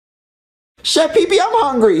Chef Pee-Pee, I'm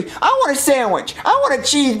hungry. I want a sandwich. I want a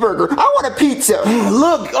cheeseburger. I want a pizza.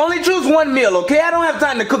 Look, only choose one meal, okay? I don't have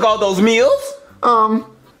time to cook all those meals.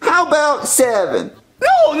 How about 7?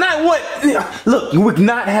 No, not what? Look, we're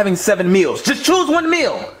not having 7 meals. Just choose one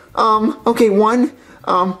meal. Okay, 1.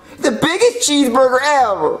 The biggest cheeseburger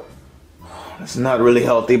ever. That's not really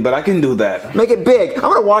healthy, but I can do that. Make it big. I'm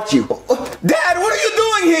gonna watch you. Dad, what are you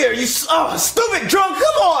doing here? You stupid drunk.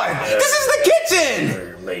 Come on. This is the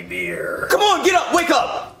kitchen. My beer. Come on, get up. Wake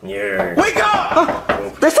up. Yeah. Wake up.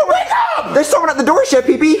 Wake up! There's someone at the door, Chef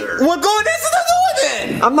Pee-Pee. Well, go and answer the door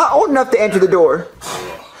then. I'm not old enough to answer the door.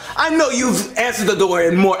 I know you've answered the door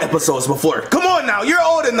in more episodes before. Come on now. You're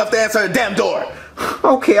old enough to answer the damn door.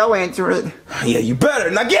 Okay, I'll answer it. Yeah, you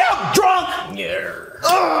better. Now get up, drunk. Yeah.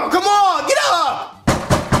 Oh, come on. Get up.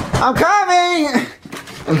 I'm coming.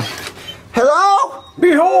 Hello?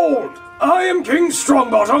 Behold, I am King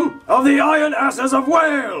Strongbottom of the Iron Asses of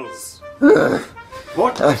Wales.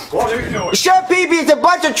 What are you doing? Chef Pee-Pee, it's a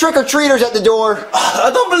bunch of trick-or-treaters at the door. I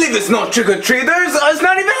don't believe it's no trick-or-treaters. It's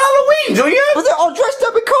not even Halloween, Junior. But they're all dressed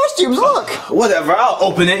up in costumes, look. Whatever, I'll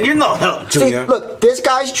open it. You're no help, Junior. See, look, this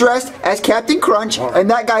guy's dressed as Captain Crunch, and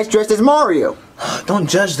that guy's dressed as Mario. Don't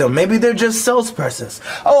judge them. Maybe they're just salespersons.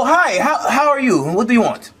 Oh, hi. How are you? What do you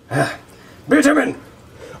want? Vitamin.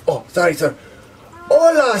 Oh, sorry, sir.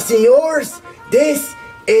 Hola, senors. This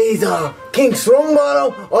is King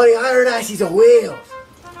Strongbottom of the Iron Asses of Wales.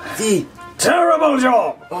 See? Terrible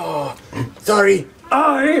job. Oh, sorry.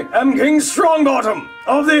 I am King Strongbottom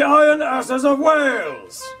of the Iron Asses of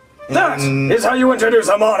Wales. That is how you introduce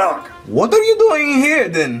a monarch. What are you doing here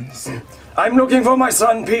then? I'm looking for my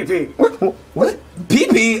son, Pee-Pee. What?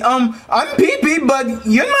 Pee-Pee? I'm Pee-Pee, but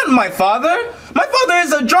you're not my father. My father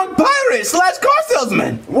is a drunk pirate / car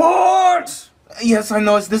salesman. What? Yes, I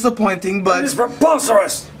know it's disappointing, but... It's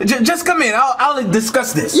preposterous. Just come in. I'll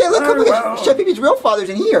discuss this. Yeah, look, Very well. Chef Pee-Pee's real father's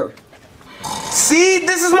in here. See,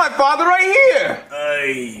 this is my father right here.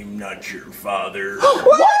 I'm not your father. What?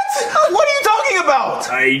 What are you talking about?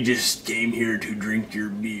 I just came here to drink your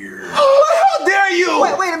beer. How dare you?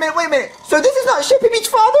 Wait a minute. So this is not Chef Pee-Pee's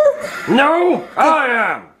father? No, I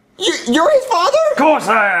am. You're his father? Of course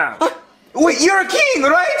I am. Wait, you're a king,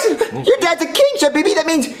 right? Your dad's a king, Chef Pee-Pee. That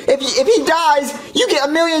means if he dies, you get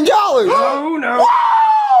 $1 million. Oh, no.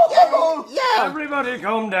 Yeah. Everybody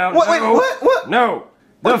calm down. Wait, No. what? No.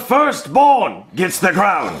 The firstborn gets the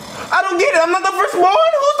crown. I don't get it. I'm not the firstborn.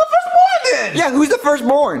 Who's the firstborn then? Yeah, who's the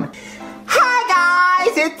firstborn? Hi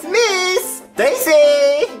guys, it's me,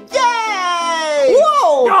 Stacy. Yay!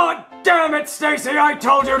 Whoa! God damn it, Stacy! I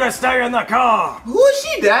told you to stay in the car. Who is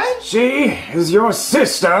she, Dad? She is your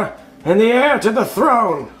sister and the heir to the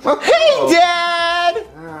throne. Hey, Dad!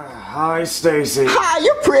 Hi, Stacy. Hi,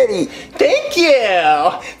 you're pretty. Thank you.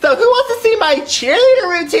 So who wants to see my cheerleader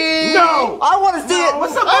routine? No! I want to see it.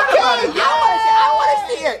 What's so bad about Okay, it? I want to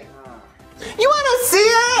see it. You want to see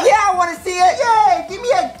it? Yeah, I want to see it. Yay! Give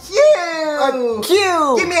me a Q. A Q.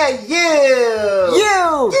 Give me a U.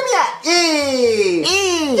 U. Give me a E.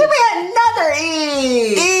 E. Give me another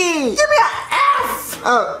E. E. Give me a F.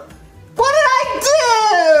 Oh. What did I do?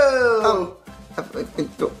 Oh. I queefed!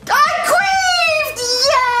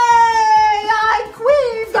 Yay! I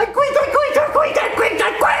queefed!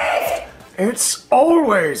 It's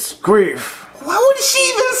always grief. Why would she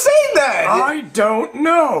even say that? I don't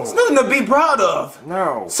know. It's nothing to be proud of.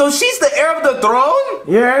 No. So she's the heir of the throne?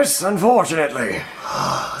 Yes, unfortunately.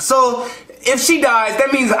 So if she dies,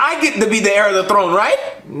 that means I get to be the heir of the throne, right?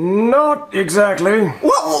 Not exactly.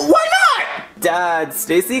 Well, why not? Dad,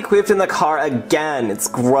 Stacy queefed in the car again. It's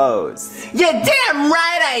gross. You're damn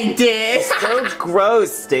right I did! So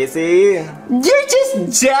gross, Stacy. You're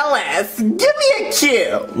just jealous! Give me a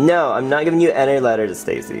Q! No, I'm not giving you any letter to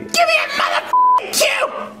Stacy. Give me a motherfucking Q!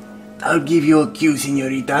 I'll give you a Q,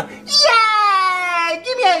 señorita. Yay!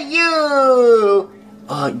 Give me a U!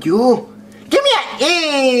 You? Give me a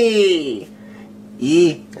E!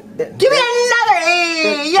 E? Give me another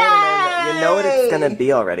E! Yay! You know what it's gonna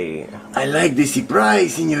be already. I like the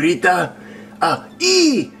surprise, señorita.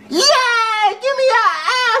 E! Yay! Give me a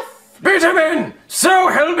F! Beat him in! So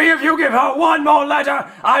help me if you give her one more letter,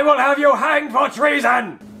 I will have you hanged for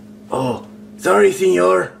treason! Oh, sorry,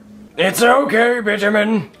 senor. It's okay,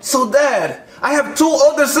 Benjamin. So, Dad, I have 2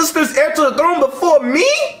 older sisters heir to the throne before me?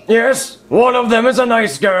 Yes, one of them is a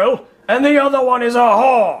nice girl, and the other one is a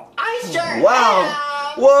whore. I sure Wow.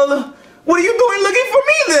 am. Well, what are you doing looking for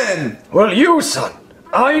me then? Well, you, son,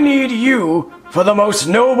 I need you for the most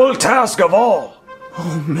noble task of all.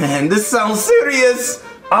 Oh man, this sounds serious.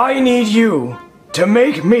 I need you to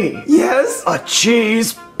make me Yes? a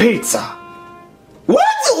cheese pizza. What?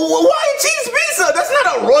 Why cheese pizza? That's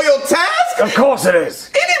not a royal task. Of course it is.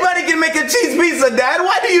 Anybody can make a cheese pizza, Dad.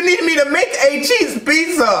 Why do you need me to make a cheese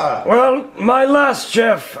pizza? Well, my last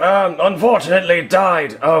chef, unfortunately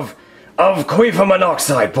died of queefer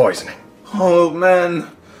monoxide poisoning. Oh, man.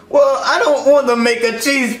 Well, I don't want to make a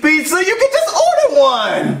cheese pizza. You can just order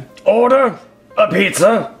one. Order a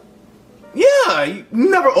pizza? Yeah, you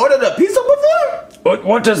never ordered a pizza before?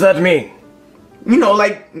 What does that mean? You know,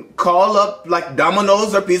 like, call up, like,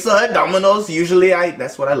 Domino's or Pizza Hut. Domino's, usually,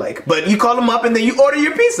 that's what I like. But you call them up and then you order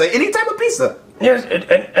your pizza, any type of pizza. Yes,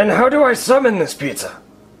 and how do I summon this pizza?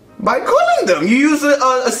 By calling them. You use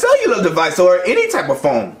a cellular device or any type of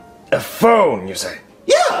phone. A phone, you say?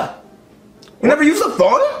 Yeah. You never use a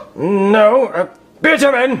phone? No,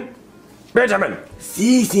 Benjamin! Benjamin!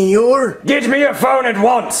 Si, senor. Get me a phone at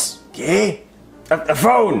once! ¿Qué? A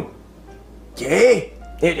phone! ¿Qué?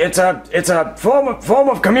 It's a form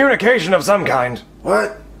of communication of some kind.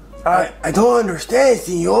 What? I don't understand,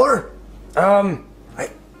 senor.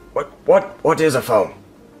 What is a phone?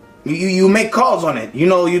 You make calls on it. You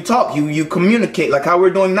know, you talk, you communicate like how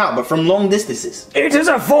we're doing now, but from long distances. It is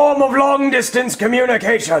a form of long distance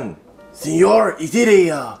communication. Senor, is it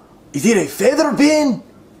a feather pen?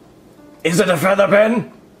 Is it a feather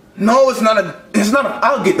pen? No, it's not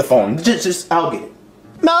I'll get the phone. Just I'll get it.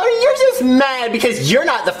 Mallory, you're just mad because you're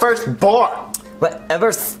not the firstborn.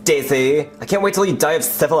 Whatever, Stacy. I can't wait till you die of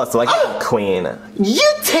syphilis so I can be queen. You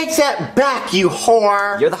take that back, you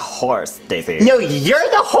whore. You're the horse, Stacy. No, you're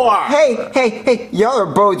the whore. Hey, y'all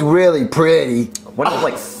are both really pretty. What are you,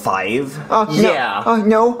 like 5? Yeah.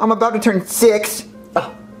 No, I'm about to turn 6.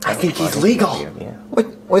 I think he's legal. Yeah.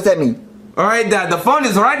 What does that mean? Alright, Dad, the phone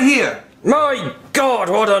is right here. My God,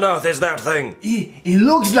 what on earth is that thing? It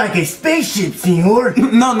looks like a spaceship, senor.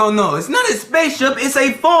 No. It's not a spaceship, it's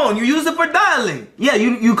a phone. You use it for dialing. Yeah,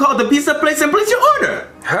 you call the pizza place and place your order.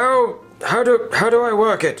 How do I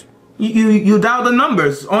work it? You dial the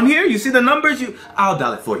numbers. On here, you see the numbers? I'll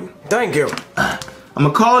dial it for you. Thank you. I'm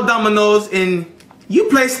gonna call Domino's and you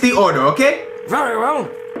place the order, okay? Very well.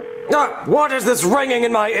 What is this ringing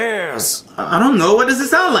in my ears? I don't know. What does it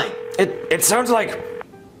sound like? It sounds like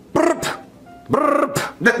burp, burp.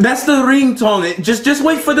 That's the ringtone. Just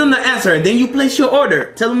wait for them to answer, and then you place your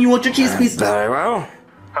order. Tell them you want your cheese pizza. Very well.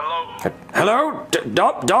 Hello,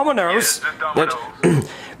 Domino's. Domino's.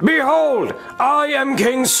 Behold, I am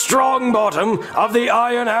King Strongbottom of the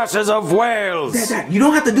Iron Asses of Wales. Dad, you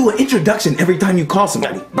don't have to do an introduction every time you call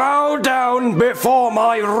somebody. Bow down before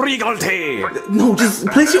my regality. No, just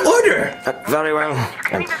place your order. Very well.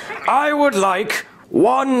 I would like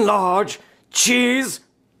one large cheese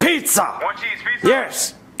pizza. One cheese pizza?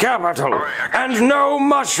 Yes, capital. All right, I got And no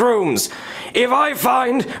mushrooms. If I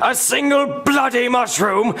find a single bloody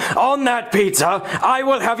mushroom on that pizza, I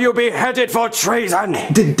will have you beheaded for treason.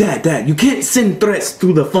 Dad, you can't send threats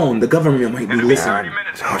through the phone. The government might be It'll be 30 listening.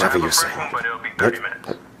 minutes. Whatever you say. But it'll be 30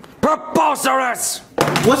 minutes. Preposterous!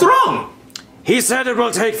 What's wrong? He said it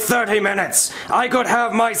will take 30 minutes. I could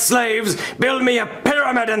have my slaves build me a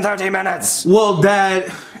pyramid in 30 minutes. Well,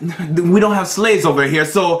 Dad, we don't have slaves over here,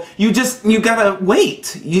 so you gotta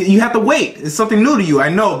wait. You have to wait. It's something new to you, I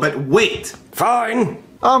know, but wait. Fine.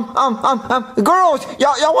 Girls,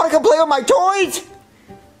 y'all want to come play with my toys?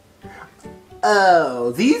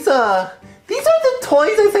 Oh, these are the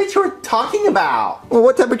toys I thought you were talking about. Well,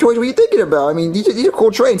 what type of toys were you thinking about? I mean, these are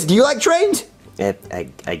cool trains. Do you like trains?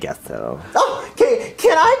 I guess so. Oh, okay,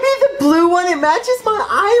 can I be the blue one? It matches my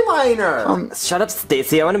eyeliner. Shut up,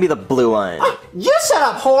 Stacy. I want to be the blue one. You shut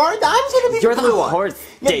up, whore. I'm gonna be You're the blue the one. horse,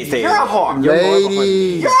 Yeah, Stacy. you're a whore. You're more of a horse.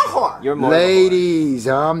 Ladies, You're a whore. You're more of a horse. ladies,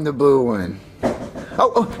 I'm the blue one.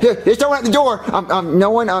 Oh, here's someone at the door.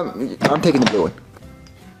 I'm taking the blue one.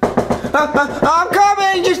 I'm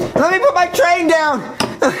coming. Just let me put my train down.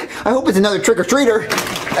 I hope it's another trick-or-treater.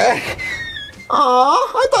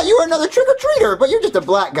 Aw, I thought you were another trick-or-treater, but you're just a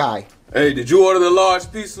black guy. Hey, did you order the large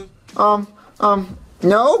pizza?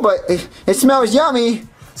 No, but it smells yummy.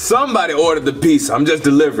 Somebody ordered the pizza. I'm just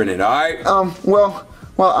delivering it, alright? Well,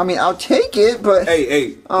 I mean, I'll take it, but... Hey,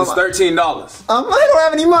 it's $13. I don't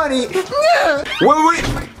have any money.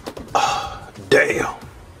 Wait. Oh, damn.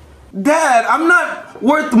 Dad, I'm not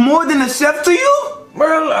worth more than a chef to you?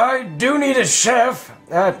 Well, I do need a chef.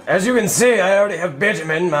 As you can see, I already have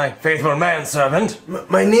Benjamin, my faithful manservant.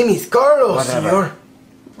 My name is Carlos, Whatever. senor.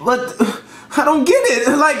 But I don't get it.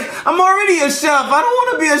 Like, I'm already a chef. I don't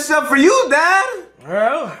want to be a chef for you, Dad.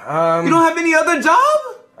 Well, You don't have any other job?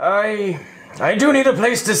 I do need a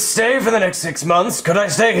place to stay for the next 6 months. Could I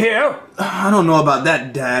stay here? I don't know about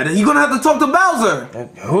that, Dad. You're gonna have to talk to Bowser.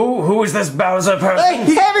 Who is this Bowser person?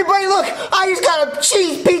 Hey, everybody, look! I just got a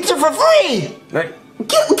cheese pizza for free. Like,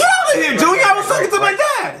 Get out of here, Junior. I was talking to my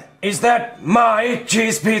dad. Is that my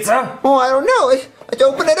cheese pizza? Oh, I don't know. Let's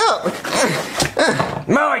open it up.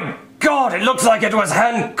 My God, it looks like it was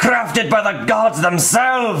handcrafted by the gods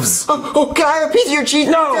themselves. Oh, can I have a piece of your cheese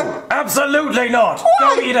pizza? No, absolutely not.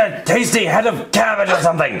 Why? Go eat a tasty head of cabbage or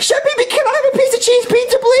something. Chef Pee-Pee, can I have a piece of cheese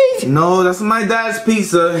pizza, please? No, that's my dad's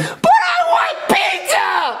pizza. But I want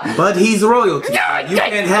pizza! But he's royalty. You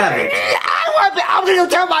can't have it. I'm gonna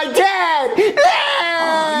tell my dad!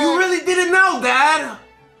 You really didn't know, Dad?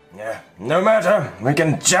 Yeah, no matter. We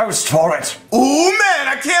can joust for it. Ooh, man,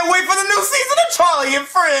 I can't wait for the new season of Charlie and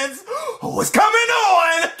Friends. Oh, it's coming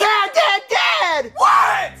on. Dad!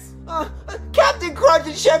 What? Captain Crunch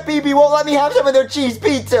and Chef Pee-Pee won't let me have some of their cheese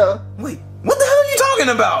pizza. Wait, what the hell are you talking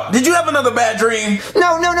about? Did you have another bad dream?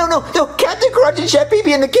 No, Captain Crunch and Chef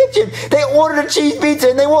Pee-Pee in the kitchen. They ordered a cheese pizza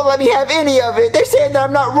and they won't let me have any of it. They're saying that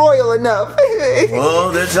I'm not royal enough.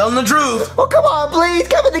 Well, they're telling the truth. Oh, come on, please.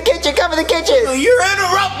 Come in the kitchen. You're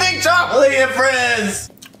interrupting Charlie and Friends.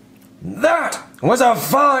 That was a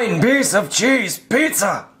fine piece of cheese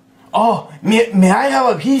pizza. Oh, may I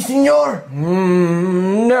have a piece, senor?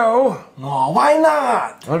 No. Oh, why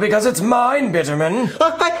not? Well, because it's mine, Bitterman.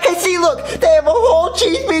 Hey, see, look. They have a whole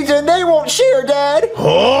cheese pizza and they won't share, Dad.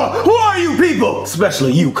 Oh, who are you people?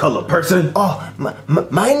 Especially you, colored person. Oh,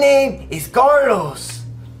 my name is Carlos.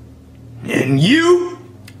 And you?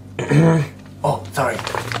 Oh, sorry.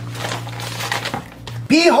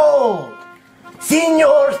 Behold,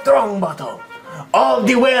 Senor Strongbottom of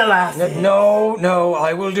the Well Acid. No,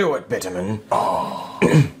 I will do it, Bitterman.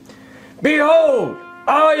 Behold,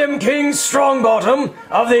 I am King Strongbottom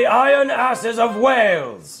of the Iron Asses of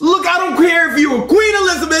Wales. Look, I don't care if you were Queen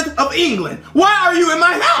Elizabeth of England. Why are you in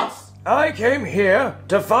my house? I came here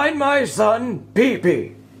to find my son,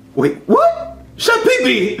 Pee-Pee. Wait, what? Chef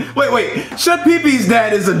Pee-Pee! Wait. Chef Pee-Pee's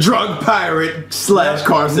dad is a drug pirate /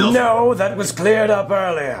 car salesman. No, that was cleared up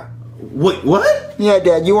earlier. Wait, what? Yeah,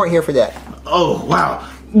 Dad, you weren't here for that. Oh, wow.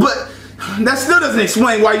 But that still doesn't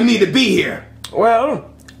explain why you need to be here. Well,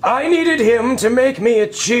 I needed him to make me a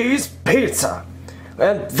cheese pizza.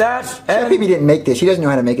 And Chef Pee-Pee didn't make this. He doesn't know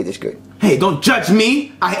how to make it this good. Hey, don't judge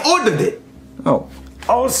me. I ordered it. Oh.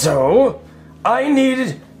 Also, I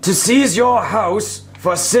needed to seize your house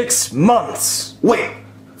for 6 months. Wait,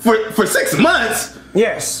 for 6 months?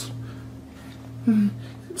 Yes.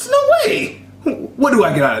 There's no way. What do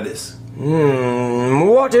I get out of this?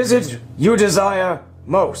 What is it you desire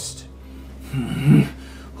most?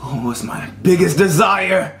 Oh, what's my biggest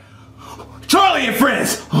desire? Charlie and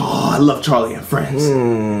Friends! Oh, I love Charlie and Friends.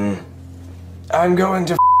 I'm going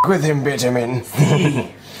to with him, Bitterman.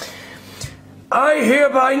 I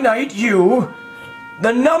hereby knight you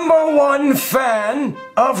the #1 fan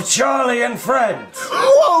of Charlie and Friends.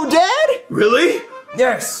 Whoa, Dad! Really?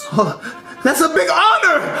 Yes. Oh, that's a big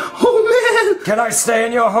honor! Oh, man! Can I stay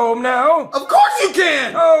in your home now? Of course you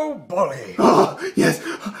can! Oh, bully. Oh, yes.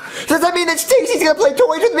 Does that mean that Stacy's gonna play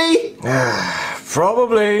toys with me?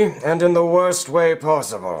 Probably, and in the worst way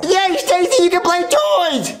possible. Yay, Stacy, you can play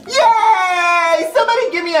toys! Yay! Somebody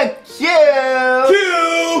give me a Q!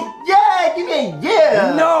 Q! Yeah, give me a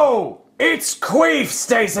yeah! No! It's queef,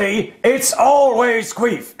 Stacy! It's always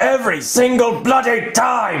queef, every single bloody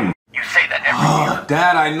time! You say that every year.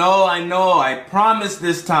 Dad, I know. I promise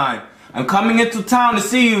this time. I'm coming into town to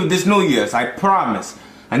see you this New Year's. I promise.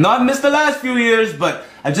 I know I've missed the last few years, but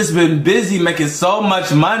I've just been busy making so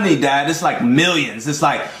much money, Dad. It's like millions. It's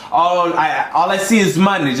like all I see is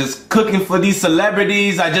money. Just cooking for these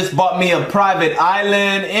celebrities. I just bought me a private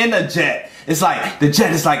island and a jet. It's like the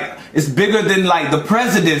jet is like it's bigger than like the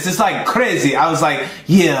president's. It's like crazy. I was like,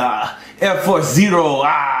 yeah, Air Force Zero.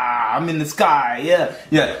 I'm in the sky.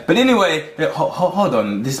 Yeah. But anyway, hold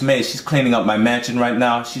on. This maid, she's cleaning up my mansion right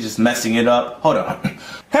now. She's just messing it up. Hold on.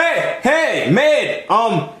 Hey, maid.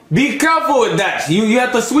 Be careful with that. You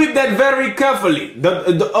have to sweep that very carefully.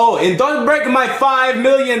 Oh, and don't break my $5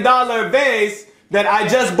 million vase that I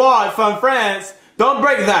just bought from France. Don't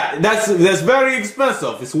break that. That's very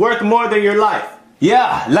expensive. It's worth more than your life.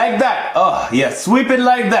 Yeah, like that. Oh, yeah, sweep it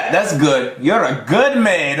like that. That's good. You're a good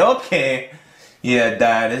maid. Okay. Yeah,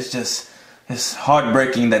 Dad, it's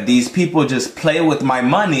heartbreaking that these people just play with my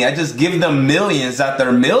money. I just give them millions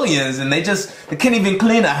after millions and they can't even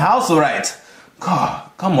clean a house right. God,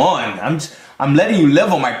 come on. I'm letting you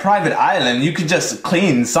live on my private island. You could just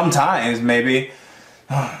clean sometimes, maybe.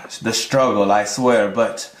 The struggle, I swear,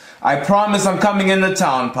 but I promise I'm coming into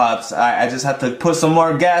town, Pops. I just have to put some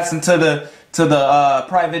more gas into the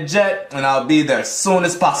private jet and I'll be there as soon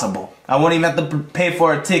as possible. I won't even have to pay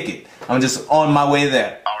for a ticket. I'm just on my way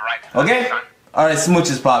there. All right. Okay? Son. All right,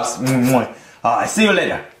 smooches, Pops. I see you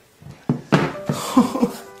later.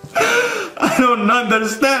 I don't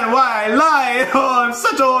understand why I lie. Oh, I'm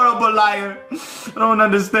such a horrible liar. I don't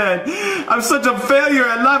understand. I'm such a failure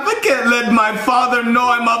at life. I can't let my father know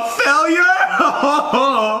I'm a failure.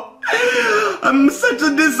 I'm such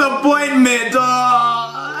a disappointment.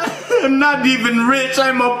 Oh, I'm not even rich.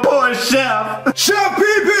 I'm a poor chef. Chef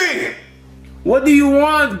PP! What do you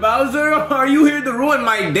want, Bowser? Are you here to ruin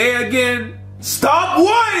my day again? Stop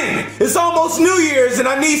whining! It's almost New Year's and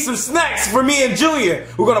I need some snacks for me and Junior.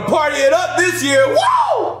 We're gonna party it up this year.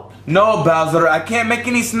 Woo! No, Bowser, I can't make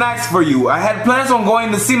any snacks for you. I had plans on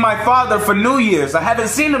going to see my father for New Year's. I haven't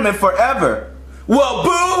seen him in forever. Well,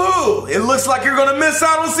 boo-hoo! It looks like you're gonna miss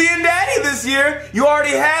out on seeing Daddy this year. You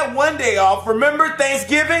already had one day off, remember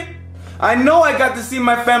Thanksgiving? I know I got to see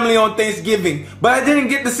my family on Thanksgiving, but I didn't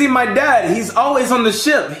get to see my dad. He's always on the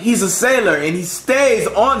ship. He's a sailor and he stays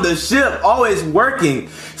on the ship, always working.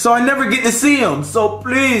 So I never get to see him. So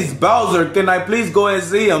please, Bowser, can I please go and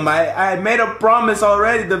see him? I made a promise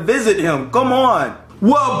already to visit him. Come on.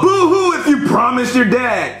 Well, boo-hoo if you promised your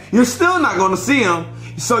dad. You're still not gonna see him.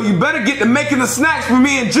 So you better get to making the snacks for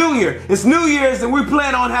me and Junior. It's New Year's and we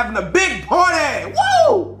plan on having a big party.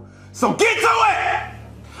 Woo! So get to it!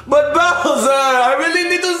 But Bowser, I really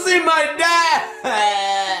need to see my dad.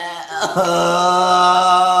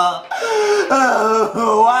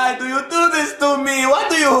 Why do you do this to me? Why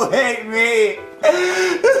do you hate me?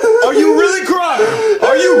 Are you really crying?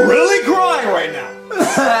 Are you really crying right now?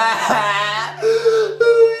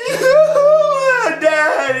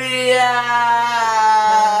 Daddy.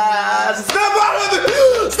 Step out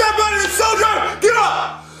of the soldier! Get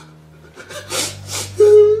up!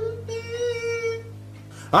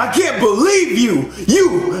 I can't believe you!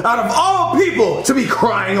 You, out of all people, to be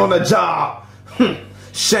crying on the job!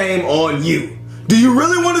 Shame on you. Do you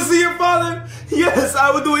really want to see your father? Yes, I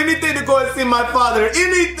would do anything to go and see my father.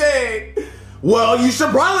 Anything! Well, you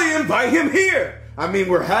should probably invite him here. I mean,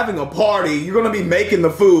 we're having a party. You're going to be making the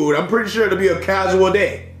food. I'm pretty sure it'll be a casual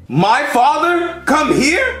day. My father? Come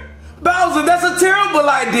here? Bowser, that's a terrible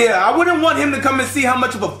idea. I wouldn't want him to come and see how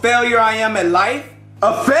much of a failure I am at life.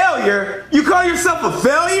 A failure? You call yourself a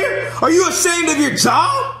failure? Are you ashamed of your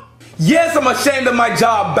job? Yes, I'm ashamed of my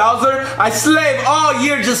job, Bowser. I slave all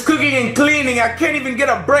year just cooking and cleaning. I can't even get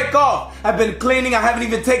a break off. I've been cleaning. I haven't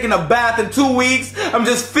even taken a bath in 2 weeks. I'm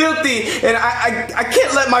just filthy. And I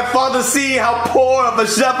can't let my father see how poor of a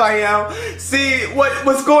chef I am. See,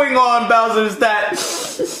 what's going on, Bowser, is that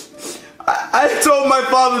I told my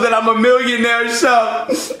father that I'm a millionaire chef,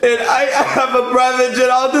 and I have a private jet,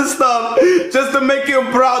 all this stuff, just to make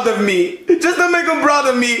him proud of me. Just to make him proud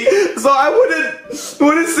of me, so I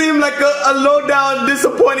wouldn't seem like a low-down,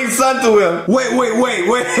 disappointing son to him. Wait.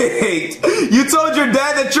 You told your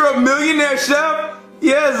dad that you're a millionaire chef?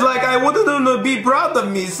 Yes, like I wanted him to be proud of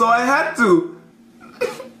me, so I had to.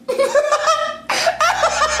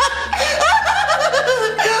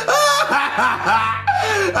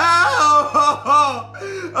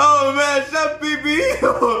 Oh man, Chef PP,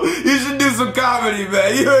 you should do some comedy,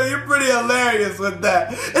 man. You're pretty hilarious with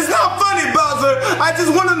that. It's not funny, Bowser. I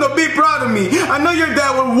just want him to be proud of me. I know your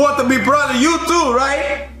dad would want to be proud of you too,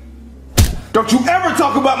 right? Don't you ever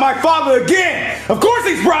talk about my father again! Of course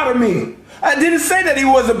he's proud of me! I didn't say that he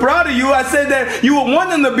wasn't proud of you. I said that you would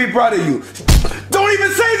want him to be proud of you. Don't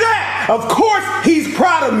even say that! Of course he's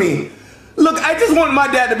proud of me! Look, I just want my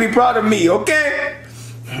dad to be proud of me, okay?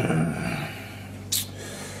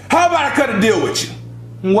 How about I cut a deal with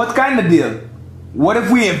you? What kind of deal? What if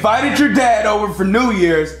we invited your dad over for New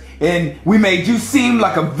Year's and we made you seem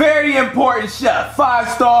like a very important chef,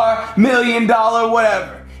 5-star, $1 million,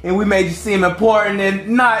 whatever, and we made you seem important and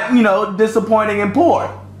not, you know, disappointing and poor?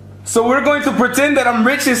 So we're going to pretend that I'm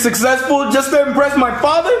rich and successful just to impress my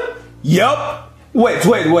father? Yup. Wait.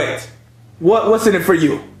 What's in it for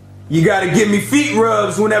you? You gotta give me feet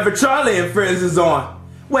rubs whenever Charlie and Friends is on.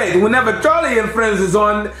 Wait, whenever Charlie and Friends is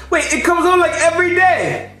on, wait, it comes on like every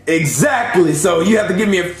day. Exactly, so you have to give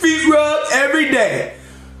me a feet rub every day.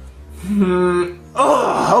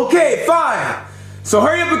 Oh, okay, fine. So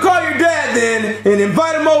hurry up and call your dad then and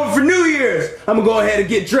invite him over for New Year's. I'm gonna go ahead and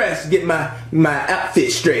get dressed, get my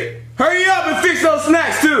outfit straight. Hurry up and fix those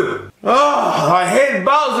snacks too. Oh, I hate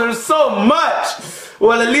Bowser so much.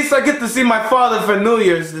 Well, at least I get to see my father for New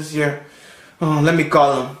Year's this year. Oh, let me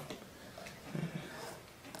call him.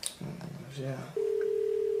 Yeah.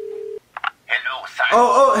 Hello, son.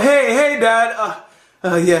 Oh, hey, Dad.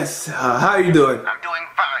 Yes. How are you doing? I'm doing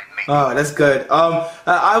fine, mate. Oh, that's good.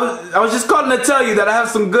 I was just calling to tell you that I have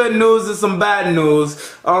some good news and some bad news.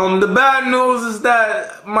 The bad news is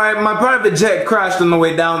that my private jet crashed on the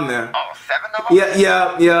way down there. Oh, 7 of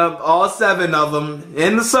them? Yeah, all 7 of them.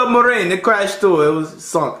 In the submarine, it crashed too, it was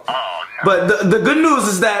sunk. Oh, no. But the good news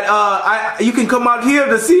is that you can come out here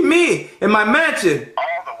to see me in my mansion.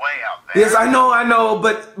 All the way out there? Yes, I know,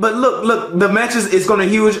 but look, the mansion is gonna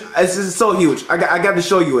huge. It's so huge. I got to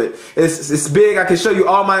show you it. It's big. I can show you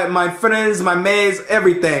all my friends, my maids,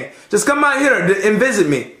 everything. Just come out here and visit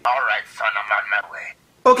me. Alright, son, I'm on my way.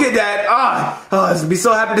 Okay, Dad. I'll be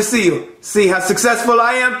so happy to see you. See how successful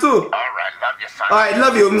I am too. Alright, love you, son. Alright,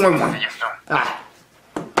 love you. See you soon.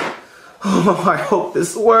 Oh, I hope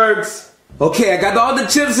this works. Okay, I got all the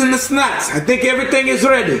chips and the snacks. I think everything is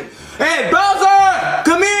ready. Hey, Bowser!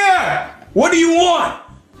 Come here! What do you want?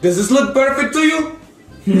 Does this look perfect to you?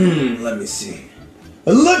 Let me see.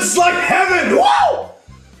 It looks like heaven! Whoa!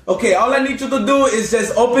 Okay, all I need you to do is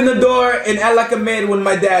just open the door and act like a man when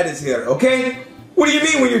my dad is here, okay? What do you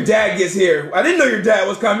mean when your dad gets here? I didn't know your dad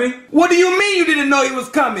was coming. What do you mean you didn't know he was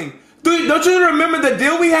coming? Don't you remember the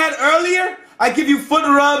deal we had earlier? I give you foot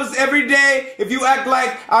rubs every day if you act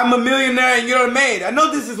like I'm a millionaire and you're a maid. I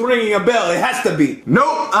know this is ringing a bell. It has to be.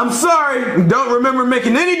 Nope, I'm sorry. Don't remember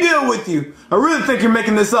making any deal with you. I really think you're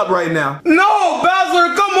making this up right now. No,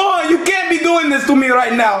 Bowser, come on. You can't be doing this to me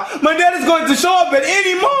right now. My dad is going to show up at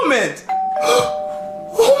any moment.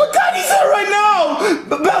 Oh my God, he's here right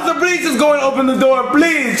now. Bowser, please just go and open the door.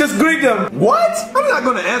 Please, just greet him. What? I'm not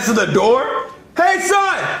going to answer the door. Hey,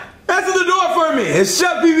 son, answer the door for me. It's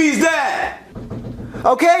Chef BB's dad.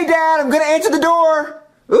 Okay, Dad, I'm gonna answer the door.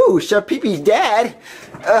 Ooh, Chef Pee-Pee's dad.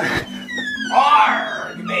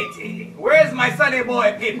 Arrgh, matey. Where's my sonny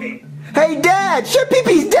boy Pee-Pee? Hey, Dad, Chef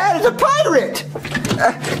Pee-Pee's dad is a pirate.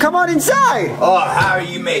 Come on inside. Oh, how are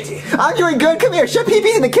you, matey? I'm doing good. Come here, Chef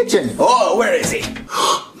Pee-Pee's in the kitchen. Oh, where is he?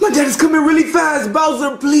 My dad is coming really fast.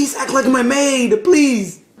 Bowser, please act like my maid,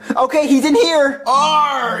 please. Okay, he's in here.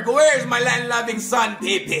 Arrgh, where's my land-loving son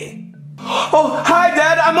Pee-Pee? Oh, hi,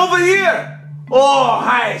 Dad, I'm over here. Oh,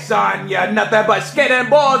 hi, son. You're nothing but skin and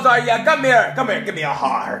balls, are ya? Come here, give me a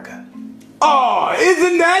hug. Oh,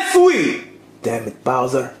 isn't that sweet? Damn it,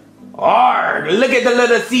 Bowser. Arrgh, look at the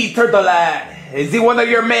little sea turtle lad. Is he one of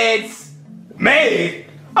your maids? Maid?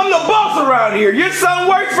 I'm the boss around here. Your son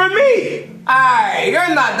works for me. Aye,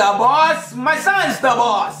 you're not the boss. My son's the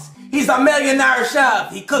boss. He's a millionaire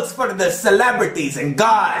chef. He cooks for the celebrities and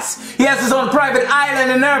gods. He has his own private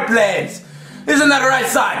island and airplanes. Isn't that right,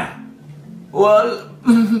 son? Well,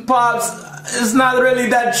 Pops, it's not really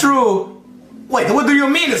that true. Wait, what do you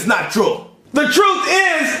mean it's not true? The truth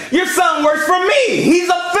is, your son works for me. He's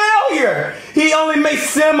a failure. He only makes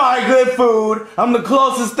semi-good food. I'm the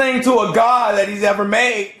closest thing to a god that he's ever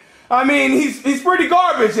made. I mean, he's pretty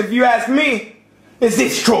garbage if you ask me. Is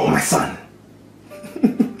this true, my son?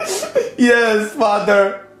 Yes,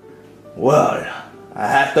 Father. Well, I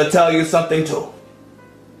have to tell you something too.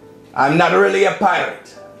 I'm not really a pirate.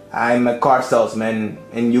 I'm a car salesman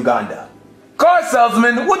in Uganda. Car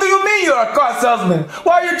salesman? What do you mean you're a car salesman?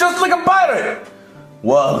 Why are you just like a pirate?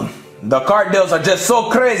 Well, the car deals are just so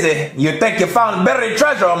crazy, you think you found buried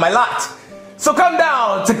treasure on my lot. So come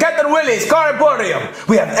down to Captain Willie's Car Emporium.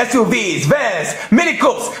 We have SUVs, vans, Mini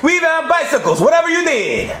Coopes, we even have bicycles, whatever you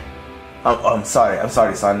need. I'm sorry,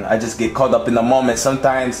 son. I just get caught up in the moment.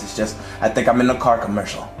 Sometimes it's just, I think I'm in a car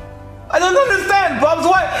commercial. I don't understand, Bubs.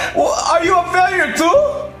 Why? Are you a failure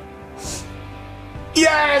too?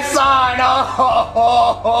 Yes, son.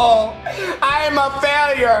 Oh, I'm a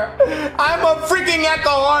failure. I'm a freaking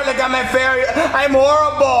alcoholic. I'm a failure. I'm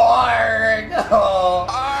horrible.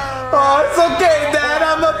 Oh, it's okay, Dad.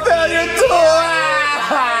 I'm a failure too.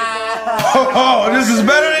 Oh, this is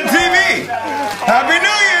better than TV. Happy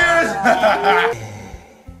New Year's.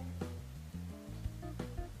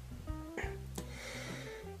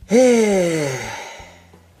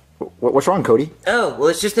 What's wrong, Cody? Oh, well,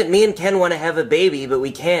 it's just that me and Ken want to have a baby, but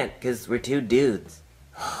we can't, because we're two dudes.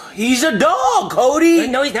 He's a dog, Cody.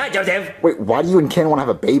 No, he's not, Joseph. Wait, why do you and Ken want to have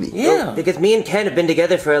a baby? Yeah. Because me and Ken have been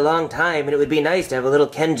together for a long time, and it would be nice to have a little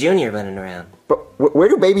Ken Jr. running around. But where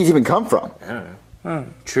do babies even come from? I don't know.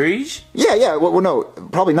 Trees? Yeah. Well, no,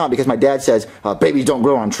 probably not, because my dad says babies don't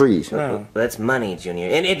grow on trees. Well, that's money, Junior.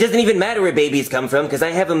 And it doesn't even matter where babies come from, because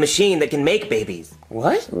I have a machine that can make babies.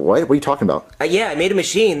 What? What are you talking about? Yeah, I made a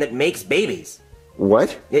machine that makes babies.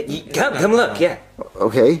 What? Come look, yeah.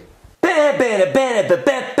 Okay.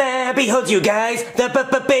 Behold you guys,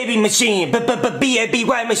 the baby machine,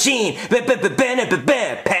 B-A-B-Y machine,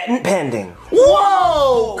 patent pending.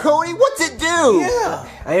 Whoa! Cody, what's it do? Yeah.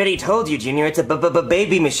 I already told you, Junior, it's a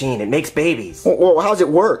baby machine. It makes babies. Well, how does it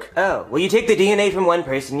work? Oh, well, you take the DNA from one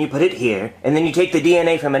person, you put it here, and then you take the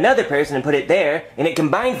DNA from another person and put it there, and it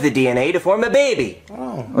combines the DNA to form a baby.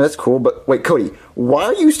 Well, that's cool, but wait, Cody, why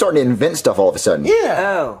are you starting to invent stuff all of a sudden?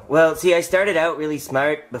 Oh, well, see, I started out really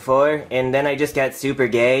smart before, and then I just got super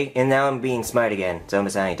gay, and now I'm being smart again, so I'm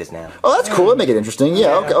a scientist now. Oh, that's cool. That make it interesting.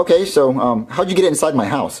 Yeah. Okay. So, how'd you get inside my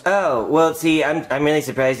house? Oh, well, see, I'm really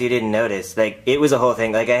surprised you didn't notice. Like, it was a whole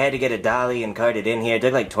thing. Like, I had to get a dolly and cart it in here. It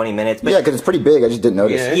took like 20 minutes. But Yeah, because it's pretty big. I just didn't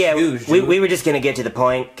notice. yeah, we were just gonna get to the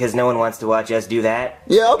point, because no one wants to watch us do that.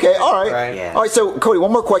 Yeah. Okay. All right. Right. Yeah. All right. So, Cody,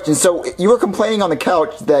 one more question. So, you were complaining on the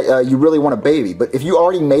couch that you really want a baby, but if you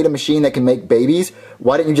already made a machine that can make babies,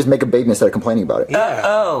 why didn't you just make a baby instead of complaining about it?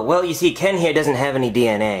 Oh, well, you see, Ken here doesn't have any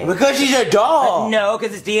DNA. Because she's a doll. No,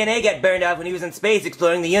 because his DNA got burned off when he was in space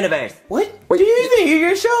exploring the universe. What? Wait, Did you even hear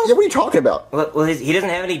your show? Yeah. What are you talking about? Well, he doesn't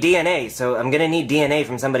have any DNA, so I'm gonna need DNA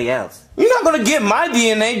from somebody else. You're not gonna get my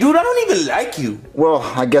DNA, dude. I don't even like you. Well,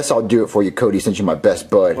 I guess I'll do it for you, Cody, since you're my best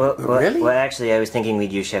bud. Really? Well, actually, I was thinking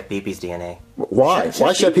we'd use Chef Pee-Pee's DNA. Why?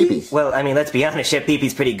 Why Chef Pee-Pee? Well, I mean, let's be honest, Chef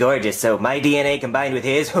Pee-Pee's pretty gorgeous, so my DNA combined with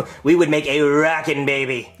his, we would make a rockin'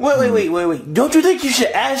 baby. Wait. Don't you think you should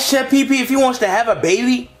ask Chef Pee-Pee if he wants to have a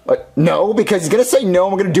baby? No, because he's gonna say no,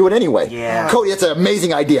 and we're gonna do it anyway. Yeah. Cody, that's an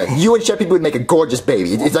amazing idea. You and Chef Pee-Pee would make a gorgeous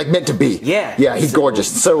baby. It's like meant to be. Yeah. Yeah, he's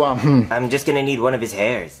gorgeous. So, I'm just gonna need one of his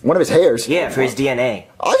hairs. one of his hairs. Yeah, for his DNA.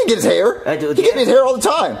 I can get his hair. Do- He gives me his hair all the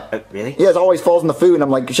time. Really? Yeah, it always falls on the food, and I'm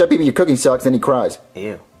like, Chef Pee-Pee, your cooking sucks, and he cries.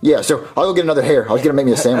 Ew. Yeah, so I'll go get another hair. I was gonna make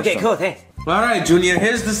me a sandwich. Okay, cool, thanks. All right, Junior,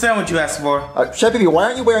 here's the sandwich you asked for. Chef Pee-Pee, why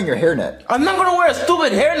aren't you wearing your hairnet? I'm not gonna wear a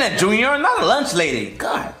stupid hairnet, Junior. I'm not a lunch lady.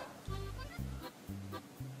 God.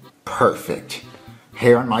 Perfect.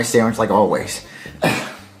 Hair on my sandwich like always.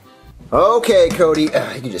 Okay, Cody, you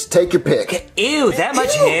can just take your pick. Ew, that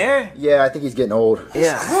much hair? Yeah, I think he's getting old.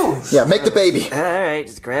 Yeah. Yeah, make the baby. Alright,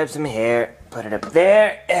 just grab some hair, put it up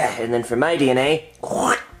there, and then for my DNA,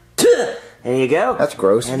 there you go. That's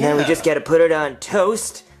gross. And then we just gotta put it on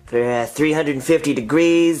toast for 350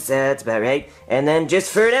 degrees, that's about right, and then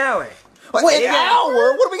just for an hour. Wait, an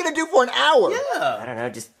hour? What are we gonna do for an hour? I don't know,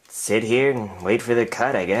 just sit here and wait for the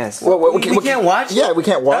cut, I guess. Well, We can't watch? Yeah, we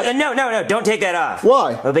can't watch. No, don't take that off.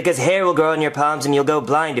 Why? Well, because hair will grow on your palms and you'll go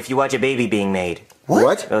blind if you watch a baby being made.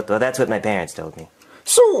 What? Well, that's what my parents told me.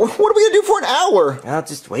 So, what are we gonna do for an hour? I'll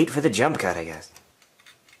just wait for the jump cut, I guess.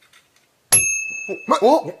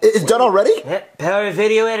 It's done already? Yep, power of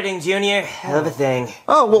video editing, Junior. Hell of a thing.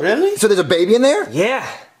 Oh, well, Really? So there's a baby in there? Yeah.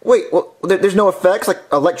 Wait, well, there's no effects, like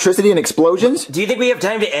electricity and explosions? Do you think we have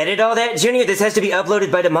time to edit all that, Junior? This has to be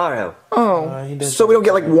uploaded by tomorrow. So we don't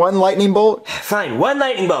get like one lightning bolt? Fine, one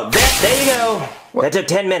lightning bolt. There you go. That took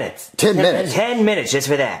 10 minutes. 10 minutes? 10 minutes just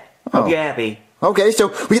for that. Hope you're happy. Okay, so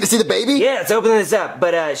we get to see the baby? Yeah, let's open this up,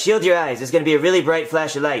 but shield your eyes. There's gonna be a really bright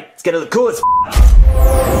flash of light. It's gonna look cool as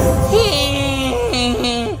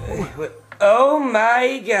Oh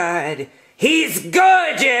my god. He's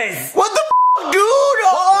gorgeous! What the dude?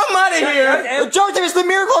 Oh, I'm out of here. Joseph, it's the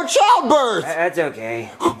miracle of childbirth! That's okay.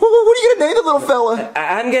 What are you gonna name the little fella?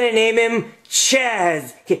 I'm gonna name him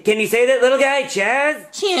Chaz. Can you say that, little guy? Chaz?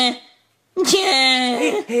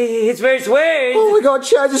 His first words. Oh my god,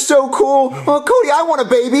 Chaz is so cool. Oh, Cody, I want a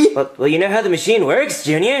baby. Well, you know how the machine works,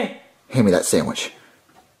 Junior? Hand me that sandwich.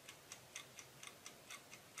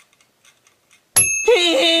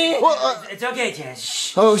 Well, It's okay, Chaz.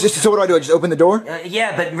 Shh. oh, so what do? I just open the door?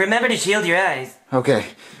 Yeah, but remember to shield your eyes. Okay.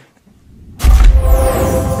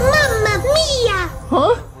 Mamma mia!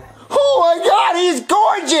 Huh? Oh my god, he's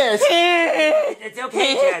gorgeous! It's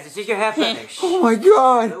okay, Chaz. It's just your half brother. Oh my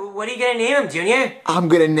god. What are you gonna name him, Junior? I'm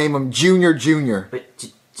gonna name him Junior Junior. But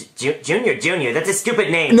Junior, that's a stupid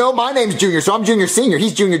name. No, my name's Junior, so I'm Junior Senior.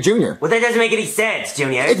 He's Junior Junior. Well, that doesn't make any sense,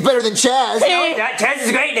 Junior. It's better than Chaz. No, Chaz is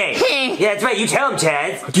a great name. Yeah, that's right. You tell him,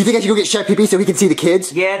 Chaz. Do you think I should go get Chef Pee-Pee so he can see the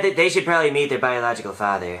kids? Yeah, they should probably meet their biological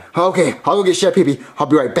father. Okay, I'll go get Chef Pee-Pee. I'll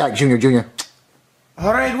be right back, Junior Junior.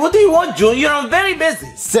 All right, what do you want, Junior? I'm very busy.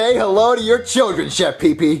 Say hello to your children, Chef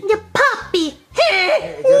Pee-Pee. The puppy!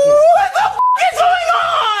 What the f is going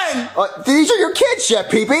on? These are your kids, Chef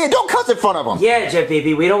Pee-Pee, and don't cuss in front of them. Yeah, Jeff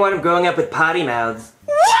Baby, we don't want him growing up with potty mouths.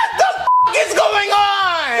 What the f is going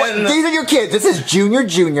on? These are your kids. This is Junior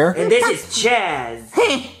Junior. And this is Chaz.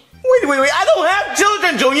 Wait. I don't have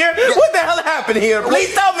children, Junior. What the hell happened here?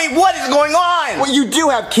 Please tell me what is going on. Well, you do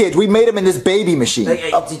have kids. We made them in this baby machine.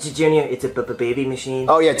 Junior, it's a baby machine.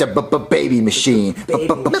 Oh, yeah, it's a baby machine.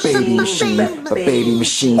 Baby machine. A baby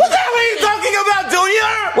machine. What the hell are you talking about,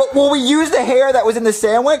 Junior? Well, we used the hair that was in the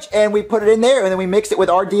sandwich, and we put it in there, and then we mixed it with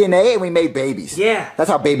our DNA, and we made babies. Yeah. That's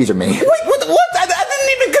how babies are made. Wait, what? I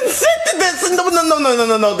didn't even consent to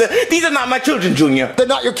No. These are not my children, Junior. They're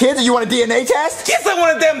not your kids and you want a DNA test? Yes, I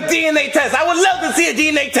want a damn DNA test. I would love to see a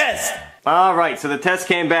DNA test. All right, so the test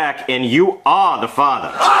came back, and you are the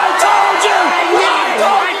father. I told you! I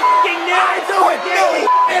do it! No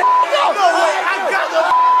way! I got the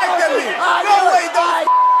at me! No way!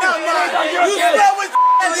 You still with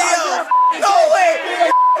else! No way!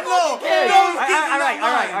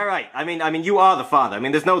 All right. I mean, you are the father. I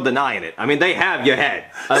mean, there's no denying it. I mean, they have your head.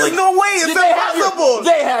 There's no way. It's impossible.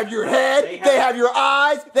 They have your head. They have your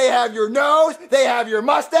eyes. They have your nose. They have your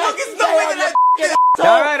mustache. Look, it's no way that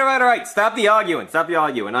All right. Stop the arguing.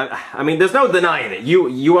 I mean, there's no denying it.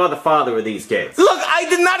 You are the father of these kids. Look, I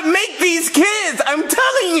did not make these kids. I'm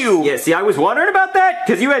telling you. Yeah, see, I was wondering about that,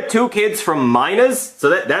 because you had 2 kids from minors, so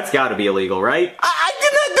that's got to be illegal, right? I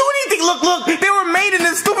did not do anything. Look, they were made in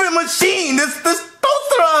this stupid machine, this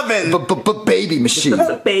toaster oven. But baby machine.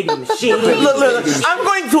 Baby machine. Look, I'm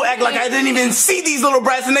going to act like I didn't even see these little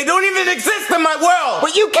brats and they don't even exist in my world.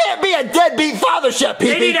 But you can't be a deadbeat father, Chef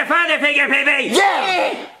Pee-Pee. They need a father figure, Pee-Pee.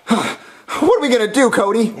 Yeah. What are we gonna do,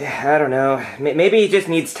 Cody? Yeah, I don't know. Maybe he just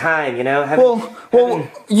needs time, you know? Well,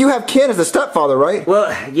 you have Ken as a stepfather, right? Well,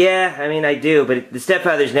 yeah, I mean, I do, but the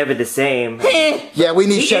stepfather's never the same. Yeah, we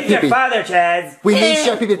need Chef He's Pee-Pee. your father, Chaz. We need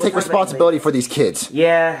Chef Pee-Pee to take responsibility for these kids.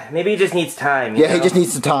 Yeah, maybe he just needs time, you Yeah, know? he just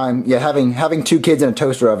needs the time. Yeah, having 2 kids in a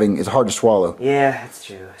toaster oven is hard to swallow. Yeah, that's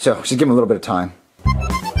true. So, just give him a little bit of time.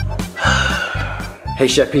 Hey,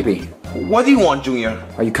 Chef Pee-Pee. What do you want, Junior?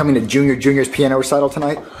 Are you coming to Junior's piano recital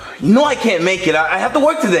tonight? You know I can't make it. I have to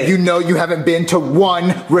work today. You know you haven't been to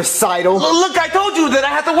one recital? Look, I told you that I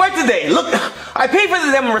have to work today. Look, I pay for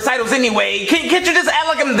the damn recitals anyway. Can't you just act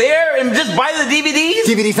like I'm there and just buy the DVDs?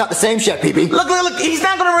 DVD's not the same, Chef Pee-Pee. Look, he's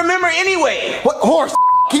not gonna remember anyway. What horse?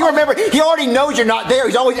 He remember? He already knows you're not there.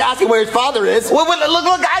 He's always asking where his father is. Well,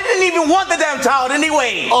 look, I didn't even want the damn child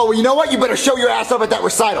anyway. Oh, well, you know what? You better show your ass up at that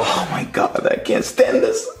recital. Oh my God, I can't stand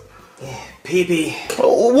this. Pee-Pee.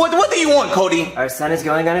 What do you want, Cody? Our son is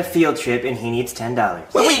going on a field trip and he needs $10.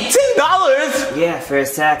 Wait, $10? Yeah, for a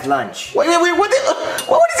sack lunch. Wait, what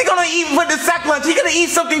is he gonna eat for the sack lunch? He's gonna eat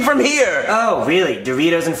something from here. Oh, really?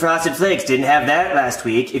 Doritos and Frosted Flakes didn't have that last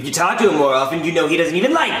week. If you talk to him more often, you know he doesn't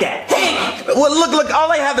even like that. Hey, well, look,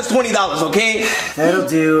 all I have is $20, okay? That'll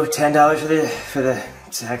do. $10 for the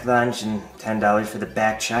sack lunch and $10 for the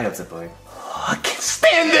back child support. I can't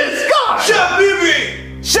stand this! God! Chef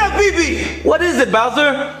Pee-Pee! Chef Pee-Pee! What is it,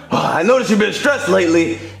 Bowser? Oh, I noticed you've been stressed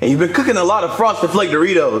lately, and you've been cooking a lot of Frosted Flake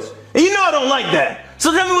Doritos. And you know I don't like that.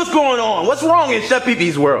 So tell me what's going on. What's wrong in Chef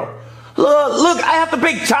Pee-Pee's world? Look, I have to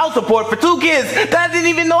pay child support for 2 kids that I didn't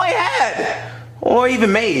even know I had. Or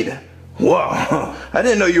even made. Wow, I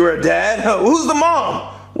didn't know you were a dad. Who's the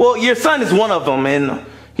mom? Well, your son is one of them, and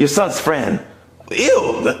your son's friend.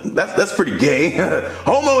 Ew, that's pretty gay.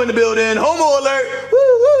 Homo in the building, homo alert.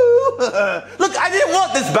 Woo-woo. Look, I didn't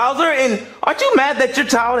want this, Bowser, and aren't you mad that your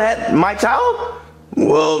child had my child?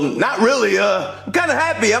 Well, not really. I'm kind of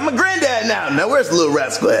happy. I'm a granddad now. Now, where's the little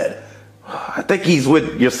rascal at? I think he's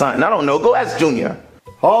with your son. I don't know. Go ask Junior.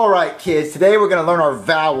 All right, kids. Today we're going to learn our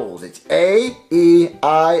vowels. It's A, E,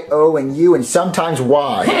 I, O, and U, and sometimes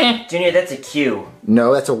Y. Junior, that's a Q.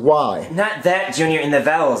 No, that's a Y. Not that, Junior. In the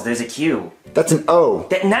vowels, there's a Q. That's an O.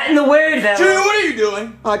 Not in the word vowel. Junior, what are you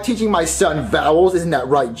doing? Teaching my son vowels. Isn't that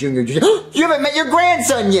right, Junior? You haven't met your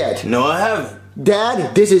grandson yet. No, I haven't.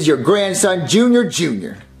 Dad, this is your grandson, Junior.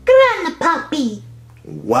 Grandpappy.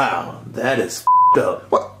 Wow, that is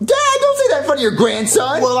up. What? Dad, don't say that in front of your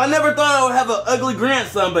grandson. Well, I never thought I would have an ugly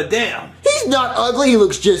grandson, but damn. He's not ugly. He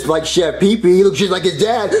looks just like Chef Pee-Pee. He looks just like his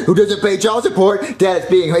dad, who doesn't pay child support. Dad,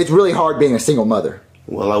 it's really hard being a single mother.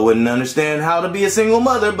 Well, I wouldn't understand how to be a single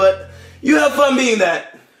mother, but you have fun being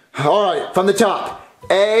that. All right, from the top.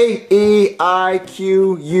 A, E, I,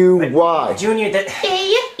 Q, U, Y. Junior, that...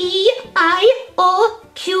 A, E, I, O,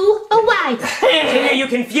 Q, Y. Junior, you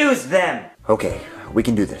confused them. Okay, we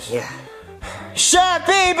can do this. Yeah. Chef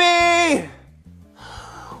Pee-Pee!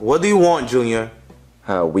 What do you want, Junior?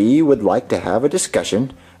 We would like to have a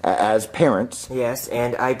discussion as parents. Yes,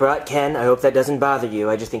 and I brought Ken. I hope that doesn't bother you.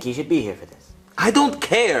 I just think he should be here for this. I don't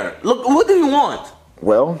care. Look, what do you want?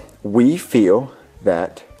 Well, we feel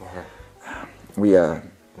that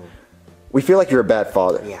we feel like you're a bad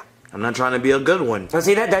father. Yeah. I'm not trying to be a good one. Oh,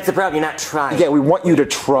 see, that's the problem. You're not trying. Yeah, we want you to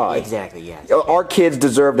try. Exactly, yes. Our kids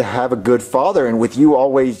deserve to have a good father, and with you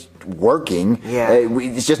always working,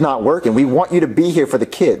 it's just not working. We want you to be here for the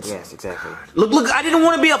kids. Yes, exactly. Look, I didn't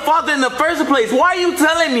want to be a father in the first place. Why are you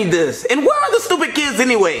telling me this? And where are the stupid kids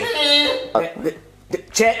anyway?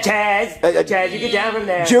 Chaz, you get down from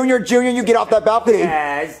there. Junior, you get off that balcony.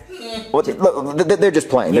 Chaz. Well, look, they're just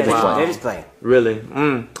playing. They're just playing. They're just playing. Really?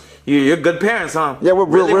 You're good parents, huh? Yeah, we're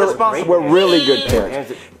really really responsible. we're really good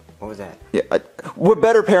parents. What was that? Yeah, we're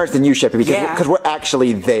better parents than you, Jeffy, because Yeah. we're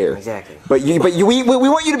actually there. Exactly. But we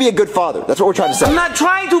want you to be a good father. That's what we're trying to say. I'm not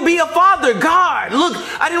trying to be a father. God, look,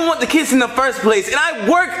 I didn't want the kids in the first place, and I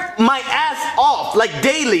work my ass off like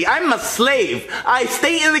daily. I'm a slave. I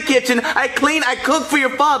stay in the kitchen, I clean, I cook for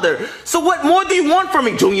your father. So what more do you want from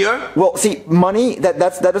me, Junior? Well, see, money that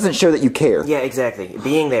doesn't show that you care. Yeah, exactly.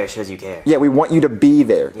 Being there shows you care. Yeah, we want you to be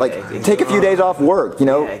there. Like, take a few days off work. You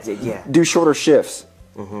know, Yeah. do shorter shifts.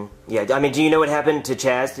 Yeah, I mean, do you know what happened to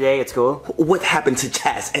Chaz today at school? What happened to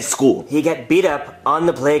Chaz at school? He got beat up on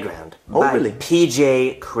the playground by really?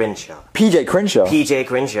 PJ Crenshaw. PJ Crenshaw. PJ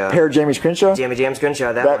Crenshaw. Pair of James Crenshaw. Jamie James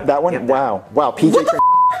Crenshaw, that one. That one? Yep, Wow. PJ Crenshaw.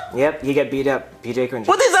 Yep, he got beat up. PJ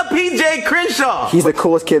Crenshaw. What is a PJ Crenshaw? He's the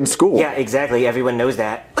coolest kid in school. Yeah, exactly. Everyone knows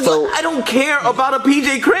that. So I don't care about a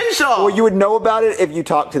PJ Crenshaw. well, you would know about it if you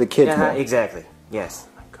talked to the kids more. Exactly. Yes.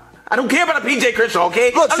 I don't care about a PJ Crenshaw,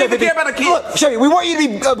 okay? Look, I don't even Chevy, care about a kid. Look, Chevy, we want you to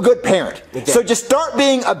be a good parent. Exactly. So just start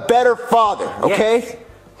being a better father, okay? Yes.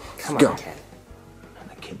 Come Go. on, Ken.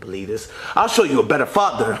 I can't believe this. I'll show you a better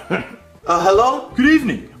father. Hello? Good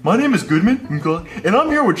evening. My name is Goodman, and I'm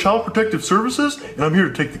here with Child Protective Services, and I'm here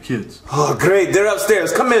to take the kids. Oh, great. They're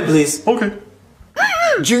upstairs. Come in, please. Okay.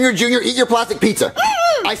 Junior, eat your plastic pizza.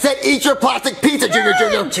 I said eat your plastic pizza, Junior.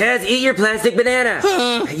 Chaz, eat your plastic banana.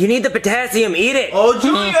 You need the potassium. Eat it. Oh,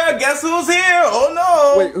 Junior, guess who's here? Oh,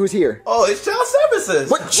 no. Wait, who's here? Oh, it's Child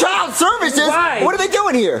Services. What, child services? Why? What are they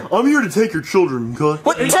doing here? I'm here to take your children, okay?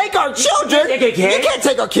 What, take our children? Take a kid? You can't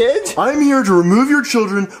take our kids. I'm here to remove your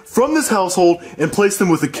children from this household and place them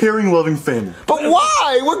with a caring, loving family. But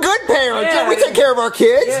why? We're good parents. Yeah. We take care of our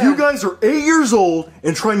kids. You guys are 8 years old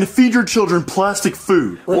and trying to feed your children plastic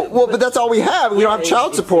food. Well, but that's all we have. We don't have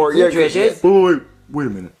child support. Yeah, nutritious. Wait a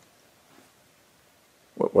minute.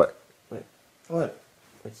 What? What?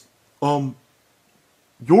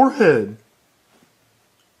 Your head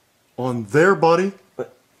on their body.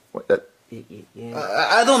 What that?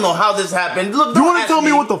 I don't know how this happened. Look, You want to tell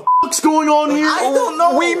me what the fuck's going on here? I don't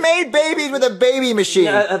know. We made babies with a baby machine.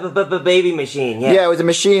 A baby machine, yeah. Yeah, it was a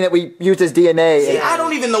machine that we used as DNA. See, I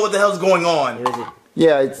don't even know what the hell's going on.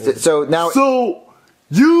 Yeah, so now. So,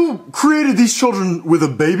 you created these children with a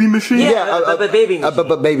baby machine? Yeah, a baby machine.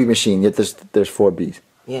 A baby machine. Yet there's 4 B's.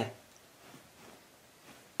 Yeah.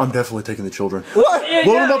 I'm definitely taking the children. What?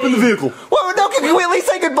 Load them up in the vehicle. Well, no, can we at least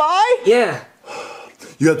say goodbye? Yeah.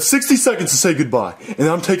 You had 60 seconds to say goodbye, and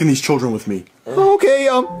I'm taking these children with me. Okay,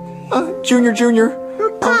 Junior.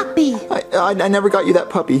 Puppy. I never got you that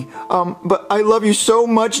puppy. But I love you so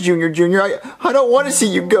much, Junior. I don't want to see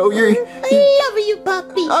you go. I love you,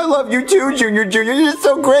 puppy. I love you too, Junior. You're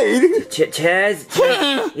so great. Chaz?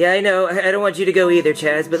 Yeah, I know. I don't want you to go either,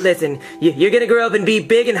 Chaz. But listen, you're gonna grow up and be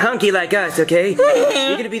big and hunky like us, okay?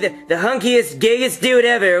 You're gonna be the hunkiest, gayest dude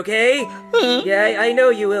ever, okay? Yeah, I know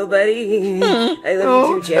you will, buddy. I love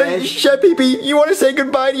you too, Chaz. Sheppy, you want to say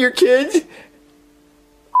goodbye to your kids?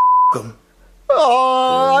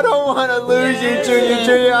 Oh, I don't want to lose you,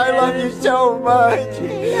 Junior. I love you so much.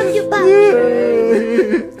 Love you,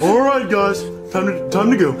 puppy. All right, guys, time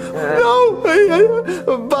to go.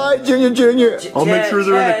 No, bye, Junior. I'll make sure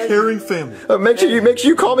they're in a caring family. Make sure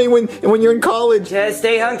you call me when you're in college. Chaz,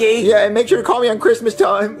 stay hunky. Yeah, and make sure to call me on Christmas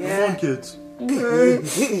time. Come on, kids.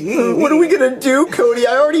 What are we gonna do, Cody?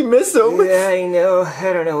 I already miss them. Yeah, I know.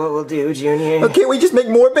 I don't know what we'll do, Junior. Can't we just make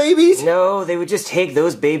more babies? No, they would just take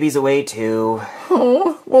those babies away too.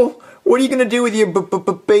 Oh, well, what are you gonna do with your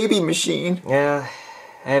baby machine? Yeah,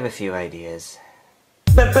 I have a few ideas.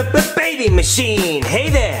 Baby Machine! Hey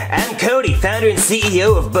there, I'm Cody, founder and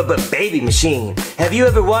CEO of Baby Machine. Have you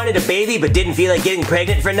ever wanted a baby but didn't feel like getting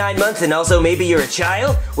pregnant for 9 months and also maybe you're a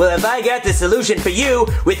child? Well, have I got the solution for you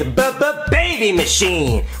with Baby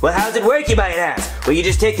Machine? Well, how's it work, you might ask? Well, you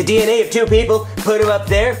just take the DNA of 2 people, put them up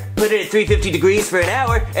there, put it at 350 degrees for an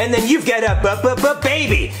hour, and then you've got a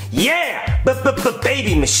baby! Yeah!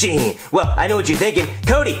 Baby Machine! Well, I know what you're thinking.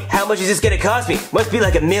 Cody, how much is this gonna cost me? Must be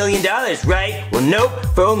like $1 million, right? Well, nope.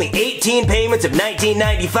 For only 18 payments of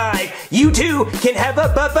 $19.95, you too can have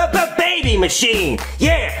a baby machine.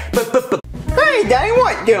 Yeah. Hey, Daddy,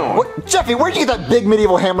 what doing? What, Jeffy, where'd you get that big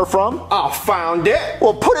medieval hammer from? I found it.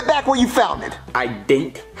 Well, put it back where you found it. I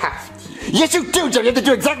didn't have to. Yes, you do, Jeffy. You have to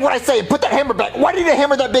do exactly what I say and put that hammer back. Why do you need a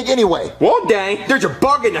hammer that big anyway? Well, Daddy, there's a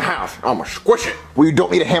bug in the house. I'ma squish it. Well, you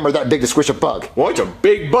don't need a hammer that big to squish a bug. Well, it's a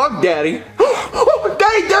big bug, Daddy. Oh,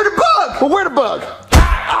 Daddy, there's a bug! Well, where's the bug?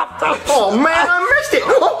 Oh, man, I missed it.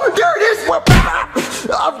 Oh, there it is!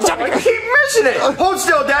 I keep missing it. Hold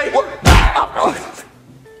still, Daddy.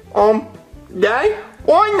 Daddy,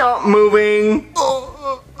 why not moving?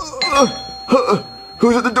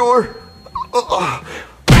 Who's at the door? Hold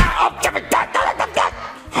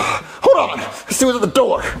on. Let's see who's at the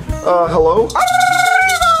door. Hello?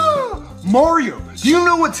 Mario, do you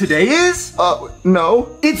know what today is?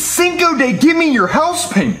 No. It's Cinco de Give Me Your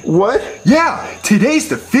House Payment. What? Yeah, today's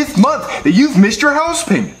the 5th month that you've missed your house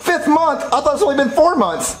payment. 5th month? I thought it's only been 4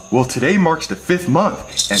 months. Well, today marks the 5th month,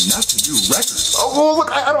 and that's a new record. Oh, well, look,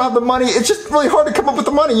 I don't have the money. It's just really hard to come up with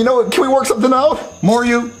the money. You know, can we work something out?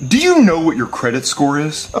 Mario, do you know what your credit score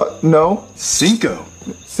is? No. Cinco.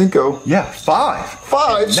 Cinco? Yeah, 5.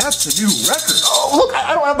 5? And that's a new record. Oh, look,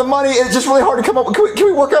 I don't have the money. It's just really hard to come up with. Can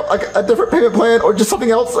we work out like a different payment plan or just something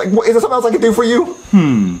else? Like, is there something else I can do for you?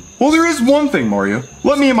 Well, there is one thing, Mario.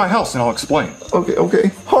 Let me in my house and I'll explain.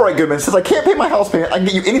 Okay. All right, Goodman. Since I can't pay my house payment, I can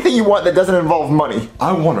get you anything you want that doesn't involve money.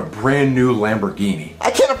 I want a brand new Lamborghini.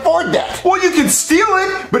 I can't afford that. Well, you can steal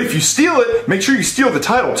it, but if you steal it, make sure you steal the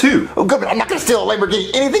title too. Oh, Goodman, I'm not going to steal a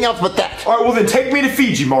Lamborghini. Anything else but that. All right, well then take me to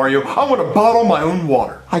Fiji, Mario. I want to bottle my own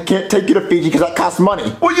water. I can't take you to Fiji because that costs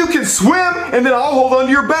money. Well, you can swim, and then I'll hold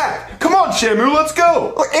onto your back. Come on, Shamu, let's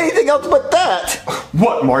go. Or anything else but that.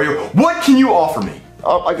 What, Mario? What can you offer me?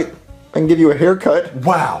 I can give you a haircut.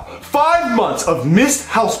 Wow, 5 months of missed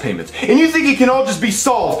house payments, and you think it can all just be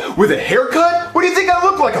solved with a haircut? What do you think I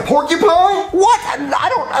look like, a porcupine? What?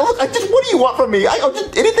 I just, what do you want from me?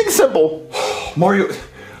 Just anything simple. Mario,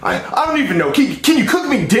 I don't even know. Can you cook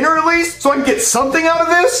me dinner at least so I can get something out of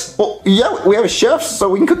this? Well, yeah, we have a chef, so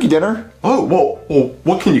we can cook you dinner. Oh, well,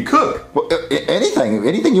 what can you cook? Well,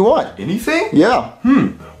 anything you want. Anything? Yeah.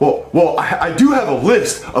 Well, I do have a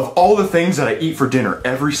list of all the things that I eat for dinner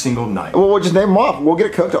every single night. Well, we'll just name them off. We'll get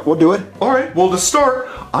it cooked up. We'll do it. All right, well, to start,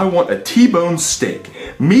 I want a T-bone steak,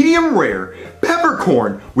 medium rare,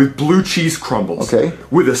 peppercorn with blue cheese crumbles. Okay.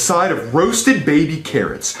 With a side of roasted baby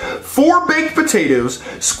carrots, 4 baked potatoes,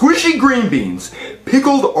 squishy green beans,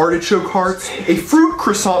 pickled artichoke hearts, a fruit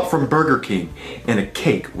croissant from Burger King, and a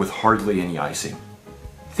cake with hardly any icing.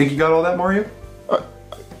 Think you got all that, Mario?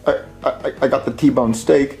 I got the T-bone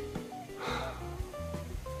steak.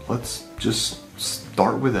 Let's just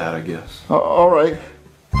start with that, I guess. All right.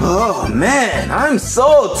 Oh man, I'm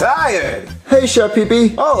so tired. Hey, Chef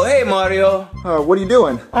Pee-Pee. Oh, hey Mario. What are you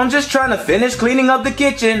doing? I'm just trying to finish cleaning up the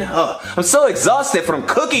kitchen. I'm so exhausted from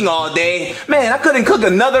cooking all day. Man, I couldn't cook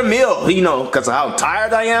another meal, because of how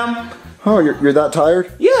tired I am. Oh, you're that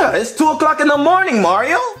tired? Yeah, it's 2 o'clock in the morning,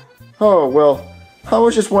 Mario. Oh, well, I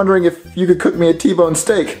was just wondering if you could cook me a T-bone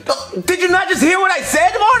steak. Did you not just hear what I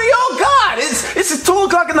said, Mario? God, it's 2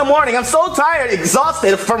 o'clock in the morning. I'm so tired,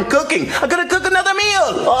 exhausted from cooking. I gotta cook another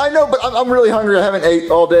meal. I know, but I'm really hungry. I haven't ate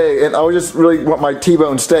all day, and I just really want my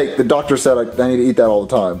T-bone steak. The doctor said I need to eat that all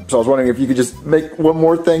the time. So I was wondering if you could just make one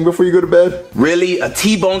more thing before you go to bed. Really? A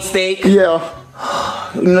T-bone steak? Yeah.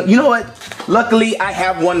 You know what? Luckily, I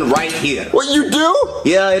have one right here. What, you do?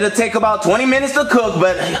 Yeah, it'll take about 20 minutes to cook,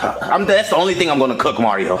 but that's the only thing I'm gonna cook,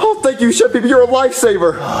 Mario. Oh, thank you, Chef Pee-Pee. You're a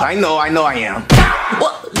lifesaver. I know I am.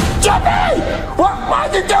 What? Jeffy!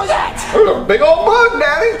 Why'd you do that? There's a big old bug,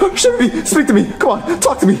 Daddy. Chef Pee-Pee, speak to me. Come on,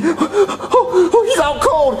 talk to me. Oh, he's out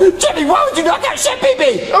cold. Jeffy, why would you knock out Chef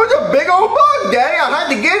Pee-Pee? It was a big old bug, Daddy. I had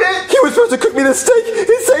to get it. He was supposed to cook me the steak.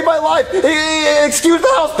 He saved my life. Excuse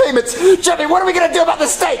the house payments. Jeffy, what are we gonna do about the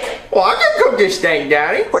steak? Well, I can cook this steak,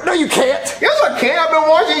 Daddy. What? No, you can't. Yes, I can. I've been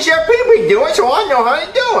watching Chef Pee-Pee do it, so I know how to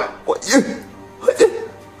do it. What?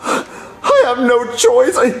 I have no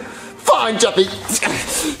choice. Fine, Jeffy.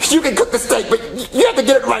 You can cook the steak, but you have to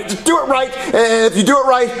get it right. Just do it right. And if you do it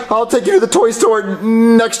right, I'll take you to the toy store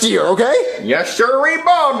next year, okay? Yes, sir,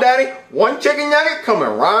 Bob, Daddy. One chicken nugget coming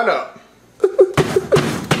right up.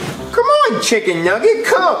 Come on, chicken nugget,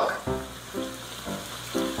 cook.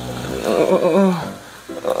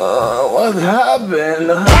 What happened?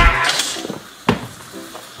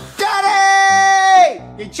 Daddy!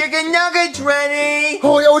 Your chicken nugget's ready.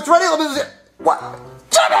 Oh, it's ready. Let me see. What?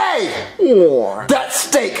 Jimmy! That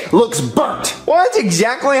steak looks burnt. Well, that's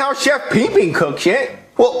exactly how Chef Pee-Pee cooks it.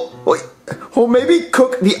 Well, maybe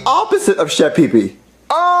cook the opposite of Chef Pee-Pee.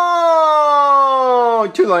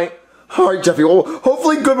 Oh, too late. All right, Jeffy. Well,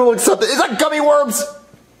 hopefully Goodman will accept it. Is that gummy worms?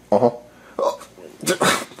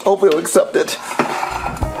 Hopefully he'll accept it.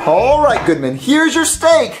 All right, Goodman. Here's your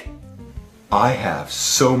steak. I have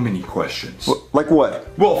so many questions. Like what?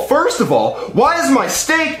 Well, first of all, why is my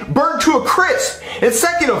steak burnt to a crisp? And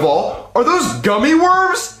second of all, are those gummy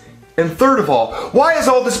worms? And third of all, why is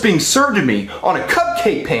all this being served to me on a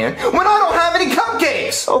cupcake pan when I don't have any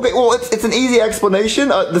cupcakes? Okay, well, it's an easy explanation.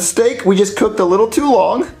 The steak we just cooked a little too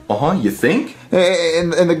long. You think?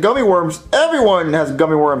 And the gummy worms, everyone has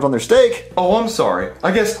gummy worms on their steak. Oh, I'm sorry.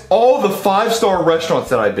 I guess all the 5-star restaurants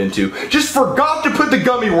that I've been to just forgot to put the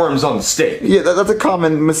gummy worms on the steak. Yeah, that's a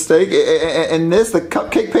common mistake. And this, the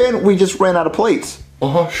cupcake pan, we just ran out of plates.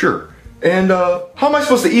 Sure. And how am I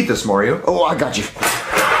supposed to eat this, Mario? Oh, I got you.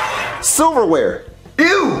 Silverware.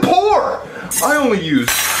 Ew, poor! I only use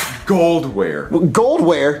goldware.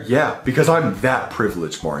 Goldware? Yeah, because I'm that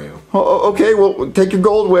privileged, Mario. Okay, well, take your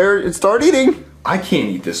goldware and start eating. I can't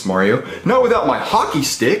eat this, Mario. Not without my hockey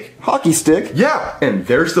stick. Hockey stick? Yeah, and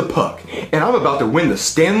there's the puck. And I'm about to win the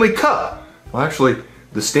Stanley Cup. Well, actually,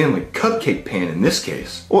 the Stanley Cupcake pan in this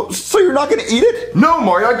case. Well, so you're not going to eat it? No,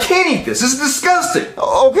 Mario, I can't eat this. This is disgusting.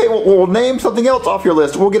 Okay, well, name something else off your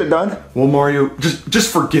list. We'll get it done. Well, Mario,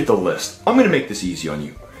 just forget the list. I'm going to make this easy on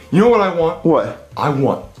you. You know what I want? What? I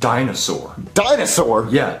want dinosaur. Dinosaur?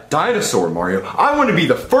 Yeah, dinosaur, Mario. I want to be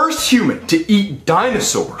the first human to eat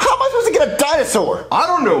dinosaur. How am I supposed to get a dinosaur? I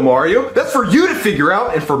don't know, Mario. That's for you to figure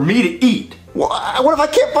out and for me to eat. Well, what if I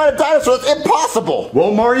can't find a dinosaur? That's impossible.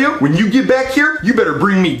 Well, Mario, when you get back here, you better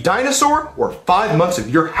bring me dinosaur or 5 months of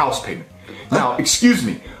your house payment. Now, excuse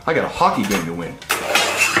me, I got a hockey game to win.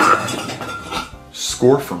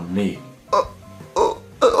 Score from me.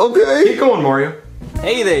 Okay. Keep going, Mario.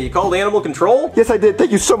 Hey there, you called animal control? Yes, I did.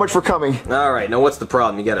 Thank you so much for coming. Alright, now what's the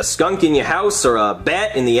problem? You got a skunk in your house, or a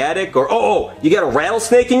bat in the attic, or oh, you got a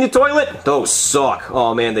rattlesnake in your toilet? Those suck.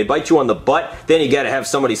 Oh man, they bite you on the butt, then you gotta have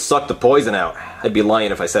somebody suck the poison out. I'd be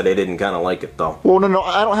lying if I said I didn't kinda like it though. Well, no,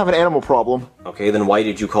 I don't have an animal problem. Okay, then why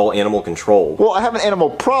did you call animal control? Well, I have an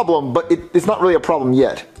animal problem, but it's not really a problem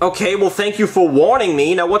yet. Okay, well thank you for warning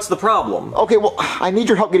me. Now what's the problem? Okay, well, I need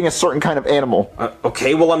your help getting a certain kind of animal.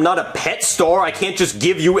 Okay, well I'm not a pet store. I can't just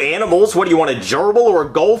give you animals. What do you want, a gerbil or a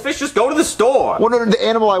goldfish? Just go to the store. Well, no, the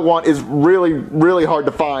animal I want is really, really hard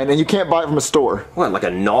to find, and you can't buy it from a store. What, like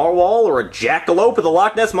a narwhal or a jackalope or the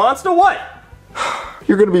Loch Ness Monster? What?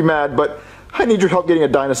 You're gonna be mad, but I need your help getting a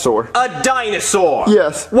dinosaur. A dinosaur?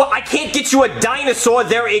 Yes. Well, I can't get you a dinosaur.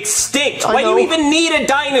 They're extinct. Why do know. you even need a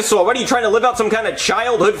dinosaur? What, are you trying to live out some kind of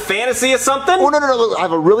childhood fantasy or something? Oh, no, look, I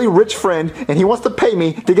have a really rich friend, and he wants to pay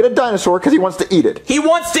me to get a dinosaur because he wants to eat it. He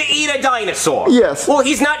wants to eat a dinosaur? Yes. Well,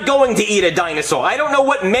 he's not going to eat a dinosaur. I don't know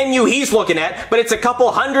what menu he's looking at, but it's a couple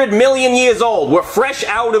 100 million years old. We're fresh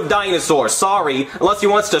out of dinosaurs. Sorry. Unless he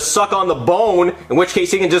wants to suck on the bone, in which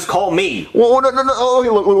case he can just call me. Well, no. Okay,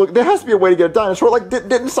 look, there has to be a way to get a dinosaur. Like,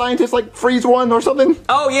 didn't scientists, like, freeze one or something?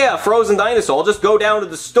 Oh, yeah, frozen dinosaur. I'll just go down to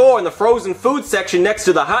the store in the frozen food section next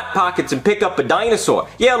to the Hot Pockets and pick up a dinosaur.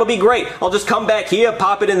 Yeah, it'll be great. I'll just come back here,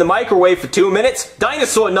 pop it in the microwave for 2 minutes.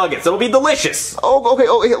 Dinosaur nuggets. It'll be delicious. Oh, okay,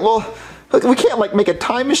 well, look, we can't, like, make a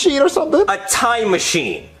time machine or something? A time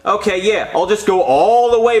machine. Okay, yeah, I'll just go all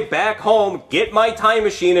the way back home, get my time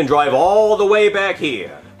machine, and drive all the way back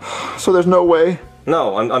here. So there's no way?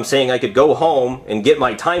 No, I'm saying I could go home and get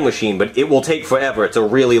my time machine, but it will take forever. It's a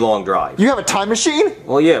really long drive. You have a time machine?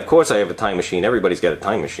 Well, yeah, of course I have a time machine. Everybody's got a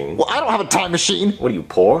time machine. Well, I don't have a time machine. What are you,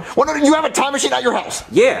 poor? Well, no, you have a time machine at your house?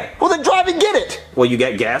 Yeah. Well, then drive and get it. Well, you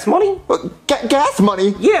got gas money? Gas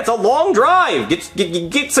money? Yeah, it's a long drive. Get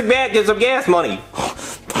some gas money.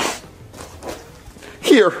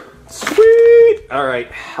 Here. Sweet. All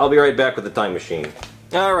right, I'll be right back with the time machine.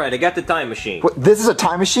 All right, I got the time machine. What, this is a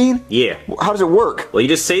time machine? Yeah. How does it work? Well, you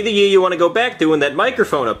just say the year you want to go back to in that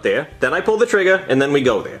microphone up there, then I pull the trigger, and then we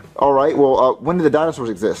go there. All right, well, when did the dinosaurs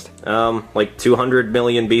exist? Like 200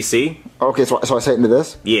 million BC. Okay, so I say it into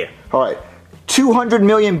this? Yeah. All right, 200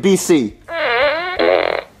 million BC.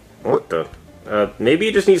 What the? Maybe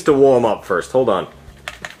it just needs to warm up first. Hold on.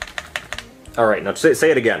 All right, now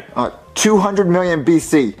say it again. 200 million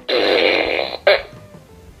BC.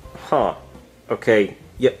 Huh. Okay.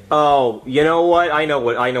 Yeah. Oh, you know what? I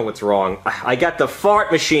know what's wrong. I got the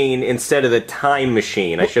fart machine instead of the time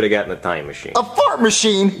machine. I should have gotten the time machine. A fart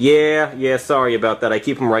machine? Yeah, sorry about that. I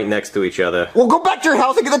keep them right next to each other. Well, go back to your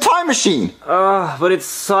house and get the time machine. But it's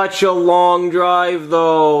such a long drive,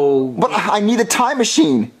 though. But I need a time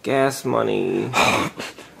machine. Gas money.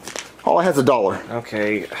 All I have is $1.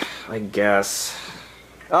 Okay, I guess.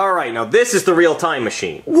 Alright, now this is the real time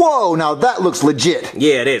machine. Whoa, now that looks legit.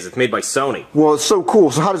 Yeah, it is. It's made by Sony. Well, it's so cool.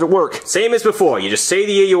 So how does it work? Same as before. You just say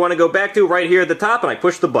the year you want to go back to right here at the top, and I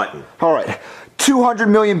push the button. Alright, 200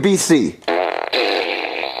 million BC.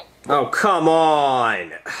 Oh, come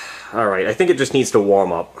on. Alright, I think it just needs to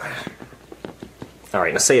warm up.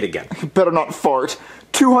 Alright, now say it again. You better not fart.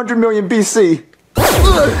 200 million BC.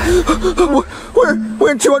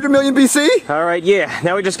 We're in 200 million BC? Alright, yeah.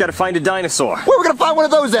 Now we just gotta find a dinosaur. Where are we gonna find one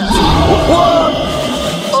of those at?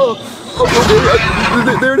 Whoa!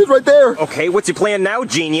 There it is right there. Okay, what's your plan now,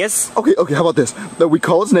 genius? Okay, how about this? We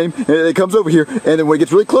call its name, and it comes over here, and then when it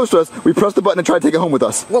gets really close to us, we press the button and try to take it home with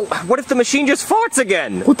us. Well, what if the machine just farts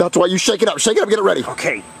again? Well, that's why you shake it up, get it ready.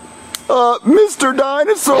 Okay. Mr.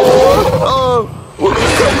 Dinosaur!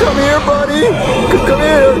 Come here, buddy! Come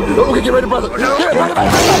here! Okay, get ready to press it.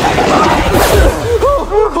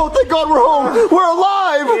 Oh, thank God we're home! We're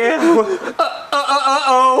alive! Yeah. What?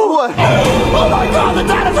 Oh my God, the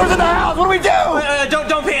dinosaur's in the house! What do we do?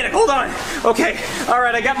 Don't panic, hold on. Okay,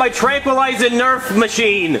 alright, I got my tranquilizer Nerf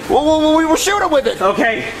machine. Well, we will shoot him with it!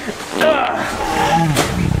 Okay.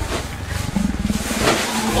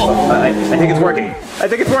 I think it's working. I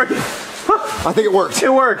think it worked.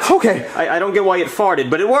 It worked. Okay. I don't get why it farted,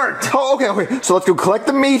 but it worked. Oh, okay. So let's go collect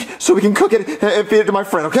the meat so we can cook it and feed it to my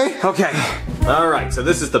friend, okay? Okay. Alright, so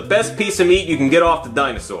this is the best piece of meat you can get off the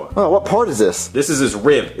dinosaur. Oh, what part is this? This is his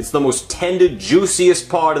rib. It's the most tender, juiciest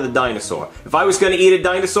part of the dinosaur. If I was gonna eat a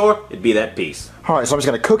dinosaur, it'd be that piece. Alright, so I'm just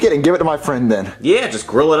gonna cook it and give it to my friend then. Yeah, just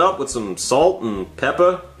grill it up with some salt and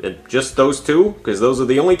pepper, and just those two, because those are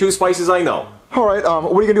the only two spices I know. Alright,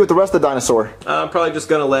 what are you gonna do with the rest of the dinosaur? I'm probably just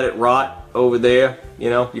gonna let it rot over there.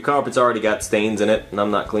 You know, your carpet's already got stains in it, and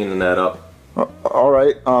I'm not cleaning that up.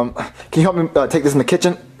 Alright, can you help me take this in the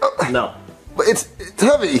kitchen? No. But it's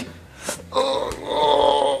heavy.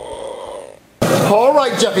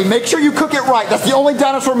 Alright, Jeffy, make sure you cook it right. That's the only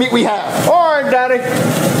dinosaur meat we have. Alright, Daddy.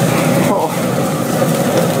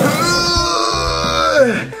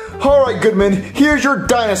 Alright, Goodman, here's your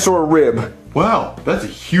dinosaur rib. Wow, that's a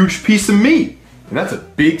huge piece of meat. And that's a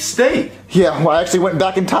big steak. Yeah, well, I actually went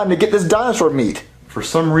back in time to get this dinosaur meat. For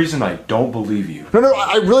some reason, I don't believe you. No,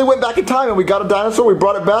 I really went back in time and we got a dinosaur, we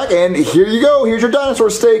brought it back, and here you go, here's your dinosaur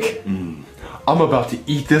steak. I'm about to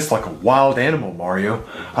eat this like a wild animal, Mario.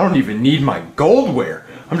 I don't even need my goldware.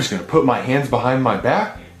 I'm just gonna put my hands behind my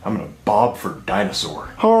back. I'm gonna bob for dinosaur.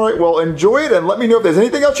 Alright, well, enjoy it and let me know if there's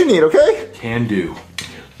anything else you need, okay? Can do.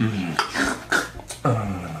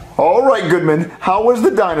 Alright, Goodman, how was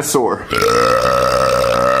the dinosaur?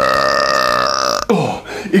 Oh,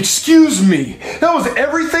 excuse me. That was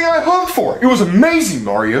everything I hoped for. It was amazing,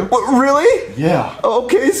 Mario. What, really? Yeah.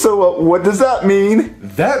 Okay, so what does that mean?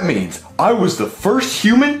 That means I was the first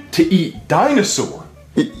human to eat dinosaur.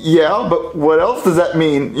 Yeah, but what else does that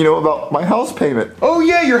mean, you know, about my house payment? Oh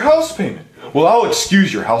yeah, your house payment. Well, I'll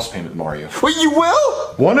excuse your house payment, Mario. Wait, you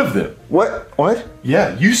will? One of them. What?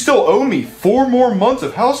 Yeah, you still owe me 4 more months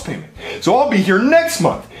of house payment. So I'll be here next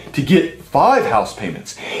month to get 5 house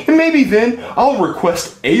payments. And maybe then I'll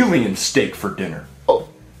request alien steak for dinner. Oh,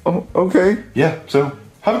 okay. Yeah, so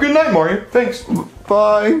have a good night, Mario. Thanks.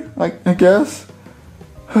 Bye, I guess.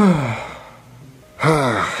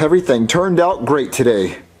 Everything turned out great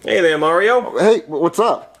today. Hey there, Mario. Hey, what's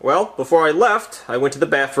up? Well, before I left, I went to the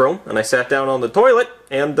bathroom, and I sat down on the toilet,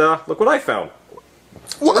 and look what I found.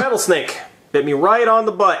 What? A rattlesnake. Bit me right on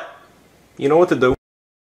the butt. You know what to do.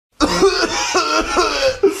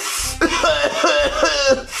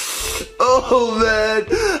 Oh man,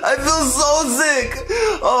 I feel so sick.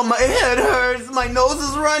 Oh, my head hurts, my nose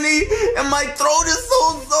is runny, and my throat is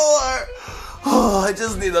so sore. Oh, I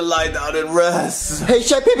just need to lie down and rest. Hey,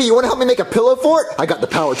 Chef Pippi, you want to help me make a pillow for it? I got the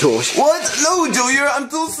power tools. What? No, Junior, I'm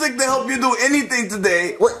too sick to help you do anything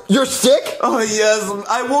today. What? You're sick? Oh, yes.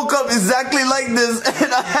 I woke up exactly like this,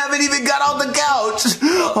 and I haven't even got off the couch.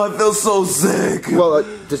 Oh, I feel so sick. Well,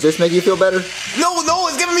 does this make you feel better? No,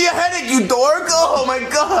 it's giving me a headache, you dork. Oh, my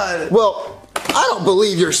God. Well, I don't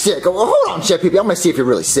believe you're sick. Oh, hold on, Chef Pippi. I'm going to see if you're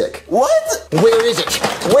really sick. What? Where is it?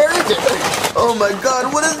 Where is it? Oh, my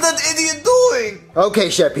God. What is that idiot doing? Okay,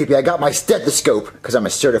 Chef Pippi, I got my stethoscope, because I'm a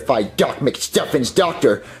certified Doc McStuffins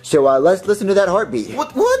doctor. So let's listen to that heartbeat.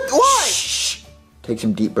 What? Why? Shh. Take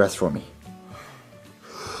some deep breaths for me.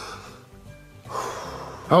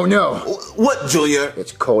 Oh, no. What, Junior?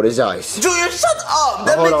 It's cold as ice. Junior, shut up.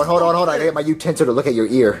 Hold on. I gotta get my utensil to look at your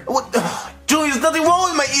ear. What? Junior, there's nothing wrong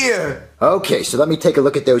with my ear. Okay, so let me take a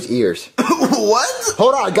look at those ears. What?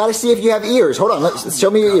 Hold on, I gotta see if you have ears. Hold on, let's show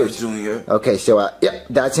me your ears. Junior. Okay, so, yep,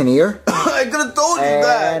 that's an ear. I could have told you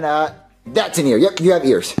that. And, that's an ear. Yep, you have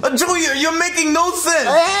ears. Junior, you're making no sense.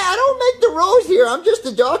 Hey, I don't make the rules here. I'm just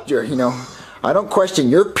a doctor, you know. I don't question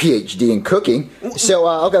your PhD in cooking. So,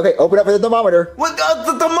 okay, open up for the thermometer. What,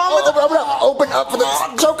 the thermometer? Open up for the...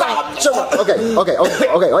 Choke on.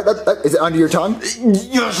 Okay. Is it under your tongue?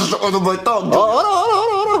 Yes, it's under my tongue.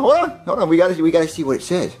 Hold on. We gotta see what it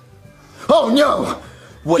says. Oh, no.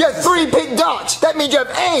 You have 3 pink dots. That means you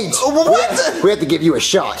have AIDS. What? We have to give you a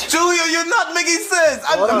shot. Julia, you're not making sense.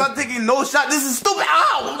 I'm not taking no shot. This is stupid.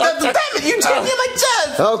 Ow! Damn it, you tapped me in my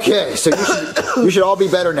chest. Okay, so you should all be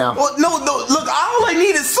better now. Well, no, look, all I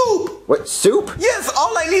need is soup. What, soup? Yes,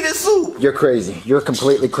 all I need is soup. You're crazy. You're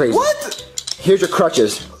completely crazy. What? Here's your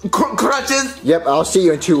crutches. Crutches? Yep, I'll see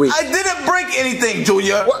you in 2 weeks. I didn't break anything,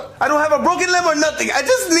 Julia. What? I don't have a broken limb or nothing. I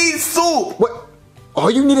just need soup. What? All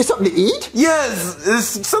you need is something to eat? Yes,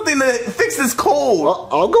 it's something to fix this cold. Well,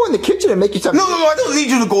 I'll go in the kitchen and make you something. No, I don't need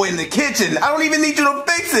you to go in the kitchen. I don't even need you to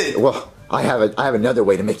fix it. Well, I have another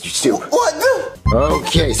way to make you soup. What?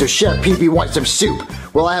 Okay, so Chef Pee Pee wants some soup.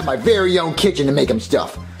 Well, I have my very own kitchen to make him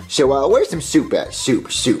stuff. So, where's some soup at? Soup.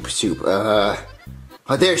 Oh,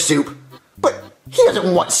 there's soup. But he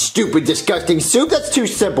doesn't want stupid, disgusting soup. That's too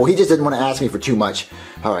simple. He just doesn't want to ask me for too much.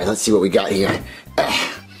 All right, let's see what we got here.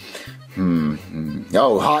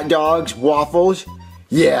 Oh, hot dogs, waffles.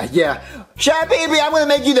 Yeah. Chef Pee Pee, I'm going to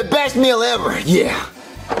make you the best meal ever. Yeah.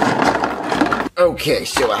 Okay,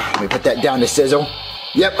 so let me put that down to sizzle.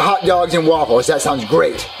 Yep, hot dogs and waffles. That sounds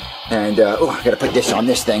great. And, oh, I got to put this on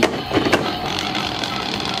this thing.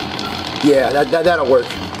 Yeah, that'll work.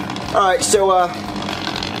 All right, so,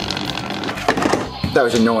 that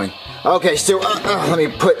was annoying. Okay, so let me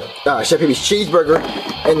put Chef Pee Pee's cheeseburger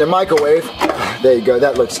in the microwave. There you go,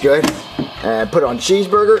 that looks good. And put on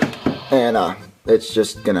cheeseburger, and it's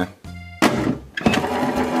just gonna.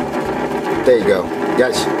 There you go.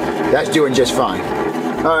 That's doing just fine.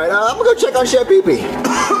 All right, I'm gonna go check on Chef Pee Pee.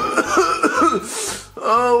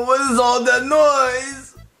 Oh, what is all that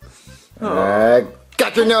noise?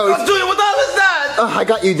 Got your nose. Julia, what the hell is that? I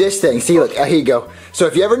got you this thing. See, look, here you go. So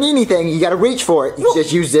if you ever need anything, you gotta reach for it. You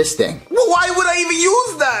just use this thing. Well, why would I even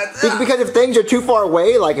use that? Because if things are too far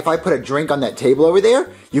away, like if I put a drink on that table over there,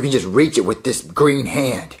 you can just reach it with this green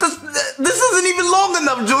hand. This isn't even long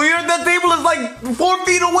enough, Junior. That table is like 4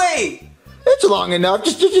 feet away. It's long enough.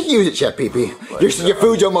 Just use it, Chef Pee Pee. Your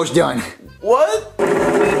food's almost done. What?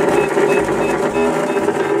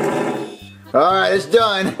 All right, it's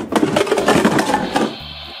done.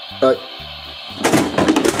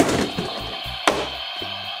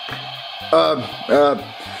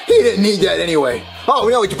 He didn't need that anyway. Oh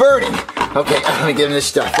no, it's burning. Okay, let me get him this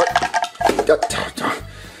stuff.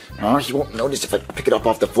 Oh, he won't notice if I pick it up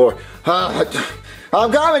off the floor.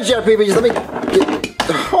 I'm coming, Chef Pee Pee. Just let me get.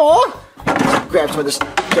 Oh, grab some of this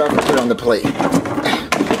stuff and put it on the plate.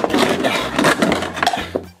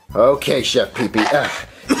 Okay, Chef Pee Pee.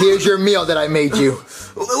 Here's your meal that I made you.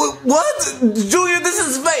 What? Junior, this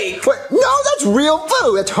is fake. What? No, that's real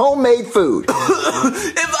food. That's homemade food. If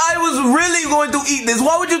I was really going to eat this,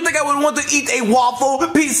 why would you think I would want to eat a waffle,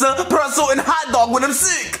 pizza, pretzel, and hot dog when I'm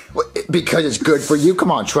sick? Because it's good for you.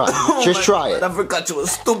 Come on, try it. Just try it. I forgot you a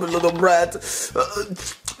stupid little brat.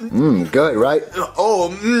 Good, right?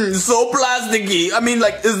 So plasticky. I mean,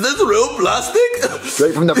 like, is this real plastic?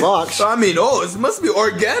 Straight from the box. I mean, it must be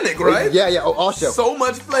organic, right? Yeah. Oh, also, so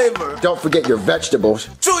much flavor. Don't forget your vegetables.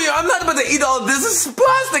 Julia, I'm not about to eat all this. This is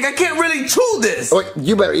plastic. I can't really chew this. Oh,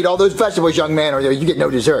 you better eat all those vegetables, young man, or you get no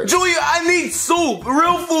dessert. Julia, I need soup,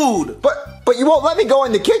 real food. But you won't let me go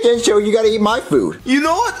in the kitchen, so you gotta eat my food. You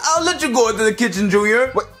know what? I'll let you go into the kitchen,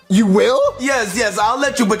 Junior. What? You will? Yes, I'll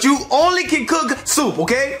let you, but you only can cook soup,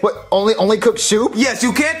 okay? What, only cook soup? Yes,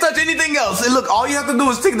 you can't touch anything else. And look, all you have to do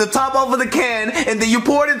is take the top off of the can, and then you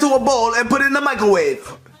pour it into a bowl and put it in the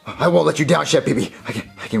microwave. I won't let you down, Chef Pee Pee.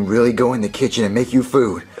 I can really go in the kitchen and make you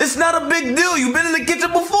food. It's not a big deal. You've been in the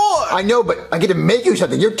kitchen before. I know, but I get to make you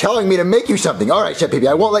something. You're telling me to make you something. All right, Chef Pee Pee,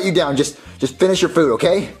 I won't let you down. Just finish your food,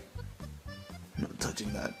 okay? I'm not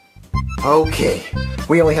touching that. Okay,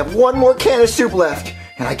 we only have one more can of soup left.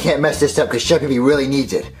 And I can't mess this up because Chef Pee Pee really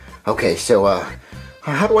needs it. Okay, so,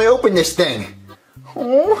 how do I open this thing?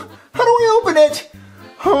 Oh, how do I open it?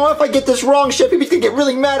 Oh, if I get this wrong, Chef Pee Pee's gonna get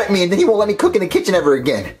really mad at me and then he won't let me cook in the kitchen ever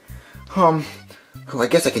again. Oh, I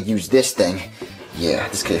guess I could use this thing. Yeah,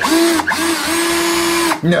 this could.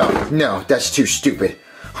 No, that's too stupid.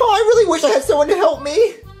 Oh, I really wish I had someone to help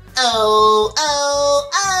me. Oh.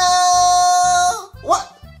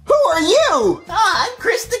 What? Who are you? I'm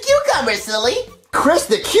Chris the Cucumber, silly. Chris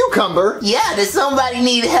the Cucumber? Yeah, does somebody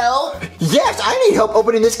need help? Yes, I need help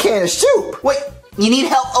opening this can of soup. Wait, you need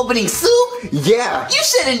help opening soup? Yeah. You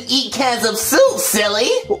shouldn't eat cans of soup, silly.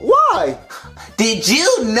 Why? Did you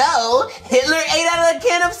know Hitler ate out of a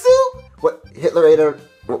can of soup? What, Hitler ate out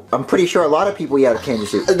of... I'm pretty sure a lot of people eat out of cans of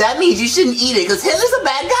soup. That means you shouldn't eat it, because Hitler's a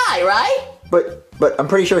bad guy, right? But I'm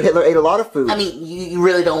pretty sure Hitler ate a lot of food. I mean, you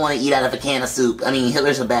really don't want to eat out of a can of soup. I mean,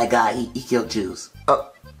 Hitler's a bad guy. He killed Jews.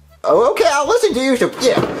 Oh, okay, I'll listen to you. So,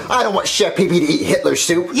 yeah, I don't want Chef Pee Pee to eat Hitler's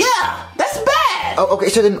soup. Yeah, that's bad. that. Oh, okay,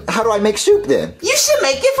 so then how do I make soup then? You should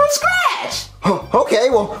make it from scratch. Oh, okay,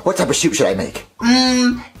 well, what type of soup should I make?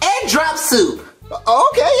 Egg drop soup.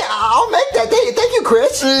 Okay, I'll make that. Thank you,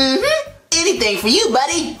 Chris. Anything for you,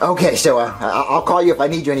 buddy. Okay, so I'll call you if I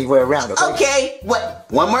need you anywhere around, okay? Okay,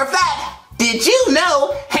 one more fact. Did you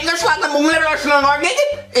know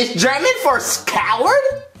is German for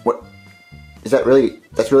coward? What? Is that really,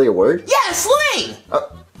 that's really a word? Yeah, slang.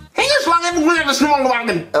 Well,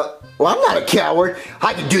 I'm not a coward.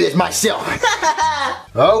 I can do this myself.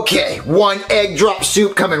 Okay, 1 egg drop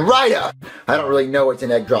soup coming right up. I don't really know what's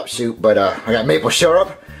an egg drop soup, but I got maple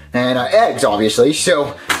syrup and eggs, obviously.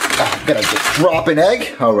 So I'm gonna just drop an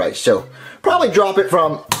egg. All right, so probably drop it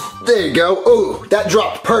from, there you go. Ooh, that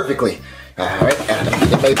dropped perfectly. All right,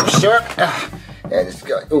 the maple syrup. And it's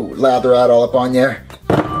got, ooh, lather out all up on there.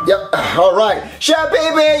 Yep, all right. Chef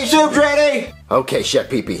Pee-Pee, soup's ready. Okay, Chef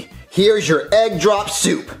Pee-Pee, here's your egg drop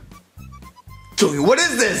soup. Junior, what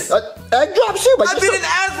is this? Egg drop soup. I didn't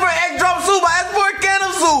ask for egg drop soup. I asked for a can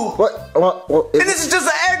of soup. What? And this is just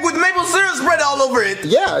an egg with maple syrup spread all over it.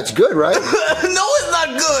 Yeah, it's good, right? No, it's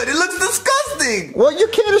not good. It looks disgusting. Well, your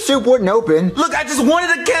can of soup wouldn't open. Look, I just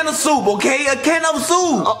wanted a can of soup, okay? A can of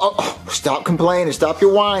soup. Stop complaining. Stop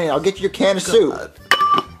your whining. I'll get you your can of soup.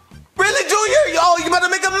 Really, Junior? Oh, you about to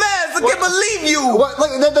make a mess. I can't believe you. What? Look,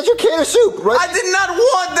 that's your can of soup, right? I did not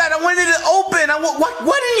want that. I wanted it open.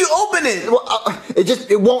 Why didn't you open it? Well,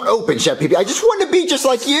 it won't open, Chef Pee-Pee. I just wanted to be just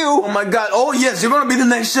like you. Oh, my God. Oh, yes, you're going to be the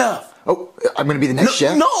next chef. Oh, I'm going to be the next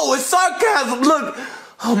chef? No, it's sarcasm. Look.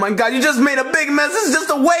 Oh, my God. You just made a big mess. It's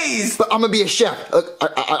just a waste. But I'm going to be a chef.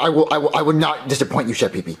 I will not disappoint you,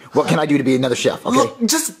 Chef Pee-Pee. What can I do to be another chef, okay? Look,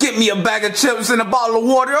 just get me a bag of chips and a bottle of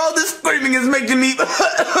water. All this screaming is making me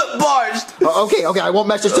parched. Okay, I won't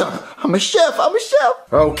mess this up. I'm a chef.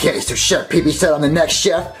 Okay, so Chef Pee-Pee said I'm the next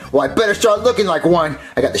chef. Well, I better start looking like one.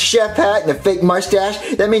 I got the chef hat and the fake mustache.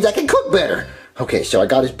 That means I can cook better. Okay, so I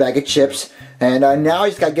got his bag of chips, and now I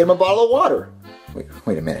just got to get him a bottle of water.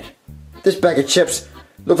 Wait a minute. This bag of chips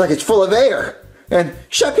looks like it's full of air. And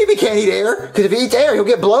Chef Pee-Pee can't eat air, because if he eats air, he'll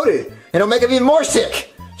get bloated. And it'll make him even more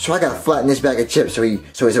sick. So I gotta flatten this bag of chips so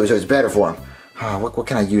it's better for him. What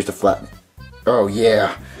can I use to flatten it? Oh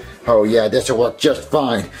yeah, this'll work just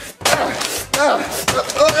fine.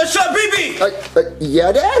 Chef Pee-Pee!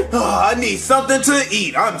 Yeah, Dad? I need something to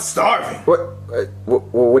eat. I'm starving.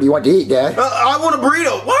 What do you want to eat, Dad? I want a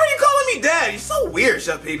burrito. Why are you calling me Dad? You're so weird,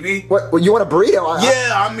 Chef Pee-Pee. What, you want a burrito?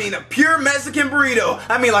 I mean a pure Mexican burrito.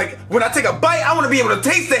 I mean, like, when I take a bite, I want to be able to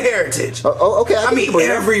taste the heritage. Okay. I mean,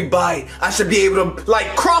 every bite, I should be able to,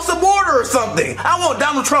 like, cross a border or something. I want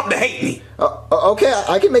Donald Trump to hate me. Okay,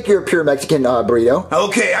 I can make you a pure Mexican burrito.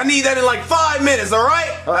 Okay, I need that in like 5 minutes, all right?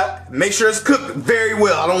 Make sure it's cooked very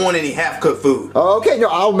well. I don't want any half-cooked food. Okay, no,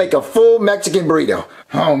 I'll make a full Mexican burrito.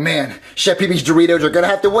 Oh, man, Chef Pee-Pee's Doritos are gonna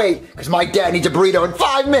have to wait, because my dad needs a burrito in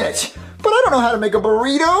 5 minutes. But I don't know how to make a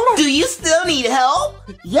burrito. Do you still need help?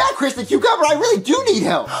 Yeah, Chris the Cucumber, I really do need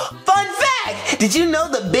help. Fun fact! Did you know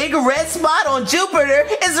the big red spot on Jupiter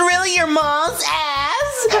is really your mom's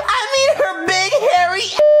ass? I mean her big hairy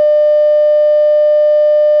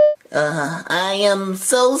I am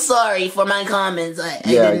so sorry for my comments.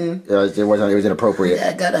 It was inappropriate.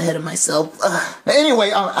 I got ahead of myself.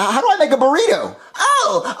 Anyway, how do I make a burrito?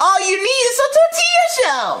 Oh, all you need is a tortilla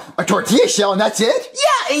shell. A tortilla shell and that's it?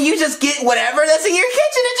 Yeah, and you just get whatever that's in your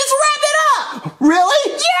kitchen and just wrap it up.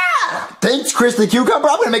 Really? Yeah. Thanks, Chris the Cucumber.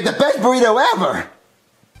 I'm gonna make the best burrito ever.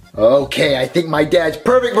 Okay, I think my dad's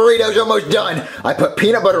perfect burrito's almost done. I put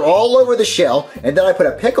peanut butter all over the shell, and then I put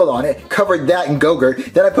a pickle on it, covered that in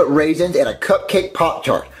Go-Gurt, then I put raisins and a cupcake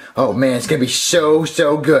Pop-Tart. Oh man, it's gonna be so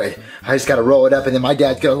good. I just gotta roll it up and then my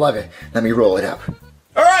dad's gonna love it. Let me roll it up.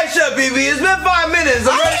 Alright, Chef Pee-Pee, it's been 5 minutes,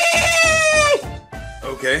 alright?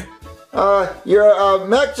 Okay. Your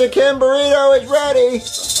Mexican burrito is ready.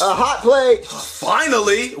 A hot plate.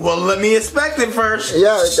 Finally? Well, let me inspect it first.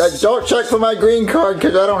 Yeah, don't check for my green card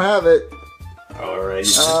because I don't have it. Alright.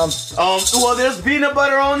 Well, there's peanut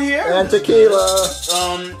butter on here. And tequila.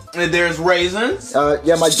 And there's raisins.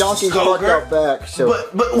 Yeah, my donkey's parked out back. So.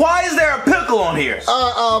 But why is there a pickle on here?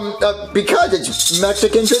 Because it's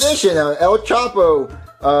Mexican tradition. El Chapo,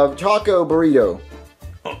 taco burrito.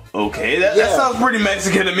 Okay, that sounds pretty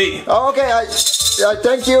Mexican to me. Okay,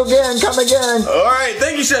 thank you again. Come again. All right,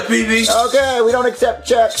 thank you, Chef Pee-Pee. Okay, we don't accept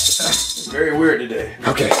checks. Very weird today.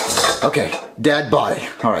 Okay, Dad bought it.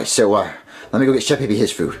 All right, so let me go get Chef Pee-Pee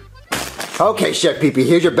his food. Okay, Chef Pee-Pee,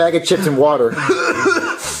 here's your bag of chips and water.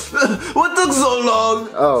 What took so long?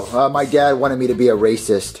 Oh, my dad wanted me to be a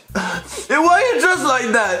racist. And why you dressed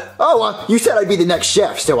like that? Oh, you said I'd be the next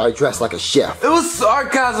chef, so I dress like a chef. It was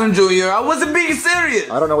sarcasm, Junior. I wasn't being serious.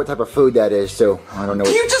 I don't know what type of food that is, so I don't know.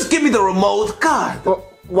 Can you just give me the remote? God. Well,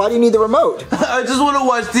 why do you need the remote? I just want to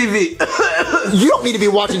watch TV. You don't need to be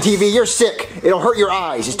watching TV. You're sick. It'll hurt your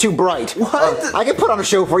eyes. It's too bright. What? I can put on a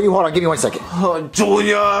show for you. Hold on. Give me 1 second. Oh,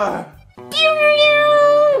 Junior.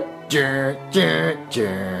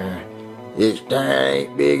 It's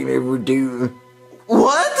time, big never do.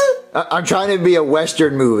 What? I'm trying to be a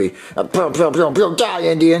Western movie. Die,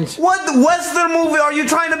 Indians. What Western movie are you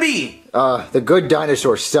trying to be? The Good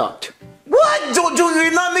Dinosaur sucked. What? Junior,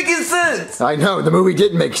 you're not making sense. I know, the movie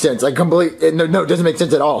didn't make sense. No, it doesn't make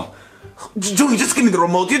sense at all. Junior, just give me the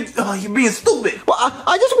remote. You're being stupid. Well,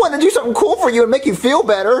 I just want to do something cool for you and make you feel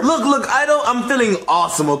better. Look, I'm feeling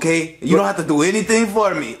awesome, okay? You don't have to do anything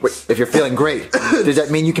for me. Wait, if you're feeling great, does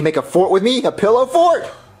that mean you can make a fort with me? A pillow fort?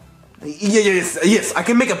 Yes, I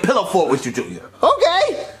can make a pillow fort with you, Junior.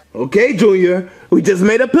 Okay. Okay, Junior, we just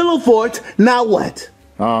made a pillow fort. Now what?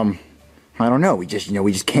 I don't know. We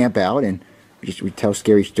just camp out and we tell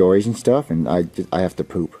scary stories and stuff, and I have to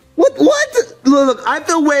poop. What? Look, I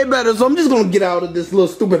feel way better, so I'm just gonna get out of this little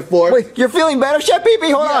stupid fort. Wait, you're feeling better, Chef Pee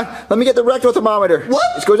Pee? Hold on. Let me get the rectal thermometer.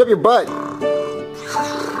 What? This goes up your butt.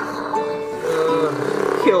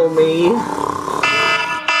 Kill me.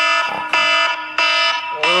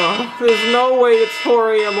 There's no way it's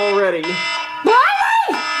 4 a.m. already. Riley!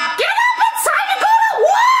 Get up! It's time to go to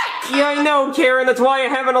work! Yeah, I know, Karen. That's why I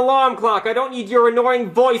have an alarm clock. I don't need your annoying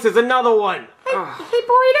voice as another one. Hey,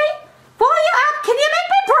 Boydie, while you're up, can you make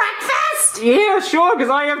me breakfast? Yeah, sure, because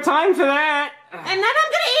I have time for that. And then I'm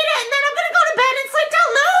gonna eat it, and then I'm gonna go to bed and sleep till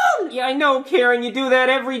noon! Yeah, I know, Karen. You do that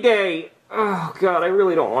every day. Oh, God, I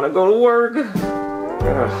really don't want to go to work.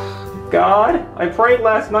 God, I prayed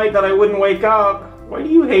last night that I wouldn't wake up. Why do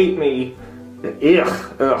you hate me?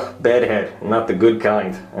 Ugh, bedhead. Not the good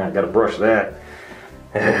kind. I gotta brush that.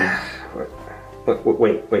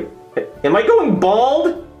 Wait. Am I going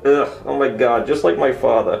bald? Ugh, oh my God, just like my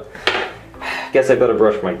father. Guess I better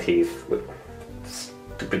brush my teeth.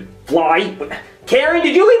 Stupid fly. Karen,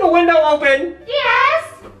 did you leave a window open? Yes!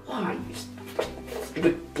 Why, you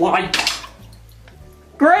stupid fly.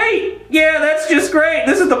 Great! Yeah, that's just great.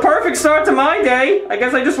 This is the perfect start to my day. I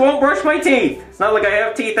guess I just won't brush my teeth. It's not like I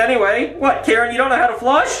have teeth anyway. What, Karen, you don't know how to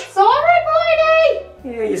flush? Sorry, Boydie!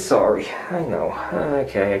 Yeah, you're sorry. I know.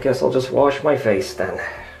 Okay, I guess I'll just wash my face then.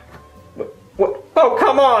 What? Oh,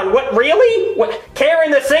 come on. What, really? What?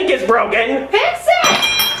 Karen, the sink is broken. Fix it!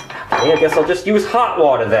 Okay, I guess I'll just use hot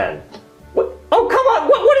water then. What? Oh, come on.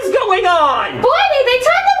 What is going on? Boydie, they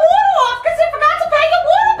turned the water off because they forgot to pay your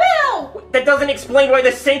water bill! That doesn't explain why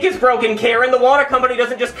the sink is broken, Karen. The water company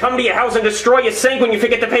doesn't just come to your house and destroy your sink when you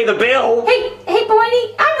forget to pay the bill. Hey,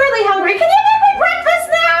 Boydie, I'm really hungry. Can you make me breakfast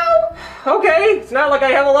now? Okay, it's not like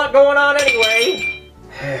I have a lot going on anyway.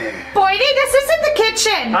 Boydie, this isn't the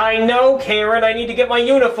kitchen. I know, Karen. I need to get my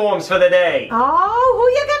uniforms for the day. Oh, who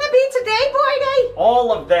you gonna be today, Boydie?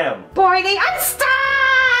 All of them. Boydie, I'm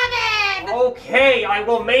starving! Okay, I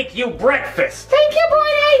will make you breakfast. Thank you,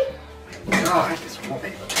 Boydie. God, this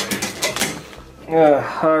woman.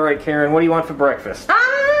 All right, Karen, what do you want for breakfast? I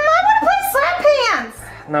want to play slap hands.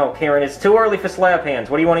 No, Karen, it's too early for slap hands.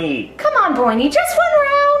 What do you want to eat? Come on, Boydie, just 1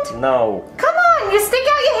 round. No. Come on, you stick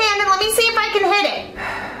out your hand and let me see if I can hit it.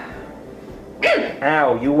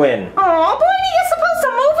 Ow, you win. Aw, Boydie, you're supposed to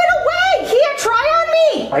move it away. Here, try on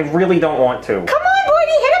me. I really don't want to. Come on,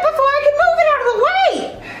 Boydie, hit it before I can move it out of the way.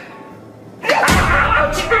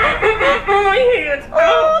 My hand.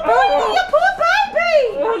 Oh, Boydie, you poor baby.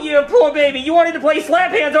 Oh, yeah, poor baby. You wanted to play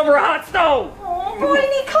slap hands over a hot stove. Oh,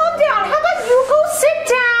 Boydie, calm down. How about you go sit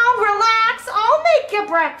down, relax. I'll make you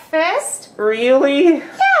breakfast. Really?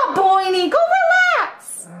 Yeah, Boydie, go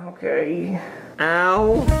relax. Okay.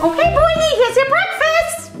 Ow. Okay, Boydie, here's your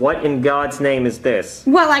breakfast. What in God's name is this?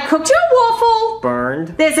 Well, I cooked you a waffle.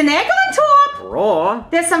 Burned. There's an egg on top. Raw.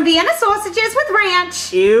 There's some Vienna sausages with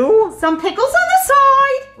ranch. Ew. Some pickles on the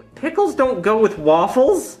side. Pickles don't go with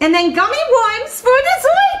waffles. And then gummy worms for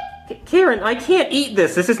dessert. Karen, I can't eat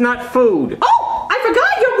this. This is not food. Oh, I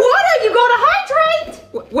forgot your water. You gotta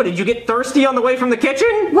hydrate. What, did you get thirsty on the way from the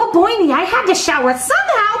kitchen? Well, Boydie, I had to shower.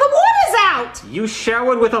 Somehow the water's out. You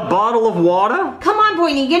showered with a bottle of water? Come on,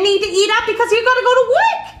 Boydie, you need to eat up because you gotta go to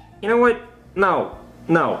work. You know what? No.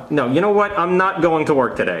 You know what? I'm not going to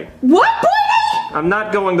work today. What, Boydie? I'm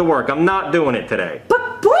not going to work. I'm not doing it today.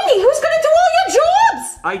 But, Boydie, who's gonna do all your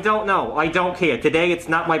jobs? I don't know. I don't care. Today, it's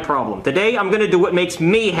not my problem. Today, I'm gonna do what makes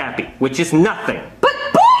me happy, which is nothing. But,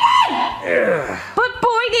 Boydie! But,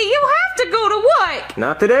 Boydie, you have to go to work.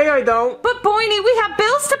 Not today, I don't. But Boynie, we have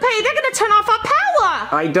bills to pay. They're gonna turn off our power.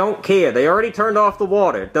 I don't care. They already turned off the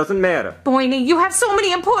water. It doesn't matter. Boynie, you have so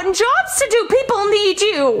many important jobs to do. People need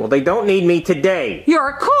you. Well, they don't need me today. You're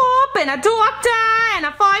a cop and a doctor and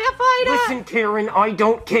a firefighter. Listen, Karen, I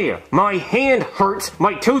don't care. My hand hurts,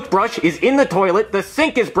 my toothbrush is in the toilet, the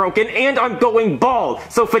sink is broken, and I'm going bald.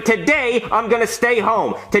 So for today, I'm gonna stay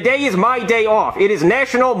home. Today is my day off. It is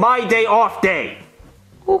National My Day Off Day.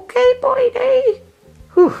 Okay, Boynie.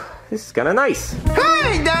 Whew, this is kinda nice.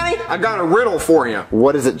 Hey, Danny, I got a riddle for you.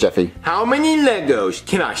 What is it, Jeffy? How many Legos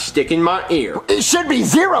can I stick in my ear? It should be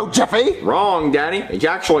 0, Jeffy. Wrong, Danny. It's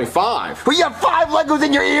actually 5. But you have 5 Legos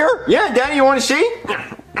in your ear? Yeah, Danny, you want to see?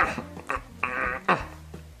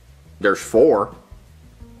 There's 4.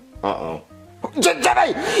 Uh-oh.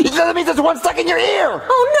 Jeffy! That means there's 1 stuck in your ear!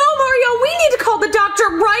 Oh no, Mario! We need to call the doctor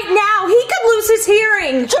right now! He could lose his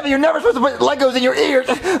hearing! Jeffy, you're never supposed to put Legos in your ears!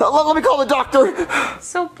 Let me call the doctor!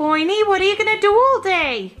 So, Boynie, what are you gonna do all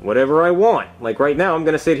day? Whatever I want. Like right now, I'm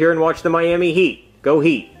gonna sit here and watch the Miami Heat. Go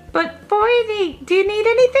Heat. But, Boynie, do you need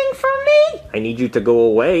anything from me? I need you to go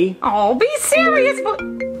away. Oh, be serious,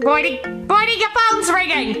 Boynie, your phone's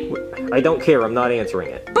ringing! I don't care, I'm not answering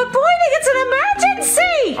it. But, Boynie, it's an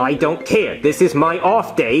emergency! I don't care. This is my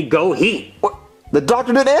off day. Go Heat. What? The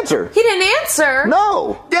doctor didn't answer. He didn't answer?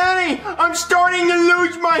 No! Danny, I'm starting to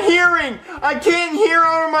lose my hearing. I can't hear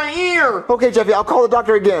out of my ear. Okay, Jeffy, I'll call the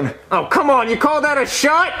doctor again. Oh, come on. You call that a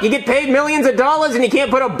shot? You get paid millions of dollars and you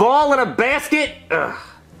can't put a ball in a basket? Ugh.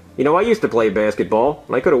 You know, I used to play basketball.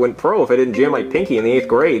 I could have went pro if I didn't jam my pinky in the 8th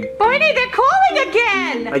grade. Boynie, they're calling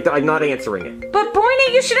again! I'm not answering it. But,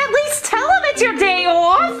 Boynie, you should at least tell them it's your day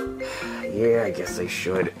off! Yeah, I guess I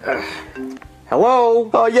should. Hello?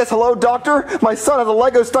 Yes, hello, doctor? My son has a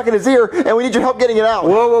Lego stuck in his ear, and we need your help getting it out.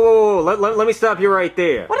 Whoa. Let me stop you right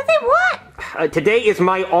there. What do they want? Today is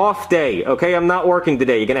my off day, okay? I'm not working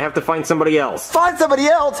today. You're gonna have to find somebody else. Find somebody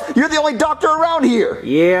else? You're the only doctor around here.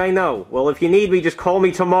 Yeah, I know. Well, if you need me, just call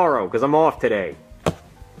me tomorrow, because I'm off today.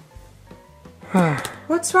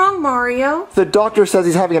 What's wrong, Mario? The doctor says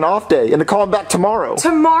he's having an off day, and to call him back tomorrow.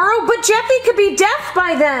 Tomorrow? But Jeffy could be deaf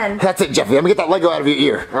by then! That's it, Jeffy. I'm gonna get that Lego out of your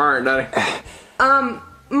ear. All right, Daddy.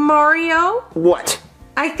 Mario? What?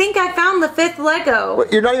 I think I found the 5th Lego.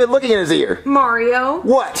 What? You're not even looking in his ear. Mario?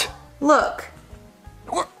 What? Look.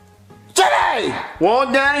 Jeffy!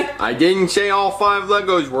 Well, Daddy, I didn't say all 5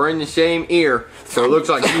 Legos were in the same ear, so it looks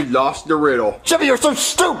like you lost the riddle. Jeffy, you're so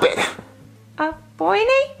stupid!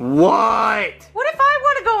 Boynie? What? What if I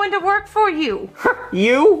want to go into work for you?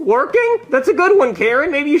 You? Working? That's a good one,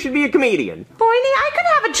 Karen. Maybe you should be a comedian. Boynie, I could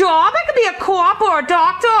have a job. I could be a cop or a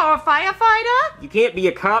doctor or a firefighter. You can't be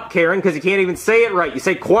a cop, Karen, because you can't even say it right. You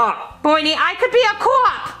say quap. Boynie, I could be a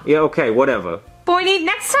cop. Yeah, okay, whatever. Boynie,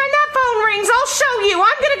 next time that phone rings, I'll show you.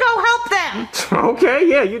 I'm gonna go help them. Okay,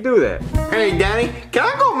 yeah, you do that. Hey, Daddy, can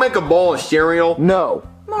I go make a bowl of cereal? No.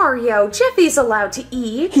 Mario, Jeffy's allowed to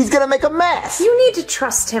eat. He's gonna make a mess. You need to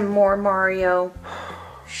trust him more, Mario.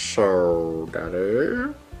 So,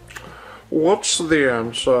 Daddy, what's the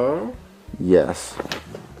answer? Yes.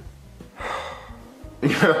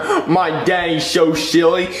 My daddy's so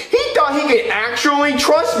silly. He thought he could actually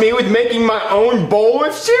trust me with making my own bowl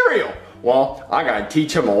of cereal. Well, I gotta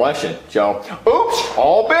teach him a lesson. So, oops,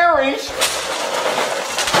 all berries.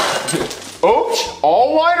 Oops,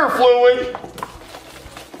 all lighter fluid.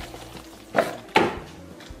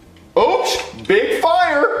 Oops, big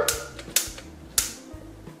fire.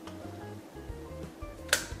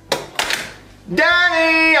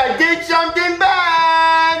 Daddy, I did something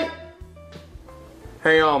bad.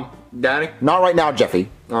 Hey, Daddy? Not right now, Jeffy.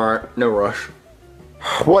 Alright, no rush.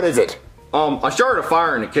 What is it? I started a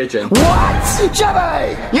fire in the kitchen. What?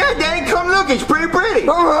 Jeffy! Yeah, Daddy, come look, it's pretty.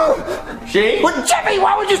 See? But Jeffy,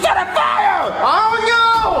 why would you start a fire?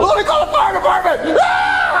 I don't know! Let me call the fire department!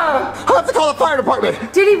 Ah! I have to call the fire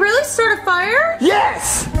department! Did he really start a fire?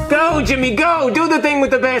 Yes! Go, Jimmy, go! Do the thing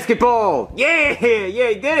with the basketball! Yeah, he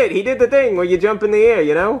did it! He did the thing where you jump in the air,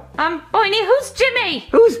 you know? Boynie, who's Jimmy?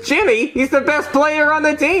 Who's Jimmy? He's the best player on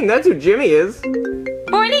the team. That's who Jimmy is.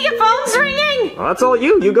 Boynie, your phone's ringing! Well, that's all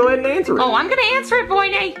you. You go ahead and answer it. Oh, I'm gonna answer it,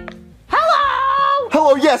 Boynie. Hello?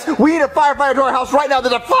 Hello, yes, we need a firefighter to our house right now.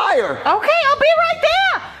 There's a fire! Okay, I'll be right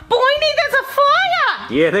there. Boynie, there's a fire!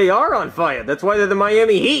 Yeah, they are on fire. That's why they're the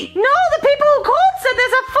Miami Heat. No, the people who called said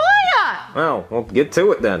there's a fire! Well, we'll get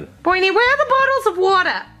to it then. Boynie, where are the bottles of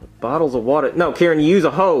water? Bottles of water? No, Karen, you use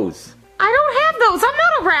a hose. I don't have those. I'm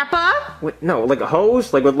not a rapper. Wait, no, like a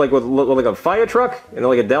hose? Like with a fire truck? And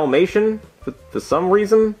like a Dalmatian? For some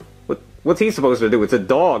reason? What's he supposed to do? It's a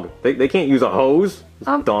dog. They can't use a hose.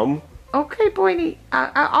 It's dumb. Okay, Boynie.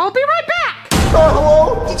 I'll be right back.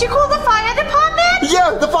 Hello? Did you call the fire department?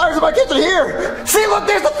 Yeah, the fire's in my kitchen here. See, look,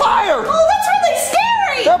 there's the fire. Oh, that's really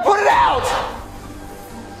scary. Now put it out.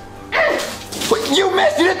 Wait, you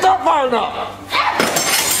missed. You didn't start fire enough.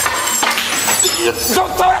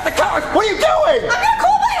 Don't throw out the car. What are you doing? I'm gonna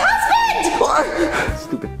call my husband.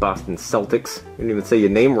 Stupid Boston Celtics. You didn't even say your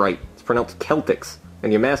name right. It's pronounced Celtics.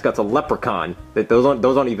 And your mascot's a leprechaun. Those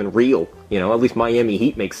aren't even real. You know, at least Miami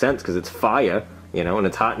Heat makes sense because it's fire. You know, and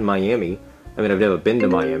it's hot in Miami. I mean, I've never been to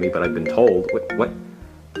Miami, but I've been told. What?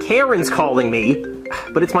 Karen's calling me,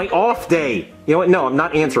 but it's my off day. You know what? No, I'm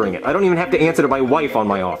not answering it. I don't even have to answer to my wife on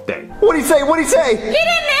my off day. What'd he say? What'd he say? He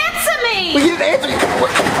didn't answer me. Well, he didn't answer you.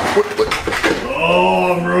 What?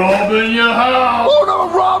 Oh, I'm robbing your house. Oh, no,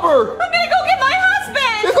 a robber. I'm gonna go get my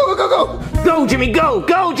husband. Go. Go, Jimmy, go.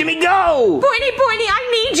 Go, Jimmy, go. Pointy,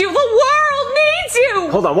 I need you. The world needs you.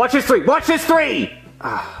 Hold on, watch this three. Watch this three.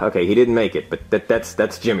 Okay, he didn't make it, but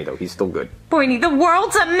that's Jimmy, though. He's still good. Pointy, the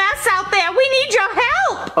world's a mess out there. We need your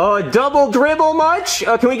help. Double dribble much?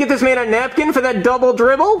 Can we get this man a napkin for that double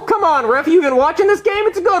dribble? Come on, ref, you been watching this game?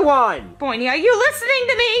 It's a good one. Pointy, are you listening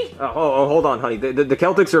to me? Hold on, honey. The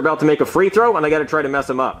Celtics are about to make a free throw, and I gotta try to mess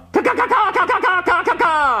them up.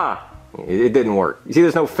 It didn't work. You see,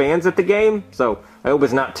 there's no fans at the game, so I hope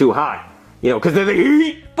it's not too hot. You know, because they're the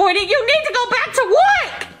Heat. Pointy, you need to go back to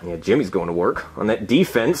work. Yeah, Jimmy's going to work on that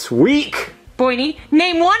defense. Weak. Pointy,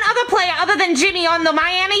 name one other player other than Jimmy on the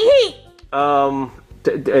Miami Heat.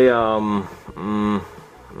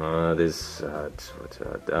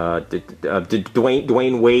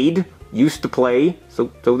 Dwayne Wade used to play, so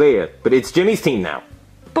there. But it's Jimmy's team now.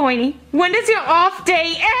 Pointy, when does your off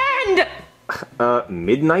day end?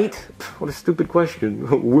 Midnight? What a stupid question.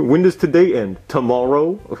 When does today end?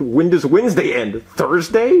 Tomorrow? When does Wednesday end?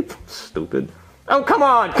 Thursday? Stupid. Oh, come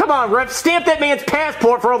on, ref. Stamp that man's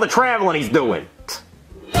passport for all the traveling he's doing.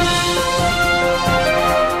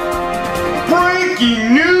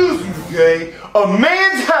 Breaking news, UK! A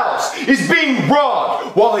man's house is being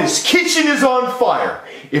robbed while his kitchen is on fire.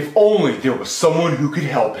 If only there was someone who could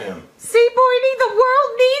help him. See, Pointy, the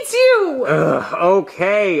world needs you.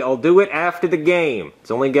 Okay, I'll do it after the game.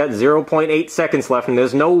 It's only got 0.8 seconds left, and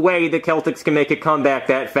there's no way the Celtics can make a comeback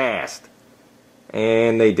that fast.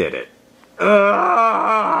 And they did it.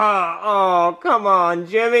 Oh, come on,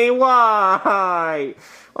 Jimmy, why?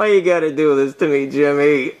 Why you gotta do this to me,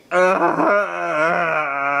 Jimmy? I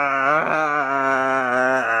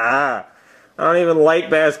don't even like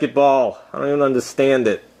basketball. I don't even understand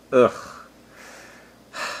it. Ugh.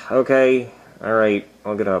 Okay, alright,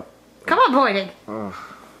 I'll get up. Come on, Pointy. Oh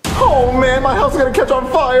man, my house is gonna catch on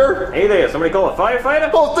fire! Hey there, somebody call a firefighter?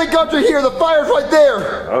 Oh, thank God you're here, the fire's right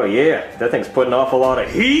there! Oh yeah, that thing's putting off a lot of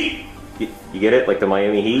heat! You get it? Like the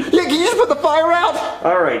Miami Heat? Yeah, can you just put the fire out?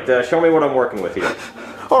 Alright, show me what I'm working with here.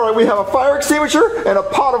 Alright, we have a fire extinguisher and a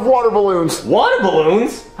pot of water balloons. Water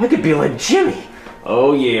balloons? I could be like Jimmy.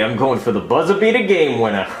 Oh yeah, I'm going for the buzzer beater game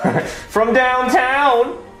winner. From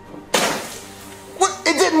downtown! What?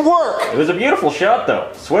 It didn't work! It was a beautiful shot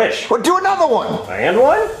though. Swish. Well, do another one! And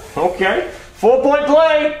one? Okay. 4-point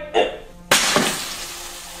play!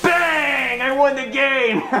 Bang! I won the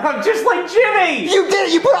game! I'm just like Jimmy! You did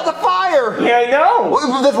it! You put out the fire! Yeah, I know!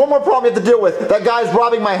 Well, there's one more problem you have to deal with. That guy's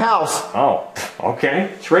robbing my house. Oh,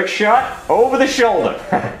 okay. Trick shot over the shoulder.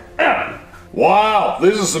 Wow,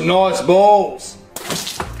 these are some nice balls.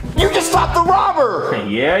 You just stopped the robber!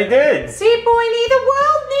 Yeah, I did. See, Pointy, the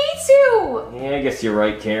world needs you. Yeah, I guess you're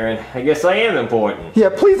right, Karen. I guess I am important. Yeah,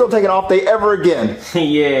 please don't take an off day ever again.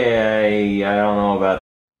 Yeah, I don't know about that.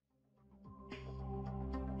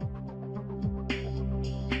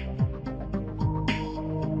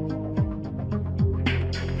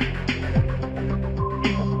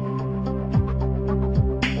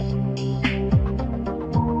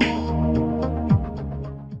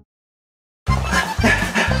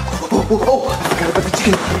 Oh, I forgot about the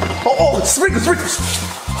chicken. Oh, sprinkles.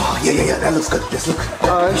 Oh, yeah, that looks good. Let's look.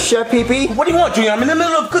 Chef Pee-Pee? What do you want, Junior? I'm in the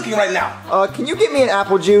middle of cooking right now. Can you get me an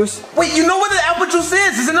apple juice? Wait, you know where the apple juice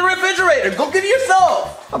is? It's in the refrigerator. Go get it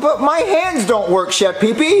yourself. But my hands don't work, Chef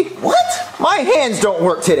Pee-Pee. What? My hands don't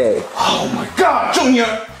work today. Oh my God,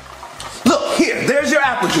 Junior. Look, here, there's your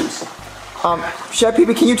apple juice. Chef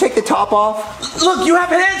Pee-Pee, can you take the top off? Look, you have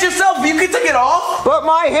hands yourself. You can take it off. But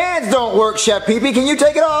my hands don't work, Chef Pee-Pee. Can you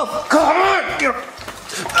take it off? Come on.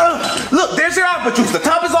 Look, there's your apple juice. The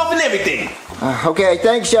top is off and everything. Okay,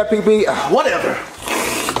 thanks, Chef Pee-Pee. Whatever.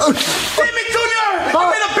 Damn it, Junior! I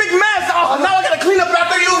made a big mess. Oh, now I gotta clean up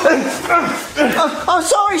after you. I'm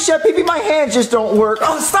sorry, Chef Pee-Pee. My hands just don't work.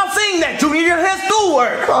 Oh, stop saying that, Junior. Your hands do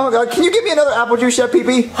work. Oh, God. Can you give me another apple juice, Chef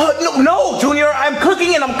Pee-Pee? No, Junior. I'm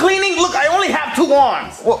cooking and I'm cleaning. Look, I only have 2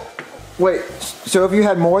 arms. Wait, so if you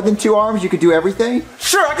had more than 2 arms, you could do everything?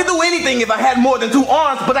 Sure, I could do anything if I had more than 2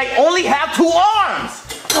 arms, but I only have 2 arms!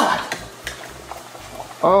 God.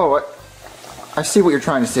 Oh, I see what you're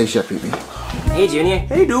trying to say, Chef Pee Pee. Hey, Junior.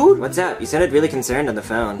 Hey, dude. What's up? You sounded really concerned on the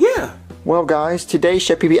phone. Yeah. Well, guys, today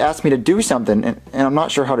Chef Pee Pee asked me to do something, and I'm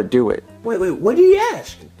not sure how to do it. Wait, what did he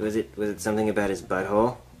ask? Was it something about his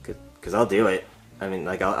butthole? Cause I'll do it. I mean,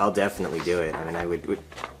 like, I'll definitely do it. I mean, I would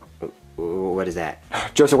what is that?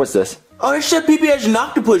 Joseph, what's this? Oh, it's Chef Pee Pee as an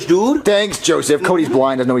octopus, dude. Thanks, Joseph. Cody's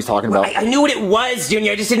blind, doesn't know what he's talking about. I knew what it was,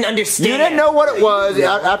 Junior. I just didn't understand. You didn't know what it was.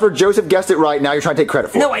 After Joseph guessed it right, now you're trying to take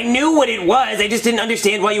credit for it. No, I knew what it was. I just didn't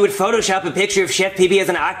understand why you would Photoshop a picture of Chef Pee Pee as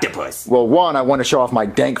an octopus. Well, one, I want to show off my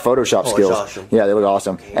dank Photoshop skills. Awesome. Yeah, they look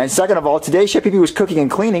awesome. Okay. And second of all, today Chef Pee Pee was cooking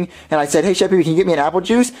and cleaning, and I said, hey, Chef Pee Pee, can you get me an apple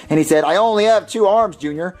juice? And he said, I only have 2 arms,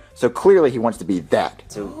 Junior. So clearly he wants to be that.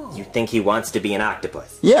 So you think he wants to be an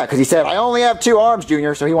octopus? Yeah, because he said, I only have 2 arms,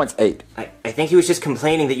 Junior, so he wants 8. I think he was just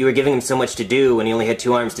complaining that you were giving him so much to do when he only had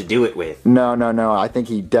 2 arms to do it with. No. I think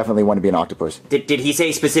he definitely wanted to be an octopus. Did he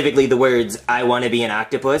say specifically the words, I want to be an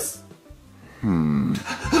octopus?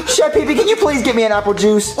 Chef Pee Pee, can you please get me an apple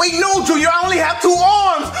juice? Wait, no, Junior, I only have 2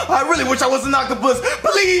 arms. I really wish I was an octopus.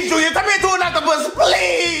 Please, Junior, turn me into an octopus,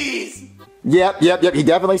 please. Yep. He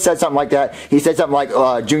definitely said something like that. He said something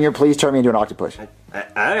like, Junior, please turn me into an octopus.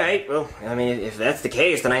 Alright, well, I mean, if that's the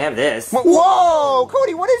case, then I have this. Whoa!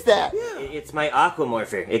 Cody, what is that? It's my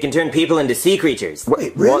aquamorpher. It can turn people into sea creatures.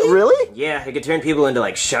 Wait, really? What, really? Yeah, it can turn people into,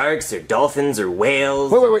 like, sharks or dolphins or whales.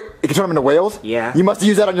 Wait. It can turn them into whales? Yeah. You must have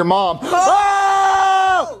used that on your mom.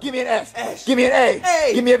 Oh! Give me an S. Give me an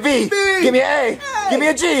A. Give me a V. Give me an A. Give me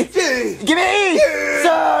a G. Give me an E.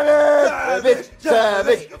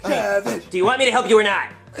 Savage. Do you want me to help you or not?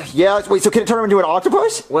 Yeah, wait, so can it turn him into an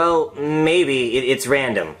octopus? Well, maybe. It's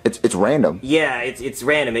random. It's random? Yeah, it's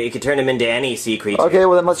random. It could turn him into any sea creature. Okay,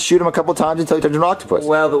 well then let's shoot him a couple times until he turns into an octopus.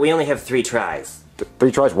 Well, but we only have 3 tries.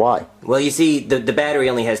 3 tries? Why? Well, you see, the battery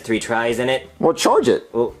only has 3 tries in it. Well, charge it.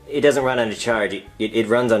 Well, it doesn't run on a charge. It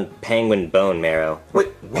runs on penguin bone marrow. Wait,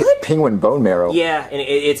 what? Penguin bone marrow? Yeah, and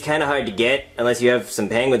it's kind of hard to get unless you have some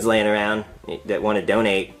penguins laying around that want to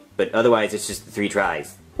donate. But otherwise, it's just 3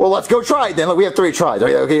 tries. Well, let's go try it then. Look, we have 3 tries.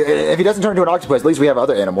 Okay, if he doesn't turn into an octopus, at least we have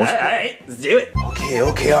other animals. Alright, let's do it.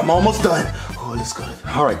 Okay, I'm almost done. Oh, let's go.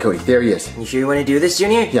 Alright, Cody, there he is. You sure you want to do this,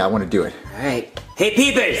 Junior? Yeah, I want to do it. Alright. Hey,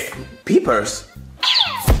 Peepers! Peepers?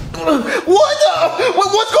 What's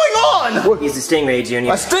going on? He's a stingray,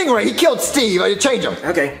 Junior. A stingray? He killed Steve. Change him.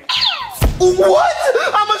 Okay. What?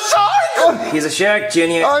 I'm a shark? He's a shark,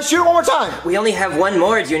 Junior. Shoot him one more time. We only have 1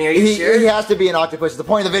 more, Junior. Are you sure? He has to be an octopus. It's the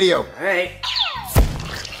point of the video. Alright.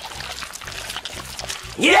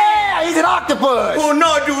 Yeah, he's an octopus! Oh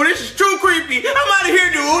no, dude, this is too creepy. I'm out of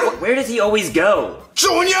here, dude. Where does he always go?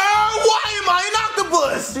 Junior, why am I an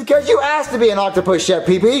octopus? Because you asked to be an octopus, Chef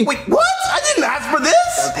Pee Pee. Wait, what? I didn't ask for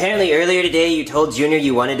this. Apparently earlier today you told Junior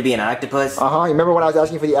you wanted to be an octopus. You remember when I was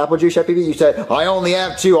asking for the apple juice, Chef Pee Pee? You said, I only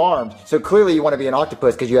have 2 arms. So clearly you want to be an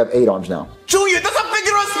octopus because you have 8 arms now. Junior, that's a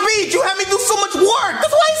figure of speech. You had me do so much work.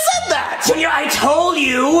 That's why I said that. Junior, I told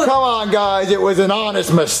you. Come on, guys. It was an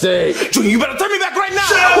honest mistake. Junior, you better turn me back right now.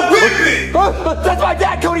 That's my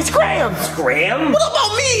dad, Cody Scram. Scram? What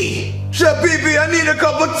about me? Chef Pee Pee, I need a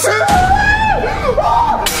cup of tea. The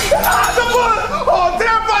puss! Oh, I'm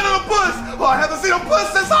terrified of the puss! Oh, I haven't seen a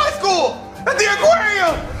puss since high school! At the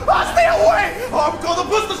aquarium! Stay away! Oh, I'm called the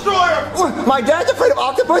puss destroyer! My dad's afraid of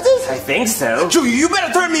octopuses? I think so. Junior, you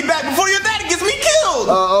better turn me back before your daddy gets me killed!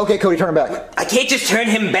 Okay, Cody, turn him back. I can't just turn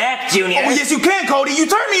him back, Junior. Oh, yes, you can, Cody. You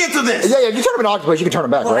turn me into this. Yeah, if you turn him into an octopus, you can turn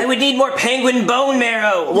him back, well, right? I would need more penguin bone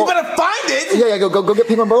marrow. You better find it! Yeah, go get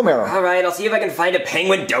penguin bone marrow. Alright, I'll see if I can find a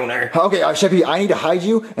penguin donor. Okay, Chef Pee Pee, I need to hide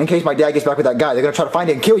you in case my dad gets back with that guy. They're gonna try to find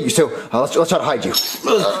it and kill you, so let's try to hide you.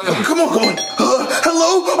 Come on.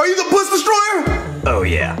 Hello? Are you the puss destroyer? Oh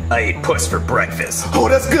yeah, I ate puss for breakfast. Oh,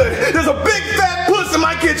 that's good. There's a big fat puss in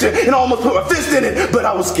my kitchen, and I almost put my fist in it, but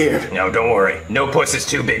I was scared. No, don't worry. No puss is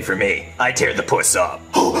too big for me. I tear the puss up.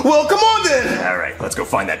 Oh, well, come on then. All right, let's go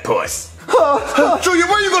find that puss. Junior,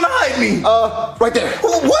 where are you gonna hide me? Right there.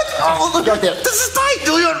 What? Oh, right there. This is tight,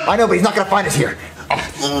 Junior. I know, but he's not gonna find us here.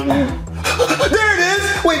 There it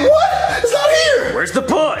is. Wait, what? It's not here. Where's the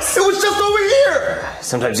puss? It was just over here.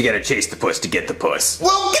 Sometimes you gotta chase the puss to get the puss.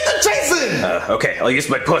 Well, get the chasing. Okay, I'll use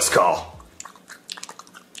my puss call.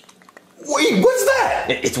 Wait, what's that?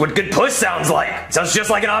 It's what good puss sounds like. Sounds just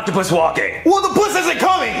like an octopus walking. Well, the puss isn't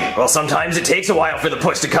coming. Well, sometimes it takes a while for the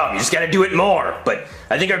puss to come. You just gotta do it more. But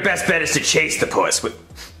I think our best bet is to chase the puss.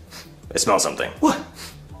 I smell something. What?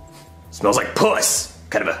 It smells like puss.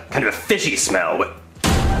 Kind of a fishy smell.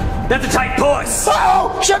 That's a tight puss.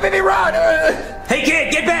 Oh, Chef Pee Pee, run! Hey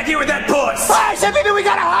kid, get back here with that puss.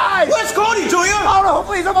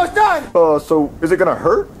 So is it gonna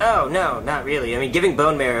hurt? Oh, no, not really. I mean, giving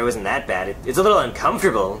bone marrow isn't that bad. It's a little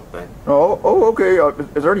uncomfortable, but... Oh, okay.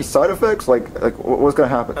 Is there any side effects? Like what's gonna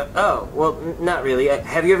happen? Well, not really.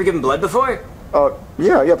 Have you ever given blood before?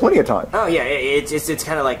 Yeah, plenty of time. Oh, yeah, it's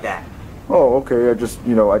kind of like that. Oh, okay. I just,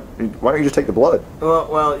 why don't you just take the blood?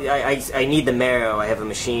 Well, I need the marrow. I have a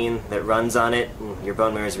machine that runs on it. And your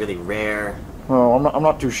bone marrow is really rare. Oh, I'm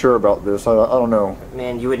not too sure about this. I don't know.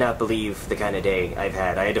 Man, you would not believe the kind of day I've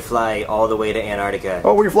had. I had to fly all the way to Antarctica.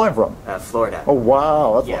 Oh, where are you flying from? Florida. Oh,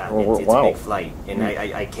 wow. It's wow. a big flight. And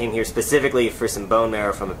I came here specifically for some bone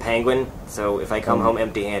marrow from a penguin. So if I come home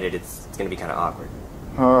empty-handed, it's going to be kind of awkward.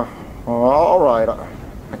 All right.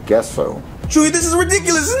 I guess so. Chewie, this is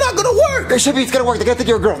ridiculous. It's not gonna work. It should be. It's gonna work. They gotta think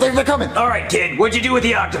you're a girl. They're coming. All right, kid. What'd you do with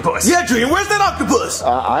the octopus? Yeah, Junior. Where's that octopus?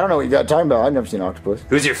 I don't know what you got talking about. I've never seen an octopus.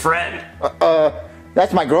 Who's your friend?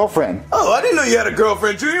 That's my girlfriend. Oh, I didn't know you had a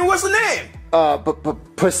girlfriend, Junior. What's the name?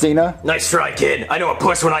 Pussina. Nice try, kid. I know a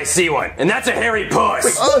puss when I see one, and that's a hairy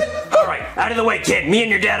puss. All right, out of the way, kid. Me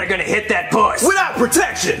and your dad are gonna hit that puss. Without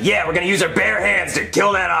protection. Yeah, we're gonna use our bare hands to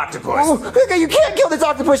kill that octopus. Oh, you can't kill this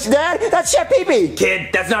octopus, Dad. That's Chef Pee-Pee. Kid,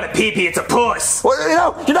 that's not a pee-pee, it's a puss.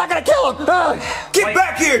 Well, you're not gonna kill him. Get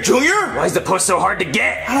back here, Junior. Why is the puss so hard to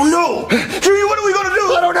get? I don't know. Junior, what are we gonna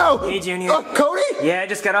do? I don't know. Hey, Junior. Cody? Yeah, I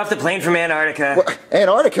just got off the plane from Antarctica. What?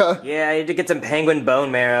 Antarctica? Yeah, I had to get some penguin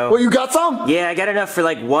bone marrow. Well, you got some? Yeah, I got enough for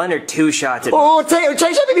like 1 or 2 shots. Oh, take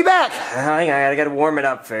Chef Pee-Pee back. I gotta warm it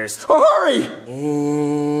up first. Oh, hurry.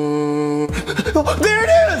 There it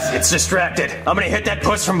is. It's distracted. I'm gonna hit that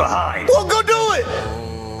puss from behind. Well, go do it.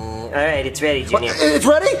 Alright, it's ready, Junior. It's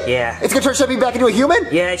ready? Yeah. It's gonna turn Chef Pee-Pee back into a human?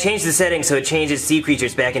 Yeah, I changed the settings so it changes sea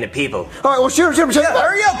creatures back into people. All right, well, shoot him. Yeah,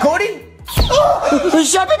 hurry up, Cody.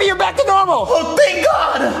 Chef Pee-Pee, you're back to normal. Oh, thank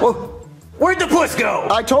God. Well, where'd the puss go?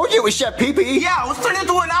 I told you it was Chef Pee-Pee. Yeah, I was turned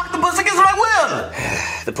into an octopus against my will.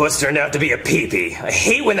 The puss turned out to be a pee-pee. I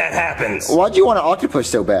hate when that happens. Why'd you want an octopus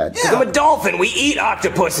so bad? Yeah. I'm a dolphin. We eat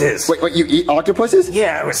octopuses. Wait, you eat octopuses?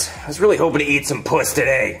 Yeah, I was really hoping to eat some puss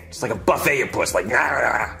today. Just like a buffet of puss, like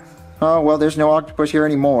nah. Oh, well, there's no octopus here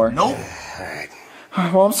anymore. Nope.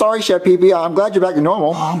 Well, I'm sorry, Chef Pee-Pee. I'm glad you're back to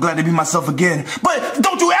normal. Oh, I'm glad to be myself again. But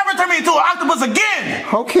don't you ever turn me into an octopus again!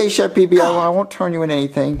 Okay, Chef Pee-Pee, I won't turn you into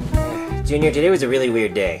anything. Junior, today was a really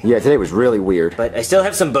weird day. Yeah, today was really weird. But I still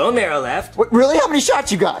have some bone marrow left. What, really? How many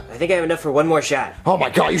shots you got? I think I have enough for 1 more shot. Oh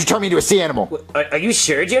my God, you should turn me into a sea animal. Are you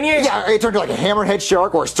sure, Junior? Yeah, I turned into like a hammerhead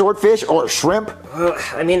shark or a swordfish or a shrimp. Well,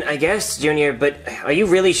 I mean, I guess, Junior, but are you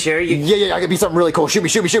really sure you... Yeah, I could be something really cool. Shoot me.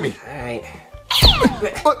 Alright.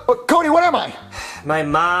 Cody, what am I? My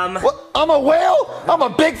mom. What? I'm a whale? I'm a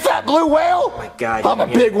big fat blue whale? Oh my God. I'm a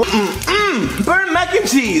big whale. Burnt mac and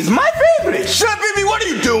cheese, my favorite. Chef Pee-Pee, what are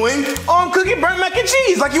you doing? Oh, I'm cooking burnt mac and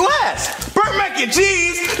cheese like you asked. Burnt mac and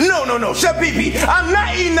cheese? No, Chef Pee-Pee, I'm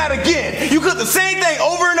not eating that again. You cook the same thing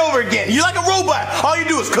over and over again. You're like a robot. All you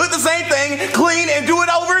do is cook the same thing, clean, and do it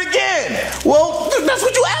over again. Well, that's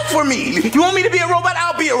what you asked for me. You want me to be a robot?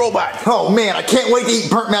 I'll be a robot. Oh man, I can't wait to eat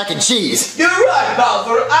burnt mac and cheese. You're right,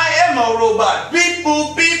 Bowser. I am a robot. Beep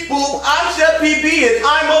boop, beep boop. I'm Chef Pee-Pee and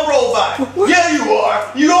I'm a robot. Yeah, you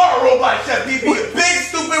are. You are a robot, Chef Pee-Pee. A big,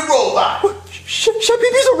 stupid robot. Chef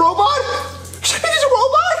Pee-Pee's a robot? Chef Pee-Pee's a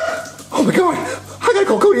robot? Oh my God. I gotta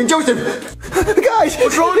call Cody and Joseph. Guys.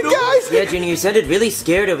 What's wrong, dude? Guys. Yeah, Junior, you sounded really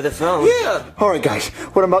scared over the phone. Yeah. All right, guys.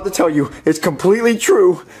 What I'm about to tell you is completely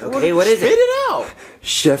true. Okay, what is it? Spit it out.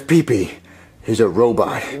 Chef Pee-Pee is a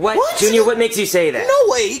robot. What? Junior, what makes you say that?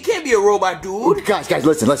 No way. He can't be a robot, dude. Guys,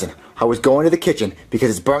 listen. I was going to the kitchen because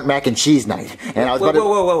it's burnt mac and cheese night, and I was about to...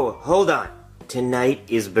 Whoa. Hold on. Tonight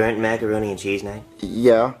is burnt macaroni and cheese night?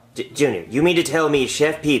 Yeah. Junior, you mean to tell me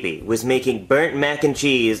Chef Pee-Pee was making burnt mac and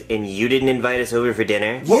cheese and you didn't invite us over for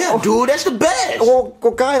dinner? Yeah, dude, that's the best. Well,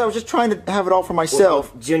 guys, I was just trying to have it all for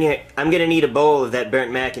myself. Junior, I'm gonna need a bowl of that burnt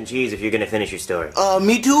mac and cheese if you're gonna finish your story.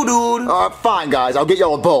 Me too, dude. Fine, guys. I'll get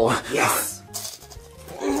y'all a bowl. Yes.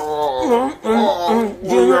 Junior,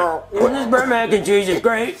 this burnt mac and cheese is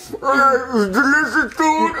great. It's delicious,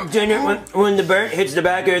 dude. Junior, when the burnt hits the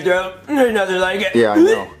back of your throat, there's nothing like it. Yeah, I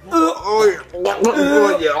know.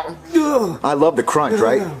 I love the crunch,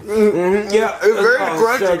 right? Yeah, it's very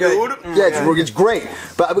crunchy, dude. Yeah, it's great.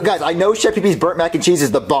 But guys, I know Chef Pee-Pee's burnt mac and cheese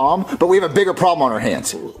is the bomb, but we have a bigger problem on our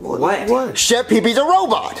hands. What? Chef Pee-Pee's a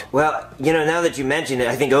robot. Well, now that you mention it,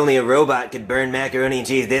 I think only a robot could burn macaroni and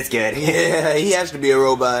cheese this good. Yeah, he has to be a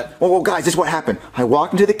robot. Well, guys, this is what happened. I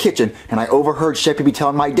walked into the kitchen, and I overheard Chef Pee-Pee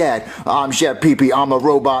telling my dad, I'm Chef Pee-Pee, I'm a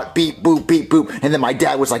robot, beep, boop, and then my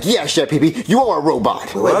dad was like, yeah, Chef Pee-Pee, you are a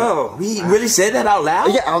robot. Wait, Oh, he really said that out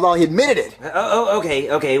loud? Yeah, although he admitted it.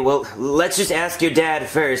 Okay. Well, let's just ask your dad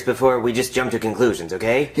first before we just jump to conclusions,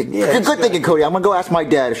 okay? Yeah, good thinking, Cody. I'm gonna go ask my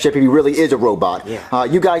dad if Chef Pee Pee really is a robot. Yeah.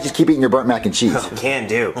 You guys just keep eating your burnt mac and cheese. Can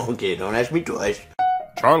do. Okay, don't ask me twice.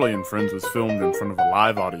 Charlie and Friends was filmed in front of a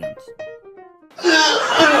live audience.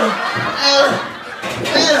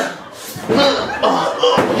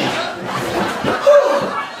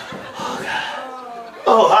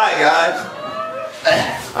 Oh, hi guys.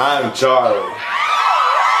 I'm Charlie.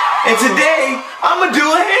 And today, I'm gonna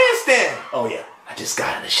do a handstand. Oh yeah, I just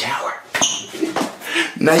got in the shower.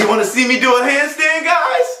 Now you wanna see me do a handstand,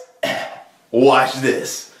 guys? Watch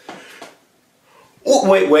this. Oh,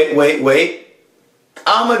 wait.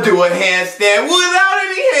 I'm gonna do a handstand without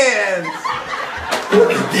any hands.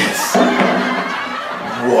 Look at this.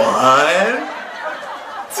 1,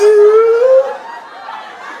 2.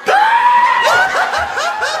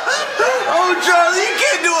 Oh, Charlie, you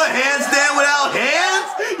can't do a handstand without hands.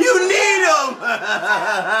 You need them.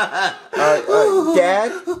 Dad?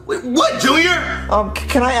 Wait, what, Junior?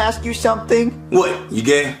 Can I ask you something? What? You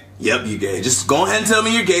gay? Yep, you gay. Just go ahead and tell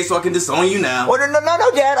me you're gay so I can disown you now. Oh,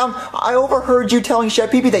 no, Dad. I overheard you telling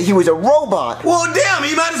Chef Pee Pee that he was a robot. Well, damn,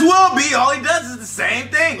 he might as well be. All he does is the same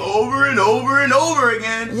thing over and over and over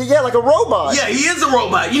again. Yeah, like a robot. Yeah, he is a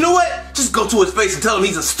robot. You know what? Just go to his face and tell him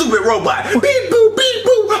he's a stupid robot. Beep boop, beep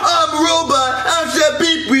boop. I'm a robot. I'm Chef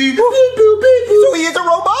Pee Pee. Beep boop, beep boop. So he is a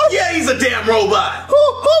robot? Yeah, he's a damn robot.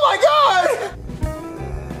 Oh my God!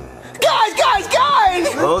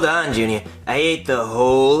 Guys! Hold on, Junior. I ate the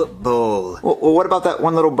whole bowl. Well, what about that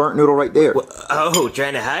one little burnt noodle right there? Oh,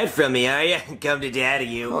 trying to hide from me, are you? Come to daddy,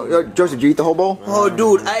 you. Joseph, did you eat the whole bowl? Oh,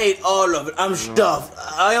 dude, I ate all of it. I'm stuffed.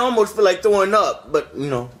 I almost feel like throwing up, but, you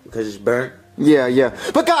know, because it's burnt. Yeah.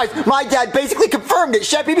 But guys, my dad basically confirmed it.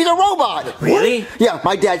 Chef Pee Pee's a robot. Really? Yeah,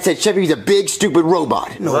 my dad said Chef Pee Pee's a big, stupid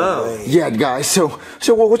robot. No way. Yeah, guys, so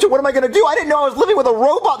what am I gonna do? I didn't know I was living with a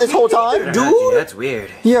robot this whole time. Dude, that's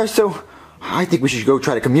weird. Yeah, so I think we should go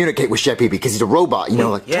try to communicate with Chef Pee Pee because he's a robot, you know,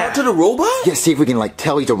 like... Talk to the robot? Yeah, see if we can, like,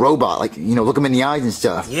 tell he's a robot, like, you know, look him in the eyes and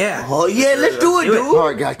stuff. Yeah. Oh, yeah, let's do it, dude. All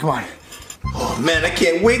right, guys, come on. Oh, man, I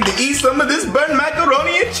can't wait to eat some of this burnt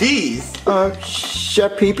macaroni and cheese.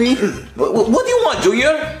 Chef Pee Pee? What do you want,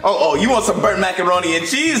 Junior? Oh, you want some burnt macaroni and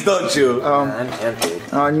cheese, don't you? I'm tempted.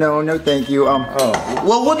 No, thank you.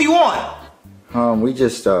 Well, what do you want? We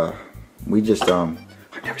just, I've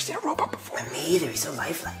never seen a robot before. Me either, he's so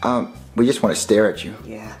lifelike. We just want to stare at you.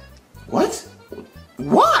 Yeah. What?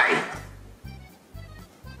 Why?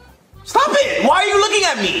 Stop it! Why are you looking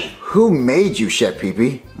at me? Who made you, Chef Pee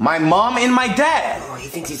Pee? My mom and my dad. Oh, he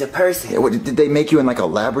thinks he's a person. Yeah, did they make you in, like, a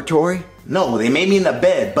laboratory? No, they made me in a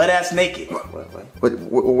bed, butt-ass naked.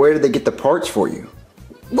 Where did they get the parts for you?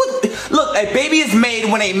 What? Look, a baby is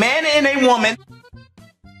made when a man and a woman...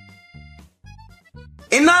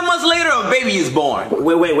 And 9 months later, a baby is born.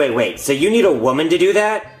 Wait. So you need a woman to do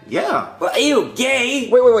that? Yeah. Well, ew, gay.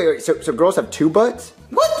 Wait. So girls have 2 butts?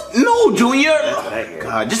 What? No, Junior.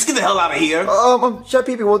 God, just get the hell out of here. Chef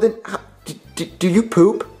Pee Pee, well then, do you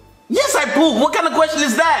poop? Yes, I poop. What kind of question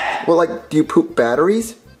is that? Well, like, do you poop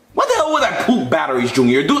batteries? What the hell would I poop batteries,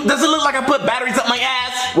 Junior? Does it look like I put batteries up my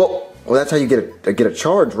ass? Well, that's how you get a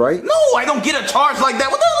charge, right? No, I don't get a charge like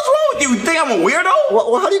that. What the hell is wrong with you? You think I'm a weirdo?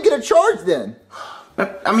 Well, how do you get a charge then?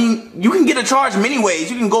 I mean, you can get a charge many ways.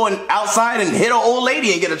 You can go outside and hit an old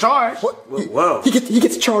lady and get a charge. What? Whoa. He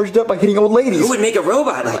gets charged up by hitting old ladies. Who would make a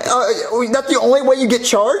robot like that? That's the only way you get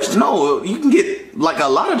charged? No, you can get like a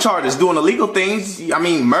lot of charges doing illegal things. I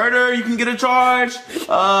mean, murder, you can get a charge.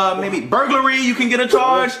 Maybe burglary, you can get a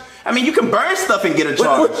charge. I mean, you can burn stuff and get a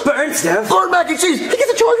charge. What burn stuff? Burn mac and cheese. He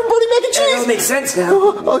gets a charge for burning mac and cheese. That makes sense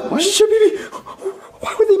now. Chef Pee Pee,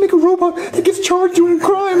 why would they make a robot that gets charged doing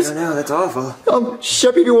crimes? I don't know, that's awful.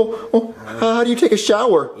 Chef Pee Pee, well, how do you take a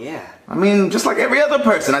shower? Yeah. I mean, just like every other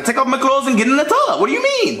person. I take off my clothes and get in the tub. What do you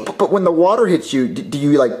mean? But when the water hits you, do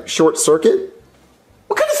you, like, short circuit?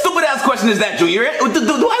 What kind of stupid ass question is that, Junior? Do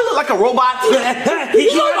I look like a robot?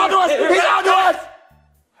 He's on to us! He's on to us!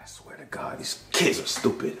 I swear to God, these kids are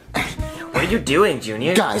stupid. What are you doing,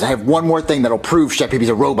 Junior? Guys, I have one more thing that'll prove Chef Pee Pee's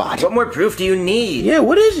a robot. What more proof do you need? Yeah,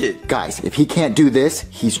 what is it? Guys, if he can't do this,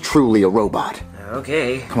 he's truly a robot.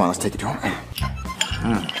 Okay. Come on, let's take it to him.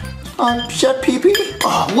 Chef Pee Pee?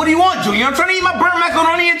 What do you want, Junior? I'm trying to eat my burnt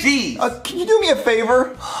macaroni and cheese. Can you do me a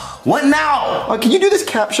favor? What now? Can you do this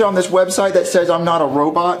captcha on this website that says I'm not a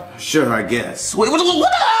robot? Sure, I guess. Wait, what the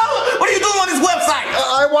hell? What are you doing on this website?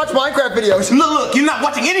 I watch Minecraft videos. Look, you're not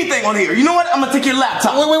watching anything on here. You know what? I'm gonna take your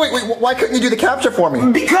laptop. Wait. Why couldn't you do the captcha for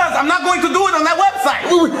me? Because I'm not going to do it on that website.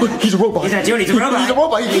 Wait. He's a robot. He's not doing it. He's a robot. He's a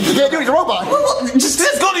robot. He can't do it. He's a robot.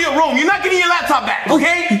 Just go to your room. You're not getting your laptop back,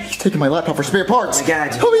 okay? He's taking my laptop for spare parts. Oh my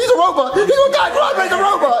God. Oh, he's a robot. He's a guy. Run, he's a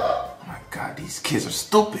robot. Oh my God, these kids are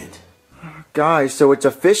stupid. Guys, so it's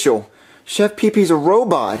official. Chef Pee-Pee's a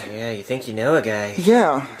robot. Yeah, you think you know a guy.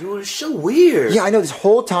 Yeah. Dude, it's so weird. Yeah, I know this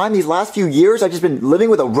whole time, these last few years, I've just been living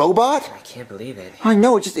with a robot. I can't believe it. I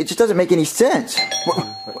know, it just doesn't make any sense.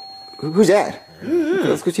 Who's that?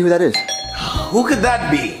 Let's go see who that is. Who could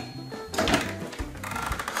that be?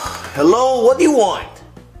 Hello, what do you want?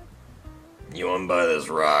 You want to buy this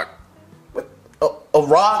rock? What? A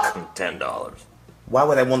rock? $10. Why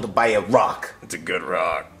would I want to buy a rock? It's a good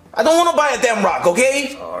rock. I don't want to buy a damn rock, okay?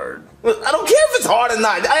 It's hard. I don't care if it's hard or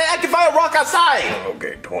not. I can buy a rock outside.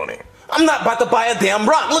 Okay, 20. I'm not about to buy a damn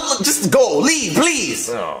rock. Look, just go. Leave, please.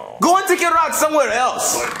 No. Go and take your rock somewhere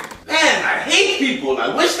else. Man, I hate people.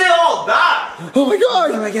 I wish they all died. Oh my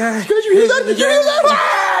God. Oh my God. Guys, you hear that? Did you hear that?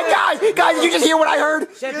 Guys, did you just hear what I heard?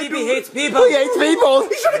 Chef Pee-Pee hates people. He hates people.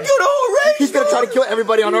 He's trying to kill the whole race. He's gonna try to kill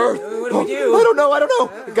everybody on Earth. What do we do? I don't know.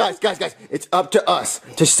 Guys, it's up to us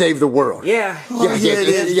to save the world. Yeah.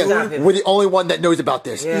 Yeah. We're the only one that knows about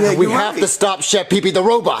this. Yeah, we have to stop Chef Pee-Pee the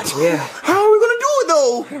robot. Yeah. How are we gonna do it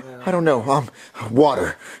though? I don't know.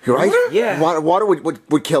 Water. You right? Yeah. Water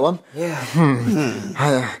would kill him. Yeah.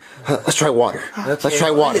 Let's try water. Okay. Let's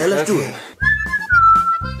try water. Yeah, let's do it.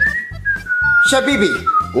 Chef Pee-Pee.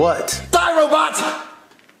 What? Die, robot!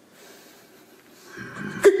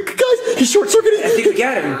 Guys, he's short-circuited. I think we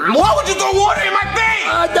got him. Why would you throw water in my face?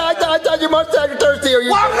 I thought you must have thirsty.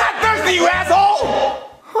 Well, I'm not thirsty, you asshole!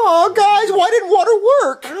 Oh, guys, why didn't water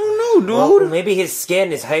work? I don't know, dude. Well, maybe his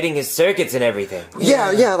skin is hiding his circuits and everything.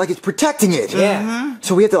 Yeah, like it's protecting it. Yeah.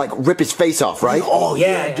 So we have to like rip his face off, right? Oh,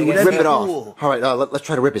 yeah, dude. Rip it off. All right, let's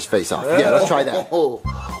try to rip his face off. Yeah, let's try that.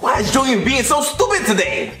 Why is Junior being so stupid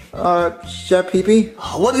today? Chef Pee-Pee?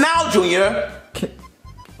 What now, Junior?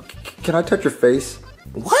 Can I touch your face?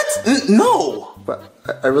 What? No. But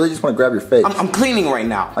I really just want to grab your face. I'm cleaning right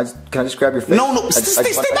now. Can I just grab your face? No,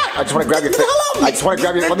 stay back. I just want to grab your face. I just want to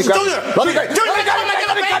grab your. Let me grab. Let me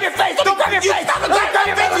grab your face. Let me grab your face. Let me grab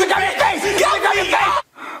your face. Let me grab your face. Let me grab your face.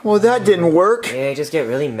 Well, that didn't work. Yeah, I just get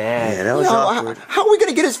really mad. Yeah, that was awkward. How are we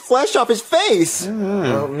gonna get his flesh off his face?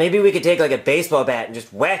 Well, maybe we could take like a baseball bat and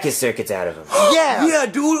just whack his circuits out of him. Yeah,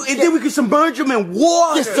 dude. And then we could submerge him in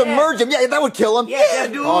water. Just submerge him. Yeah, that would kill him. Yeah,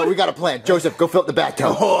 dude. Oh, we got a plan. Joseph, go fill up the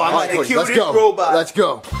bathtub. Oh, I'm gonna Cody, kill let's this go. robot. Let's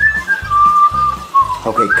go.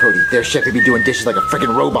 Okay, Cody, there's Chef Pee-Pee doing dishes like a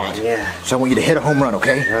freaking robot. Yeah. So I want you to hit a home run,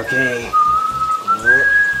 okay? Okay.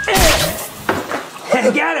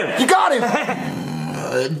 Got him! You got him!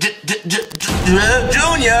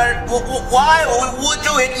 Junior, why would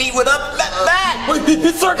you hit me with a bat?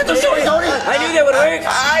 His circuits are showing, Cody! I knew that would work!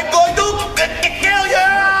 I'm going to kill you!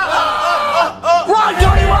 Run,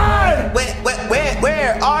 Cody, run!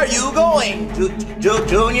 Where are you going?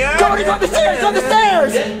 Junior? Cody's on the stairs, on the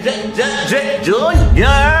stairs!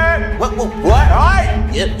 Junior! What? Alright!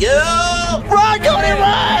 You! Run, Cody,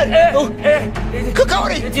 run!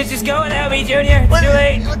 Cody! Just go and help me, Junior. It's too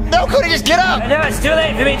late. No, Cody, just get up! No, it's too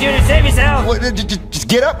late for me, Junior. Save yourself. Just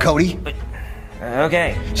get up, Cody.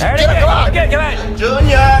 Okay. Get up, come on! Okay, come on.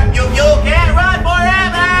 Junior, you can't run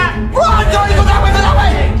forever! Run, Cody, go that way, go that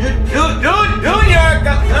way! Junior,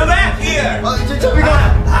 come back here!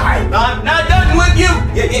 I'm not done with you!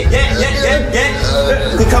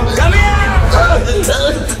 Come here!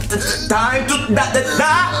 Time to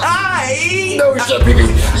die! No, Chef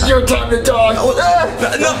Pee-Pee, your time to die! No!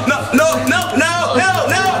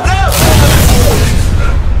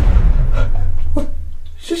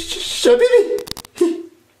 Chef Pee-Pee,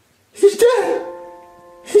 he's dead!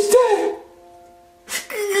 He's dead!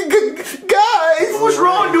 Guys! What's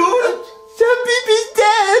wrong, dude? Chef Pee-Pee's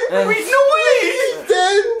dead! No way! He's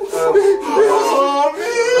dead!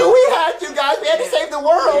 We had to, guys! We had to save the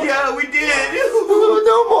world! Yeah, we did!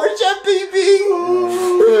 No more Chef Pee-Pee!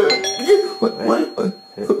 What?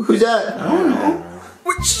 Who's that? I don't know.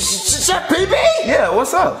 Chef Pee-Pee? Yeah,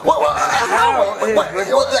 what's up? I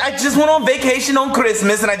just went on vacation on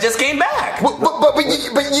Christmas and I just came back. But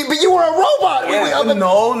you were a robot! Yeah,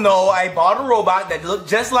 no, I bought a robot that looked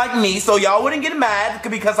just like me so y'all wouldn't get mad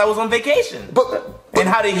because I was on vacation. And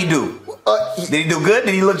how did he do? Did he do good?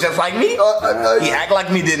 Did he look just like me? He act like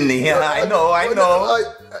me, didn't he? I know.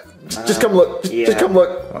 Just come look. Just come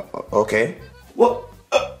look. Okay. What?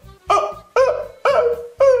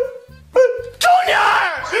 Junior!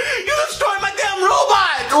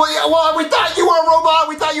 Yeah, well, we thought you were a robot.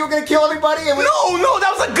 We thought you were gonna kill everybody. And No,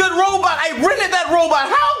 that was a good robot. I rented that robot.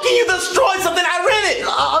 How can you destroy something I rented?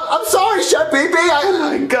 I'm sorry, Chef Pee-Pee. Oh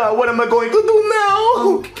my God, what am I going to do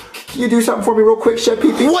now? Can you do something for me real quick, Chef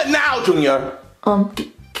Pee-Pee? What now, Junior? Can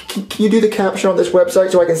you do the caption on this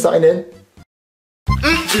website so I can sign in?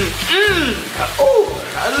 Oh,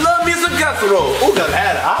 I love me some casserole. Oh, got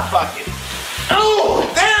that hot pocket. Oh,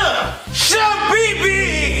 damn! Chef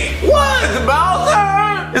Pee-Pee! What? Bowser?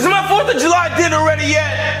 Is my 4th of July dinner ready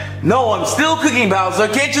yet? No, I'm still cooking, Bowser.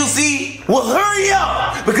 Can't you see? Well, hurry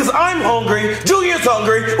up! Because I'm hungry, Junior's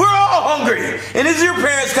hungry, we're all hungry. And is your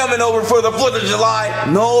parents coming over for the 4th of July?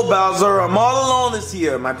 No, Bowser, I'm all alone this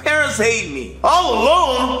year. My parents hate me. All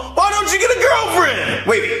alone? Why don't you get a girlfriend?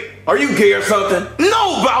 Wait, are you gay or something?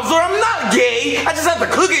 No, Bowser, I'm not gay. I just have to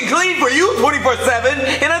cook and clean for you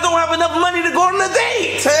 24/7, and I don't have enough money to go on a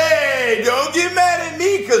date. Hey, don't get mad at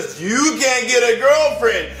me, because you can't get a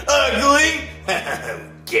girlfriend. Ugly.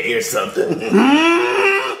 Gay or something?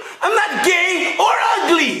 I'm not gay or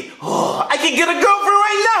ugly. Oh, I can get a girlfriend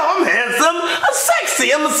right now. I'm handsome. I'm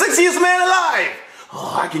sexy. I'm the sexiest man alive.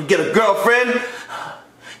 Oh, I can get a girlfriend.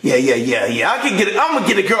 Yeah. I can get it. I'm gonna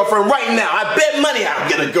get a girlfriend right now. I bet money I'll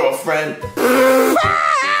get a girlfriend.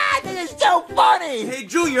 This is so funny. Hey,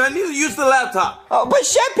 Junior, I need to use the laptop. But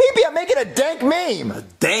Chef Pee-Pee, I'm making a dank meme. A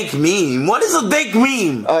dank meme? What is a dank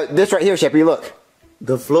meme? This right here, Chef Pee-Pee, look.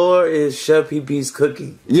 The floor is Chef Pee-Pee's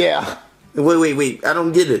cooking. Yeah. Wait. I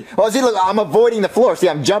don't get it. Well, see, look, I'm avoiding the floor. See,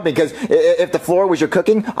 I'm jumping because if the floor was your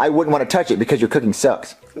cooking, I wouldn't want to touch it because your cooking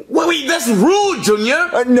sucks. Wait, that's rude, Junior.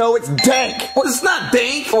 No, it's dank. Well, it's not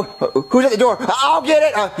dank. Oh, who's at the door? I'll get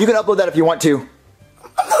it. You can upload that if you want to.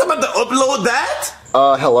 I'm not about to upload that.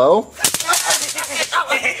 Hello?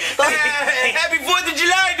 Happy 4th of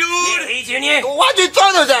July, dude. Hey, Junior. Why'd you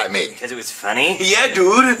throw those at me? Because it was funny. Yeah,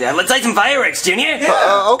 dude. Let's light some fireworks, Junior.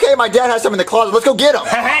 Okay, my dad has some in the closet. Let's go get them.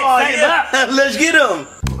 Light 'em up. Let's get them.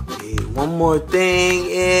 Okay, one more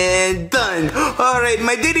thing and done. All right,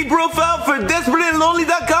 my dating profile for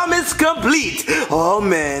DesperateAndLonely.com is complete. Oh,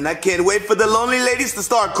 man, I can't wait for the lonely ladies to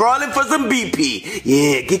start crawling for some PP.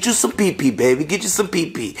 Yeah, get you some PP, baby. Get you some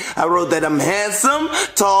PP. I wrote that I'm handsome,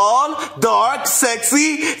 tall, dark,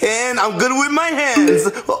 sexy, and I'm good with my hands.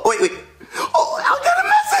 Oh, wait. Oh, I got a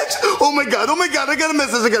message. Oh, my God. I got a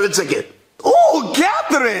message. I got to check it. Oh,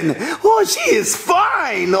 Catherine! Oh, she is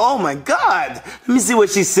fine! Oh my God! Let me see what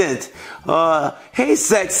she sent. Hey,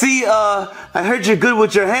 sexy, I heard you're good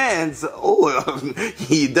with your hands. Oh,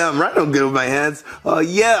 you damn right I'm good with my hands.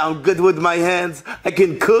 Yeah, I'm good with my hands. I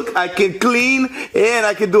can cook, I can clean, and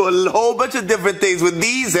I can do a whole bunch of different things with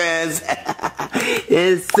these hands.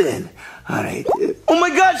 And send. Alright. Oh my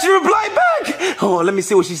God, she replied back! Oh, let me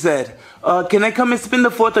see what she said. Can I come and spend the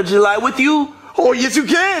 4th of July with you? Oh, yes, you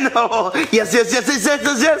can. Oh, yes.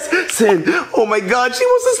 Send. Oh, my God. She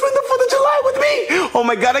wants to spend the 4th of July with me. Oh,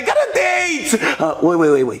 my God. I got a date.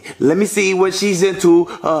 Wait. Let me see what she's into.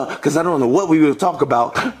 Because I don't know what we will talk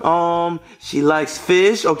about. She likes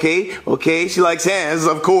fish. Okay. She likes hands,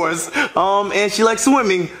 of course. And she likes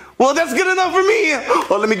swimming. Well, that's good enough for me.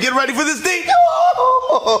 Oh, let me get ready for this date.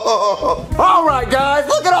 All right, guys,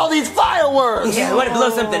 look at all these fireworks. Yeah, I want to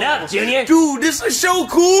blow something up, Junior. Dude, this is so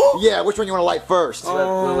cool. Yeah, which one you want to light first?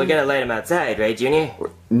 Well, we're gonna light them outside, right, Junior?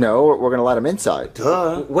 No, we're gonna light them inside.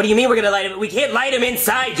 Duh. What do you mean we're gonna light them? We can't light them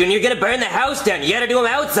inside, Junior. You're gonna burn the house down. You gotta do them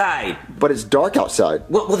outside. But it's dark outside.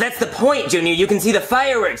 Well, that's the point, Junior. You can see the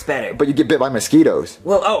fireworks better. But you get bit by mosquitoes.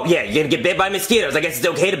 Well, oh, yeah, you're gonna get bit by mosquitoes. I guess it's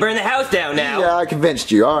okay to burn the house down now. Yeah, I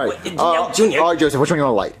convinced you. All right. No, Junior. All right, Joseph, which one you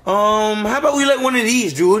want to light? How about we light one of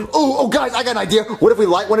these, dude? Oh, guys, I got an idea. What if we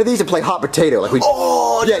light one of these and play hot potato? Like we.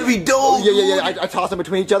 Oh, that'd be dope. Yeah. I toss them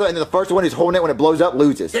between each other, and then the first one who's holding it when it blows up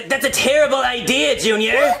loses. That's a terrible idea,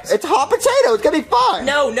 Junior. What? It's hot potato. It's gonna be fun.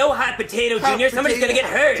 No hot potato, Junior. Somebody's gonna get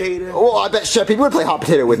hurt. Oh, I bet Chef Pee-Pee would play hot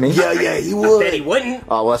potato with me. Yeah, he would. I bet he wouldn't.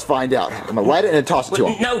 Oh, well, let's find out. I'm gonna light it and then toss it to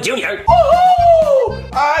him. No, Junior.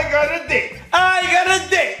 Woohoo! I got a date.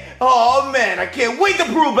 Oh, man, I can't wait to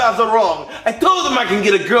prove Bowser wrong. I told him I can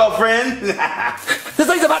get a girlfriend. This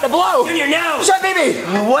thing's about to blow. Junior, no. Chef Pee-Pee.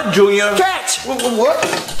 What, Junior? Catch. What?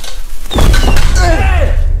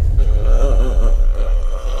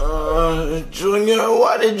 Junior,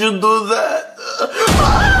 why did you do that?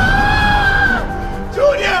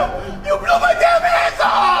 Junior, you blew my damn hands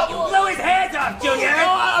off! You blew his hands off, Junior!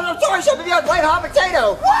 Oh, I'm sorry, Chef Pee-Pee. I was playing hot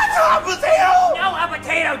potato. What's hot potato? No hot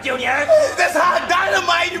potato, Junior! That's hot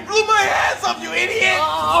dynamite! You blew my hands off, you idiot!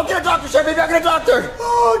 I'll get a doctor, Chef Pee-Pee. I'll get a doctor.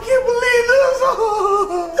 Oh, I can't believe this!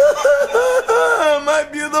 My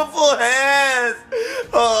beautiful hands!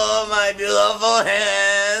 Oh, my beautiful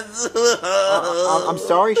hands! I'm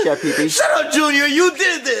sorry, Chef Pee-Pee. Shut up, Junior! You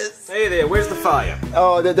did this! Hey there, where's the fire?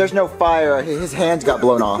 Oh, there's no fire. His hands got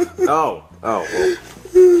blown off. Oh, well.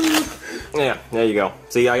 Yeah, there you go.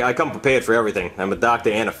 See, I come prepared for everything. I'm a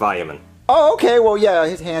doctor and a fireman. Oh, okay. Well, yeah,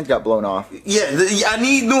 his hands got blown off. Yeah, I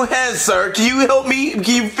need new hands, sir. Can you help me?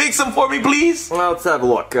 Can you fix them for me, please? Well, let's have a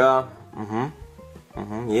look. Yeah.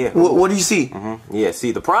 What do you see? Yeah,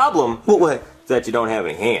 see, the problem What? is that you don't have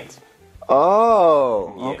any hands.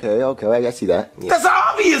 Oh, Yeah. okay. I see that. Yeah. That's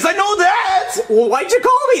obvious. I know that. Well, why'd you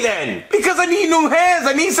call me then? Because I need new hands.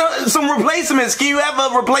 I need some replacements. Can you have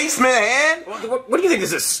a replacement hand? What do you think,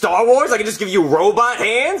 this is Star Wars? I can just give you robot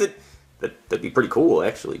hands? That'd be pretty cool,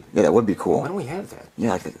 actually. Yeah, that would be cool. Why don't we have that?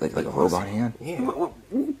 Yeah, like a robot hand. Yeah.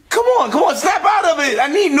 Come on, snap out of it. I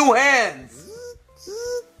need new hands.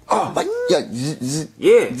 Oh, like, yeah.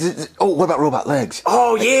 Yeah. Oh, what about robot legs?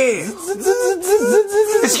 Oh, yeah.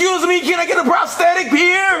 Excuse me, can I get a prosthetic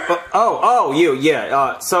here?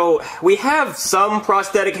 So we have some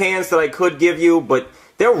prosthetic hands that I could give you, but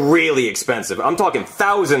they're really expensive. I'm talking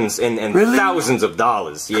thousands and Really? thousands of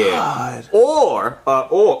dollars. Yeah. God. Or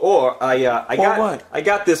I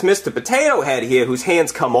got this Mr. Potato Head here whose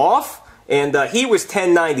hands come off, and he was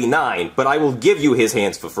 $10.99, but I will give you his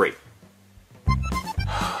hands for free.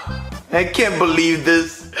 I can't believe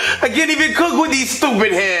this. I can't even cook with these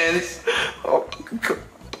stupid hands. Oh,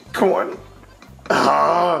 come on.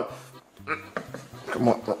 Come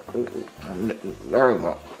on. There we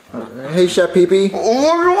go. Hey, Chef Pee-Pee.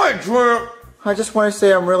 What do you want, Trump? I just want to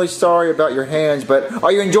say I'm really sorry about your hands, but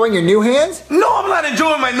are you enjoying your new hands? No, I'm not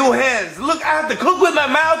enjoying my new hands. Look, I have to cook with my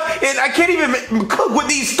mouth, and I can't even cook with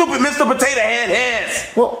these stupid Mr. Potato Head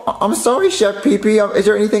hands. Well, I'm sorry, Chef Pee-Pee. Is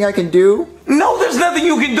there anything I can do? No, there's nothing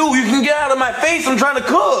you can do. You can get out of my face. I'm trying to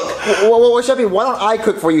cook. Well, Chef Pee-Pee, why don't I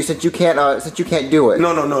cook for you since you can't do it?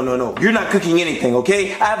 No. You're not cooking anything,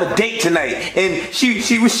 okay? I have a date tonight, and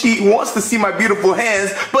she wants to see my beautiful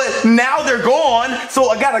hands, but now they're gone, so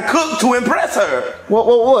I gotta cook to impress her.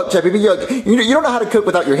 Well, look, Chef Pee-Pee, you don't know how to cook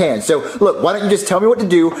without your hands. So, look, why don't you just tell me what to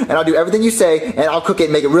do, and I'll do everything you say, and I'll cook it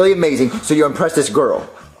and make it really amazing so you impress this girl.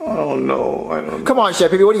 Oh, no, I don't know. Come on,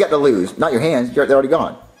 Chef Pee-Pee, what do you got to lose? Not your hands. They're already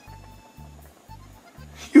gone.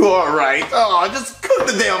 You are right. Oh, just cook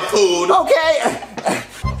the damn food. Okay.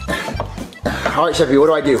 All right, Chef Pee-Pee, what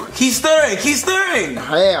do I do? Keep stirring.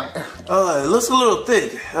 I am. It looks a little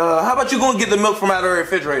thick. How about you go and get the milk from out of the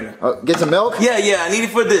refrigerator? Get some milk? Yeah, I need it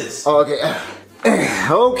for this. Oh, okay.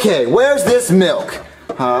 Okay, where's this milk?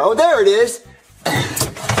 Oh, there it is.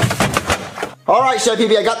 All right, Chef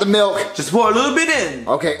Pee-Pee, I got the milk. Just pour a little bit in.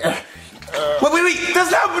 Okay. Wait. That's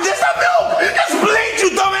not milk. That's bleach,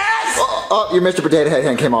 you dumbass. Oh, your Mr. Potato Head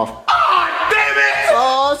hand came off. Ah, damn it.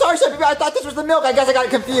 Oh, sorry, Chef Pee-Pee, I thought this was the milk. I guess I got it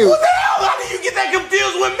confused. What the hell? How did you get that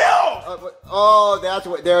confused with milk? That's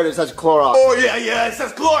what. There it is. That's Clorox. Oh, yeah. It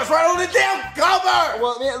says Clorox right on the damn cover.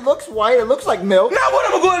 Well, I mean, it looks white. It looks like milk. Now what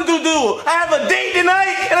am I going to do? I have a date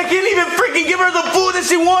tonight, and I can't even freaking give her the food that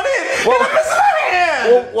she wanted. And I'm missing her hand.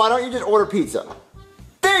 Well, why don't you just order pizza?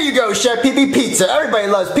 There you go, Chef Pee-Pee, pizza. Everybody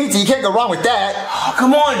loves pizza. You can't go wrong with that. Oh,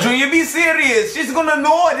 come on, Junior, be serious. She's gonna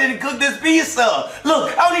know I didn't cook this pizza.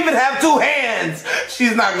 Look, I don't even have two hands.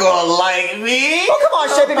 She's not gonna like me. Oh, come on,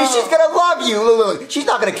 Chef Pee-Pee. She's gonna love you. Look, she's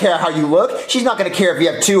not gonna care how you look. She's not gonna care if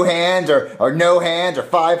you have two hands or no hands or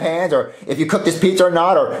 5 hands or if you cook this pizza or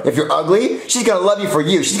not or if you're ugly. She's gonna love you for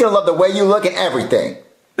you. She's gonna love the way you look and everything.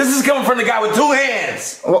 This is coming from the guy with 2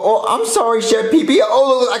 hands. Well, I'm sorry, Chef Pee-Pee.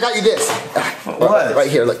 Oh, look, I got you this. What? Right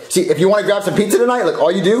here, look. See, if you want to grab some pizza tonight, look,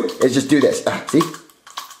 all you do is just do this. See?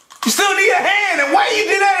 You still need a hand, and why you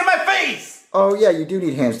do that in my face? Oh, yeah, you do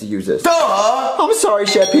need hands to use this. Duh! I'm sorry,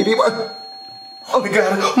 Chef Pee-Ee. Oh my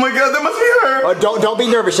god, that must be her. Don't be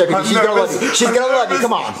nervous, Chef Pee-Pee. She's gonna love you. She's gonna love you.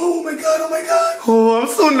 Come on. Oh my god. Oh, I'm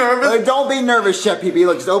so nervous. Don't be nervous, Chef Pee-Pee.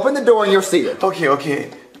 Look, just open the door and you'll see it. Okay.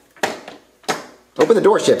 Open the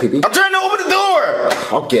door, Chef Pee-Pee. I'm trying to open the door.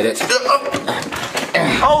 I'll get it.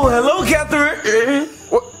 Oh, hello, Catherine.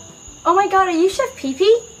 Oh my god, are you Chef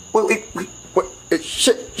Pee-Pee? Wait.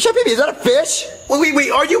 Chef Pee-Pee, is that a fish?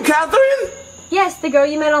 Wait, are you Catherine? Yes, the girl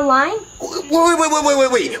you met online? Wait.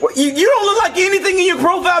 You don't look like anything in your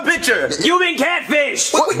profile picture. You've been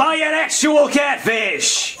catfished by an actual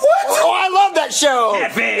catfish. What? Oh, I love that show.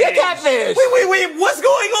 Catfish. Yeah, catfish. Wait, what's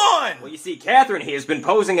going on? Well, you see, Catherine here has been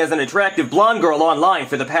posing as an attractive blonde girl online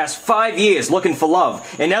for the past 5 years looking for love.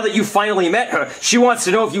 And now that you finally met her, she wants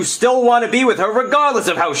to know if you still want to be with her regardless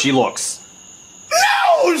of how she looks.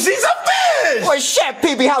 No, she's a fish! Well, Chef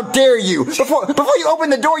Pee-Pee, how dare you? Before you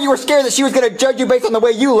opened the door, you were scared that she was going to judge you based on the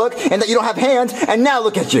way you look and that you don't have hands, and now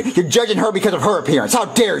look at you. You're judging her because of her appearance. How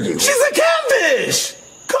dare you? She's a catfish!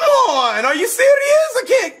 Come on, are you serious? I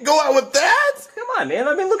can't go out with that! Come on, man.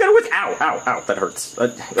 I mean, look at her with. Ow, ow, ow. That hurts.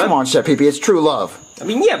 Come on, Chef Pee-Pee. It's true love. I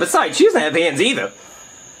mean, yeah, besides, she doesn't have hands either.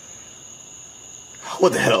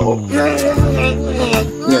 What the hell?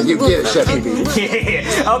 Yeah, you get it, Chef Pee-Pee.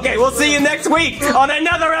 Yeah. Okay, we'll see you next week on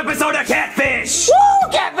another episode of Catfish. Woo!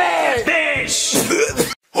 Catfish! Fish!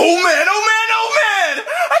 Oh man, oh man, oh man!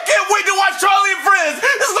 I can't wait to watch Charlie and Friends!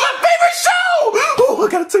 This is my favorite show! Oh, I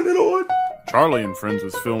gotta turn it on. Charlie and Friends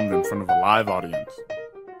was filmed in front of a live audience.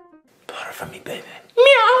 Butter for me, baby.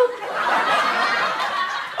 Meow.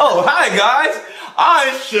 Oh, hi guys.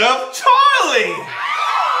 I'm Chef Charlie.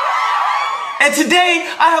 And today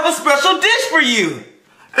I have a special dish for you.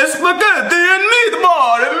 It's spaghetti and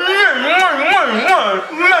meatball.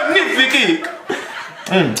 Magnifique.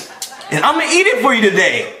 And I'm gonna eat it for you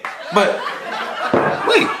today. But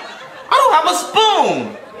wait, I don't have a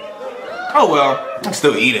spoon. Oh well, I'll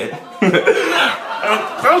still eat it.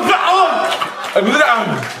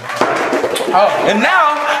 And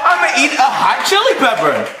now I'm gonna eat a hot chili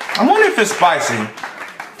pepper. I wonder if it's spicy.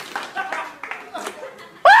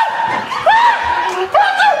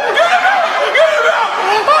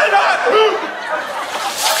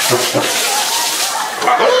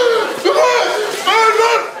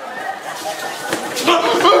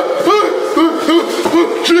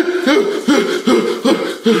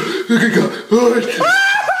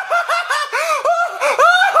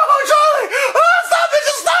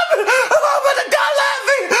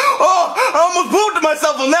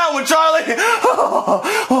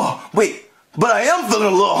 Wait, but I am feeling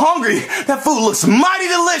a little hungry. That food looks mighty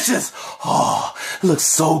delicious. Oh, it looks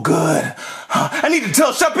so good. I need to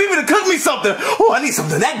tell Chef Pee-Pee to cook me something. Oh, I need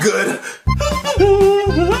something that good.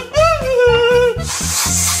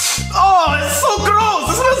 Oh, it's so gross.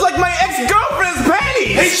 It smells like my ex-girlfriend's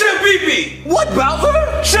panties. Hey, Chef Pee-Pee. What,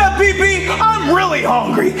 Bowser? Chef Pee-Pee, I'm really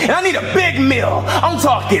hungry and I need a big meal. I'm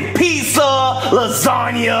talking pizza,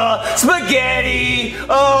 lasagna, spaghetti.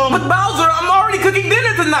 But Bowser, I'm already cooking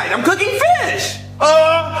dinner tonight. I'm cooking fish.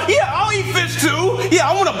 Yeah, I'll eat fish too. Yeah,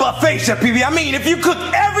 I want a buffet, Chef Pee-Pee. I mean, if you cook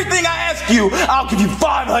everything I ask you, I'll give you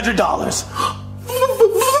 $500. $500?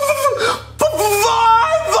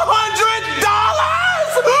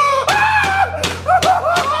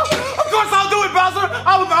 Of course I'll do it, Bowser.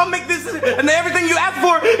 I'll make this and everything you ask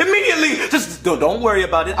for immediately. Just don't worry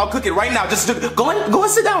about it. I'll cook it right now. Just go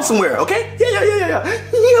and sit down somewhere, okay? Yeah.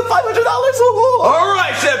 $500. All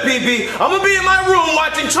right, Chef Pee-Pee. I'm gonna be in my room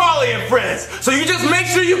watching Charlie and Friends. So you just make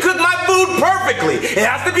sure you cook my food perfectly. It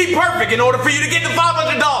has to be perfect in order for you to get the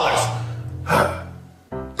 $500.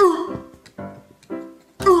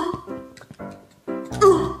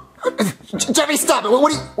 Jeffy, stop it!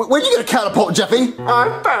 Where'd you get a catapult, Jeffy?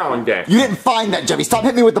 I found it. You didn't find that, Jeffy. Stop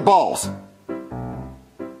hitting me with the balls.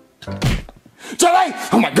 Jeffy!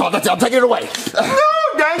 Oh my God, that's it. I'm taking it away. No,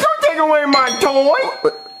 Dad, don't take away my toy.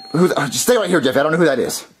 Just stay right here, Jeffy. I don't know who that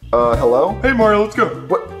is. Hello? Hey, Mario, let's go.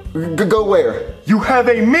 What? Go where? You have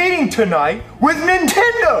a meeting tonight with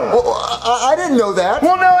Nintendo. Well, I didn't know that.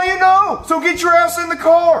 Well, now you know. So get your ass in the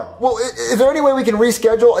car. Well, is there any way we can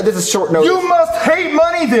reschedule? This is short notice. You must hate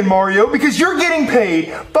money then, Mario, because you're getting paid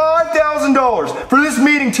 $5,000 for this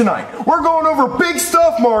meeting tonight. We're going over big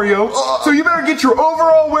stuff, Mario. So you better get your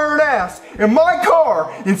overall wearing ass in my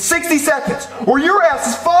car in 60 seconds, or your ass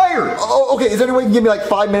is fired. Oh, okay. Is there any way you can give me like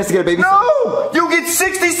 5 minutes to get a babysitter? No! You'll get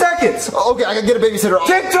 60 seconds. Okay, I can get a babysitter.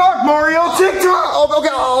 TikTok, Mario, TikTok. Okay,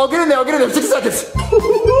 I'll get in there. 60 seconds. $500.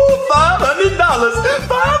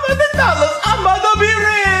 I'm about to be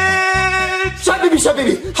rich. Shut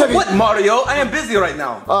baby. What, Mario? I am busy right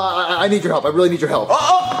now. I need your help. I really need your help.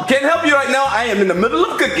 Can't help you right now. I am in the middle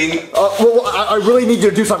of cooking. I really need you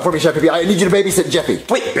to do something for me, Chef Pee-Pee. I need you to babysit Jeffy.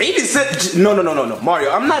 Wait, babysit? No,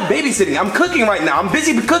 Mario. I'm not babysitting. I'm cooking right now. I'm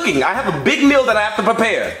busy cooking. I have a big meal that I have to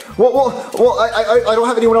prepare. Well, I don't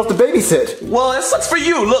have anyone else to babysit. Well, that sucks for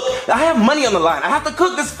you. Look, I have money on the line. I have to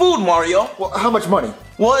cook this food, Mario. Well, how much money?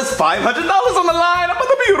 Well, it's $500 on the line. I'm about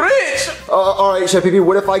to be rich. All right, Chef Pee-Pee.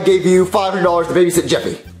 What if I gave you $500 to babysit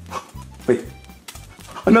Jeffy? Wait,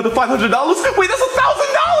 another $500? Wait, that's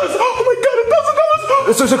 $1,000. Oh my God,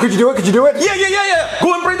 $1,000. So could you do it? Yeah.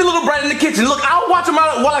 Go and bring the little brat in the kitchen. Look, I'll watch him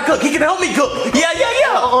while I cook. He can help me cook. Yeah.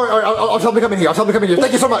 All right. I'll tell him to come in here.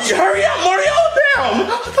 Thank you so much. Hurry up, Mario. Damn,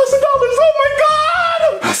 $1,000. Oh my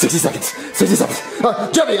God. 60 seconds.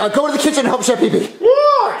 Jeffy, go to the kitchen and help Chef Pee-Pee.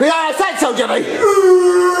 What? Yeah, I said so, Jeffy.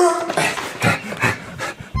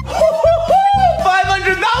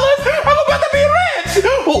 $500? I'm about to be rich.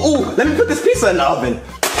 Ooh, let me put this pizza in the oven.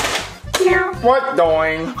 What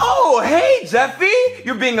doing? Oh, hey, Jeffy.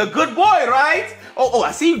 You're being a good boy, right? Oh,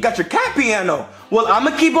 I see you got your cat piano. Well, I'm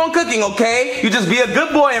gonna keep on cooking, okay? You just be a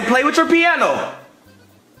good boy and play with your piano.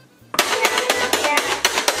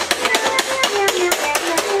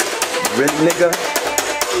 Really, nigga?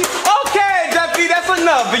 Okay, Jeffy, that's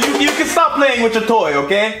enough. You can stop playing with your toy,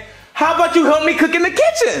 okay? How about you help me cook in the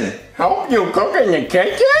kitchen? Help you cook in the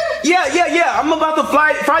kitchen? Yeah. I'm about to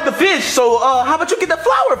fry the fish, so how about you get the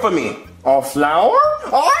flour for me? Oh, flour?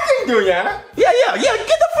 Oh, I can do that. Yeah. Get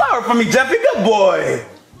the flour for me, Jeffy. Good boy.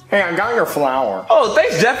 Hey, I got your flour. Oh,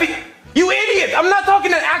 thanks, Jeffy. You idiot! I'm not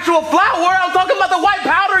talking an actual flour. I'm talking about the white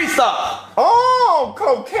powdery stuff. Oh,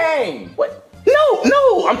 cocaine. What?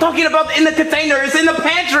 No. I'm talking about in the containers in the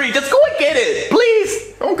pantry. Just go and get it,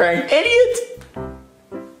 please. Okay. Idiot.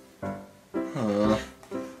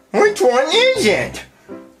 Which one is it?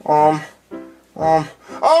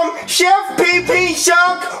 Chef Pee-Pee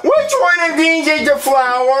Suck, which one of these is the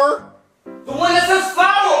flour? The one that says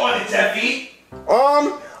flour on it, Jeffy.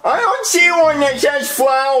 I don't see one that says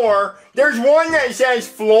flour. There's one that says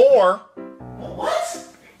floor. What?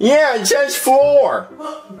 Yeah, it says floor.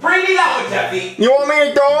 Bring it out, Jeffy. You want me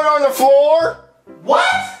to throw it on the floor? What?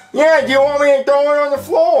 Yeah, do you want me to throw it on the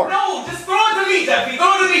floor? No, just throw it to me, Jeffy.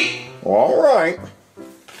 Throw it to me. All right.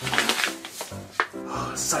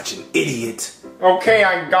 Oh, such an idiot. Okay,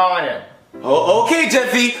 I got it. Oh, okay,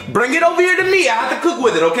 Jeffy. Bring it over here to me. I have to cook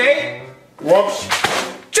with it, okay? Whoops.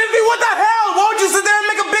 Jeffy, what the hell? Why would you sit there and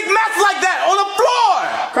make a big mess like that on the floor?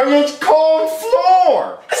 Because it's called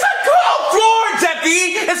flour. It's not called flour,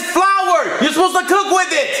 Jeffy. It's flour. You're supposed to cook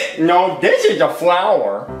with it. No, this is the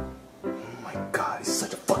flour. Oh my God, he's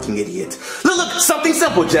such a fucking idiot. Look, something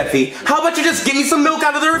simple, Jeffy. How about you just give me some milk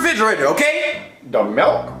out of the refrigerator, okay? The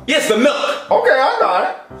milk? Yes, the milk. Okay, I got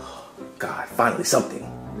it. God, finally something.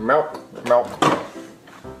 Milk.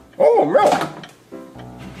 Oh, milk.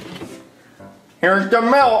 Here's the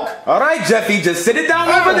milk. All right, Jeffy, just sit it down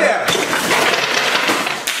over there. What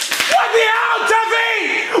the hell,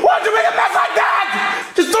 Jeffy? Why'd you make a mess like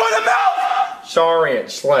that? Just throw the milk. Sorry, it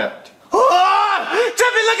slipped. Oh,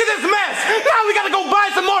 Jeffy, look at this mess. Now we gotta go buy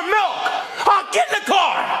some more milk. Get in the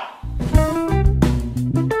car.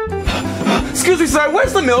 Excuse me, sir.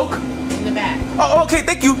 Where's the milk? In the back. Oh, okay,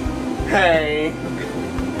 thank you. Hey.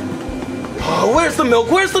 Oh, where's the milk?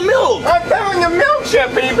 Where's the milk? I found the milk, Chef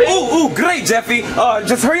Pee-Pee. Ooh, great, Jeffy.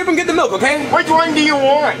 Just hurry up and get the milk, okay? Which one do you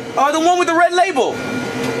want? The one with the red label.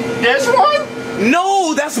 This one?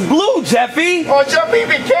 No, that's blue, Jeffy. Oh, Chef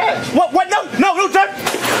Pee-Pee, catch. What? No,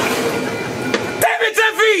 Jeffy. Damn it,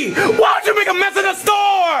 Jeffy! Why'd you make a mess in the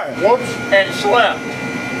store? Whoops, and slipped.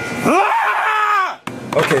 Ah!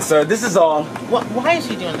 Okay, sir, this is all. Why is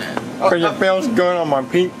he doing that? Because it feels good on my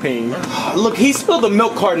pee-pee. Look, he spilled the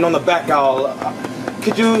milk carton on the back aisle.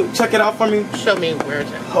 Could you check it out for me? Show me, where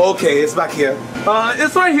is it? Okay, it's back here.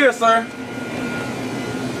 It's right here, sir.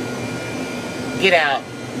 Get out.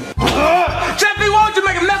 Jeffy, why would you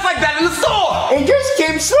make a mess like that in the store? It just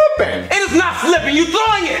keeps slipping. It is not slipping, you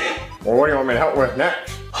throwing it. Well, what do you want me to help with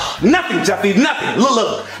next? Nothing, Jeffy, nothing.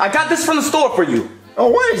 Look, I got this from the store for you. Oh,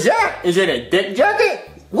 what is that? Is it a dick jacket?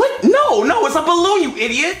 What? No, it's a balloon, you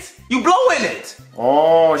idiot. You blow in it.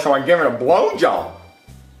 Oh, so I give it a blowjob.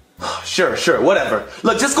 Sure, whatever.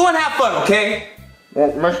 Look, just go and have fun, okay?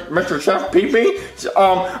 Well, Mr. Chef Pee-Pee,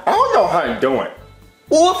 I don't know how to do it.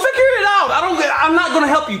 Well, figure it out. I'm not gonna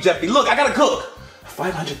help you, Jeffy. Look, I gotta cook.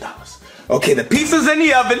 $500. Okay, the pizza's in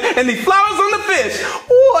the oven and the flour's on the fish.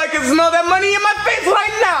 Ooh, I can smell that money in my face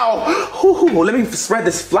right now. Ooh, let me spread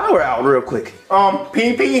this flour out real quick.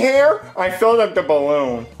 Pee-Pee here, I filled up the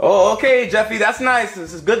balloon. Oh, okay, Jeffy, that's nice.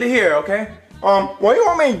 This is good to hear, okay? What do you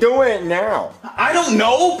want me to do with it now? I don't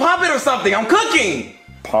know. Pop it or something. I'm cooking.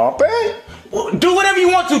 Pop it? Well, do whatever you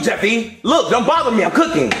want to, Jeffy. Look, don't bother me. I'm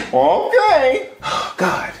cooking. Okay.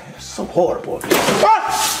 God, it's so horrible.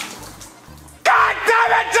 Ah! God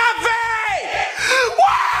damn it, Jeffy!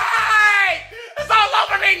 Why? It's all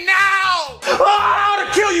over me now! Oh, I ought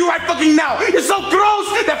to kill you right fucking now! You're so gross!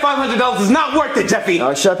 That $500 is not worth it, Jeffy!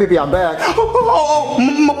 Chef Pee-Pee, I'm back.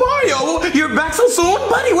 Mario, you're back so soon?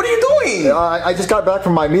 Buddy, what are you doing? I just got back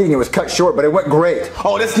from my meeting. It was cut short, but it went great.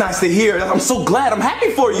 Oh, that's nice to hear. I'm so glad. I'm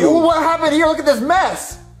happy for you. Well, what happened here? Look at this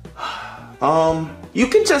mess. You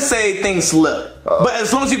can just say things slip. But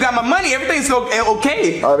as long as you got my money, everything's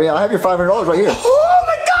okay. I mean, I have your $500 right here. Oh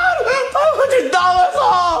my God! $500!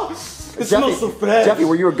 Oh! It smells so fresh. Jeffy,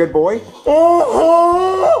 were you a good boy?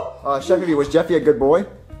 Chef Pee-Pee, was Jeffy a good boy?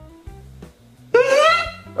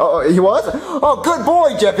 Oh, he was? Oh, good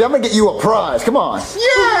boy, Jeffy. I'm gonna get you a prize. Come on.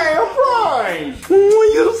 Yay, a prize!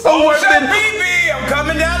 You're so worth it. Pee-Pee, I'm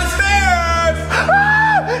coming down the stairs.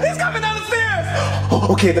 He's coming down the stairs. Oh,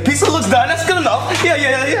 okay, the pizza looks done. That's good enough.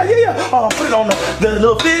 Yeah. Oh, put it on the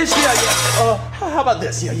little fish. Yeah. How about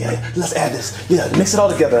this? Yeah. Let's add this. Yeah, mix it all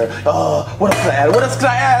together. What else can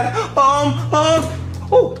I add?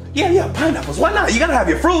 Oh, yeah, pineapples. Why not? You gotta have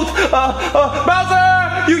your fruit.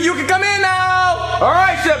 Bowser, you can come in now. All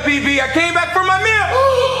right, Chef BB, I came back for my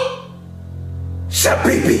meal. Chef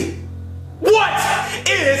BB, what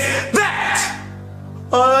is that?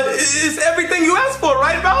 It's everything you asked for,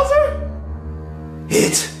 right, Bowser?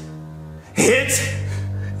 It's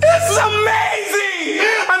amazing!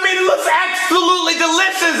 I mean, it looks absolutely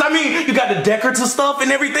delicious. I mean, you got the decorative stuff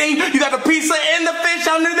and everything. You got the pizza and the fish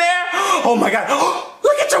under there. Oh my God.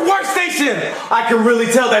 Look at your workstation. I can really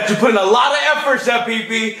tell that you're putting a lot of effort, Chef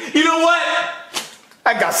Pee-Pee. You know what?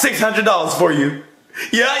 I got $600 for you.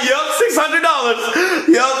 Yeah, $600.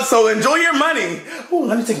 Yeah, so enjoy your money. Oh,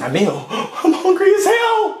 let me take my meal. I'm hungry as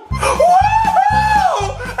hell. Woo!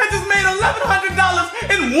 I just made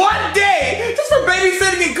 $1,100 in one day just for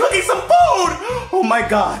babysitting and cooking some food. Oh my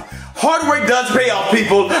God. Hard work does pay off,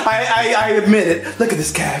 people. I admit it. Look at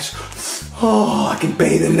this cash. Oh, I can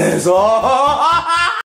bathe in this. Oh.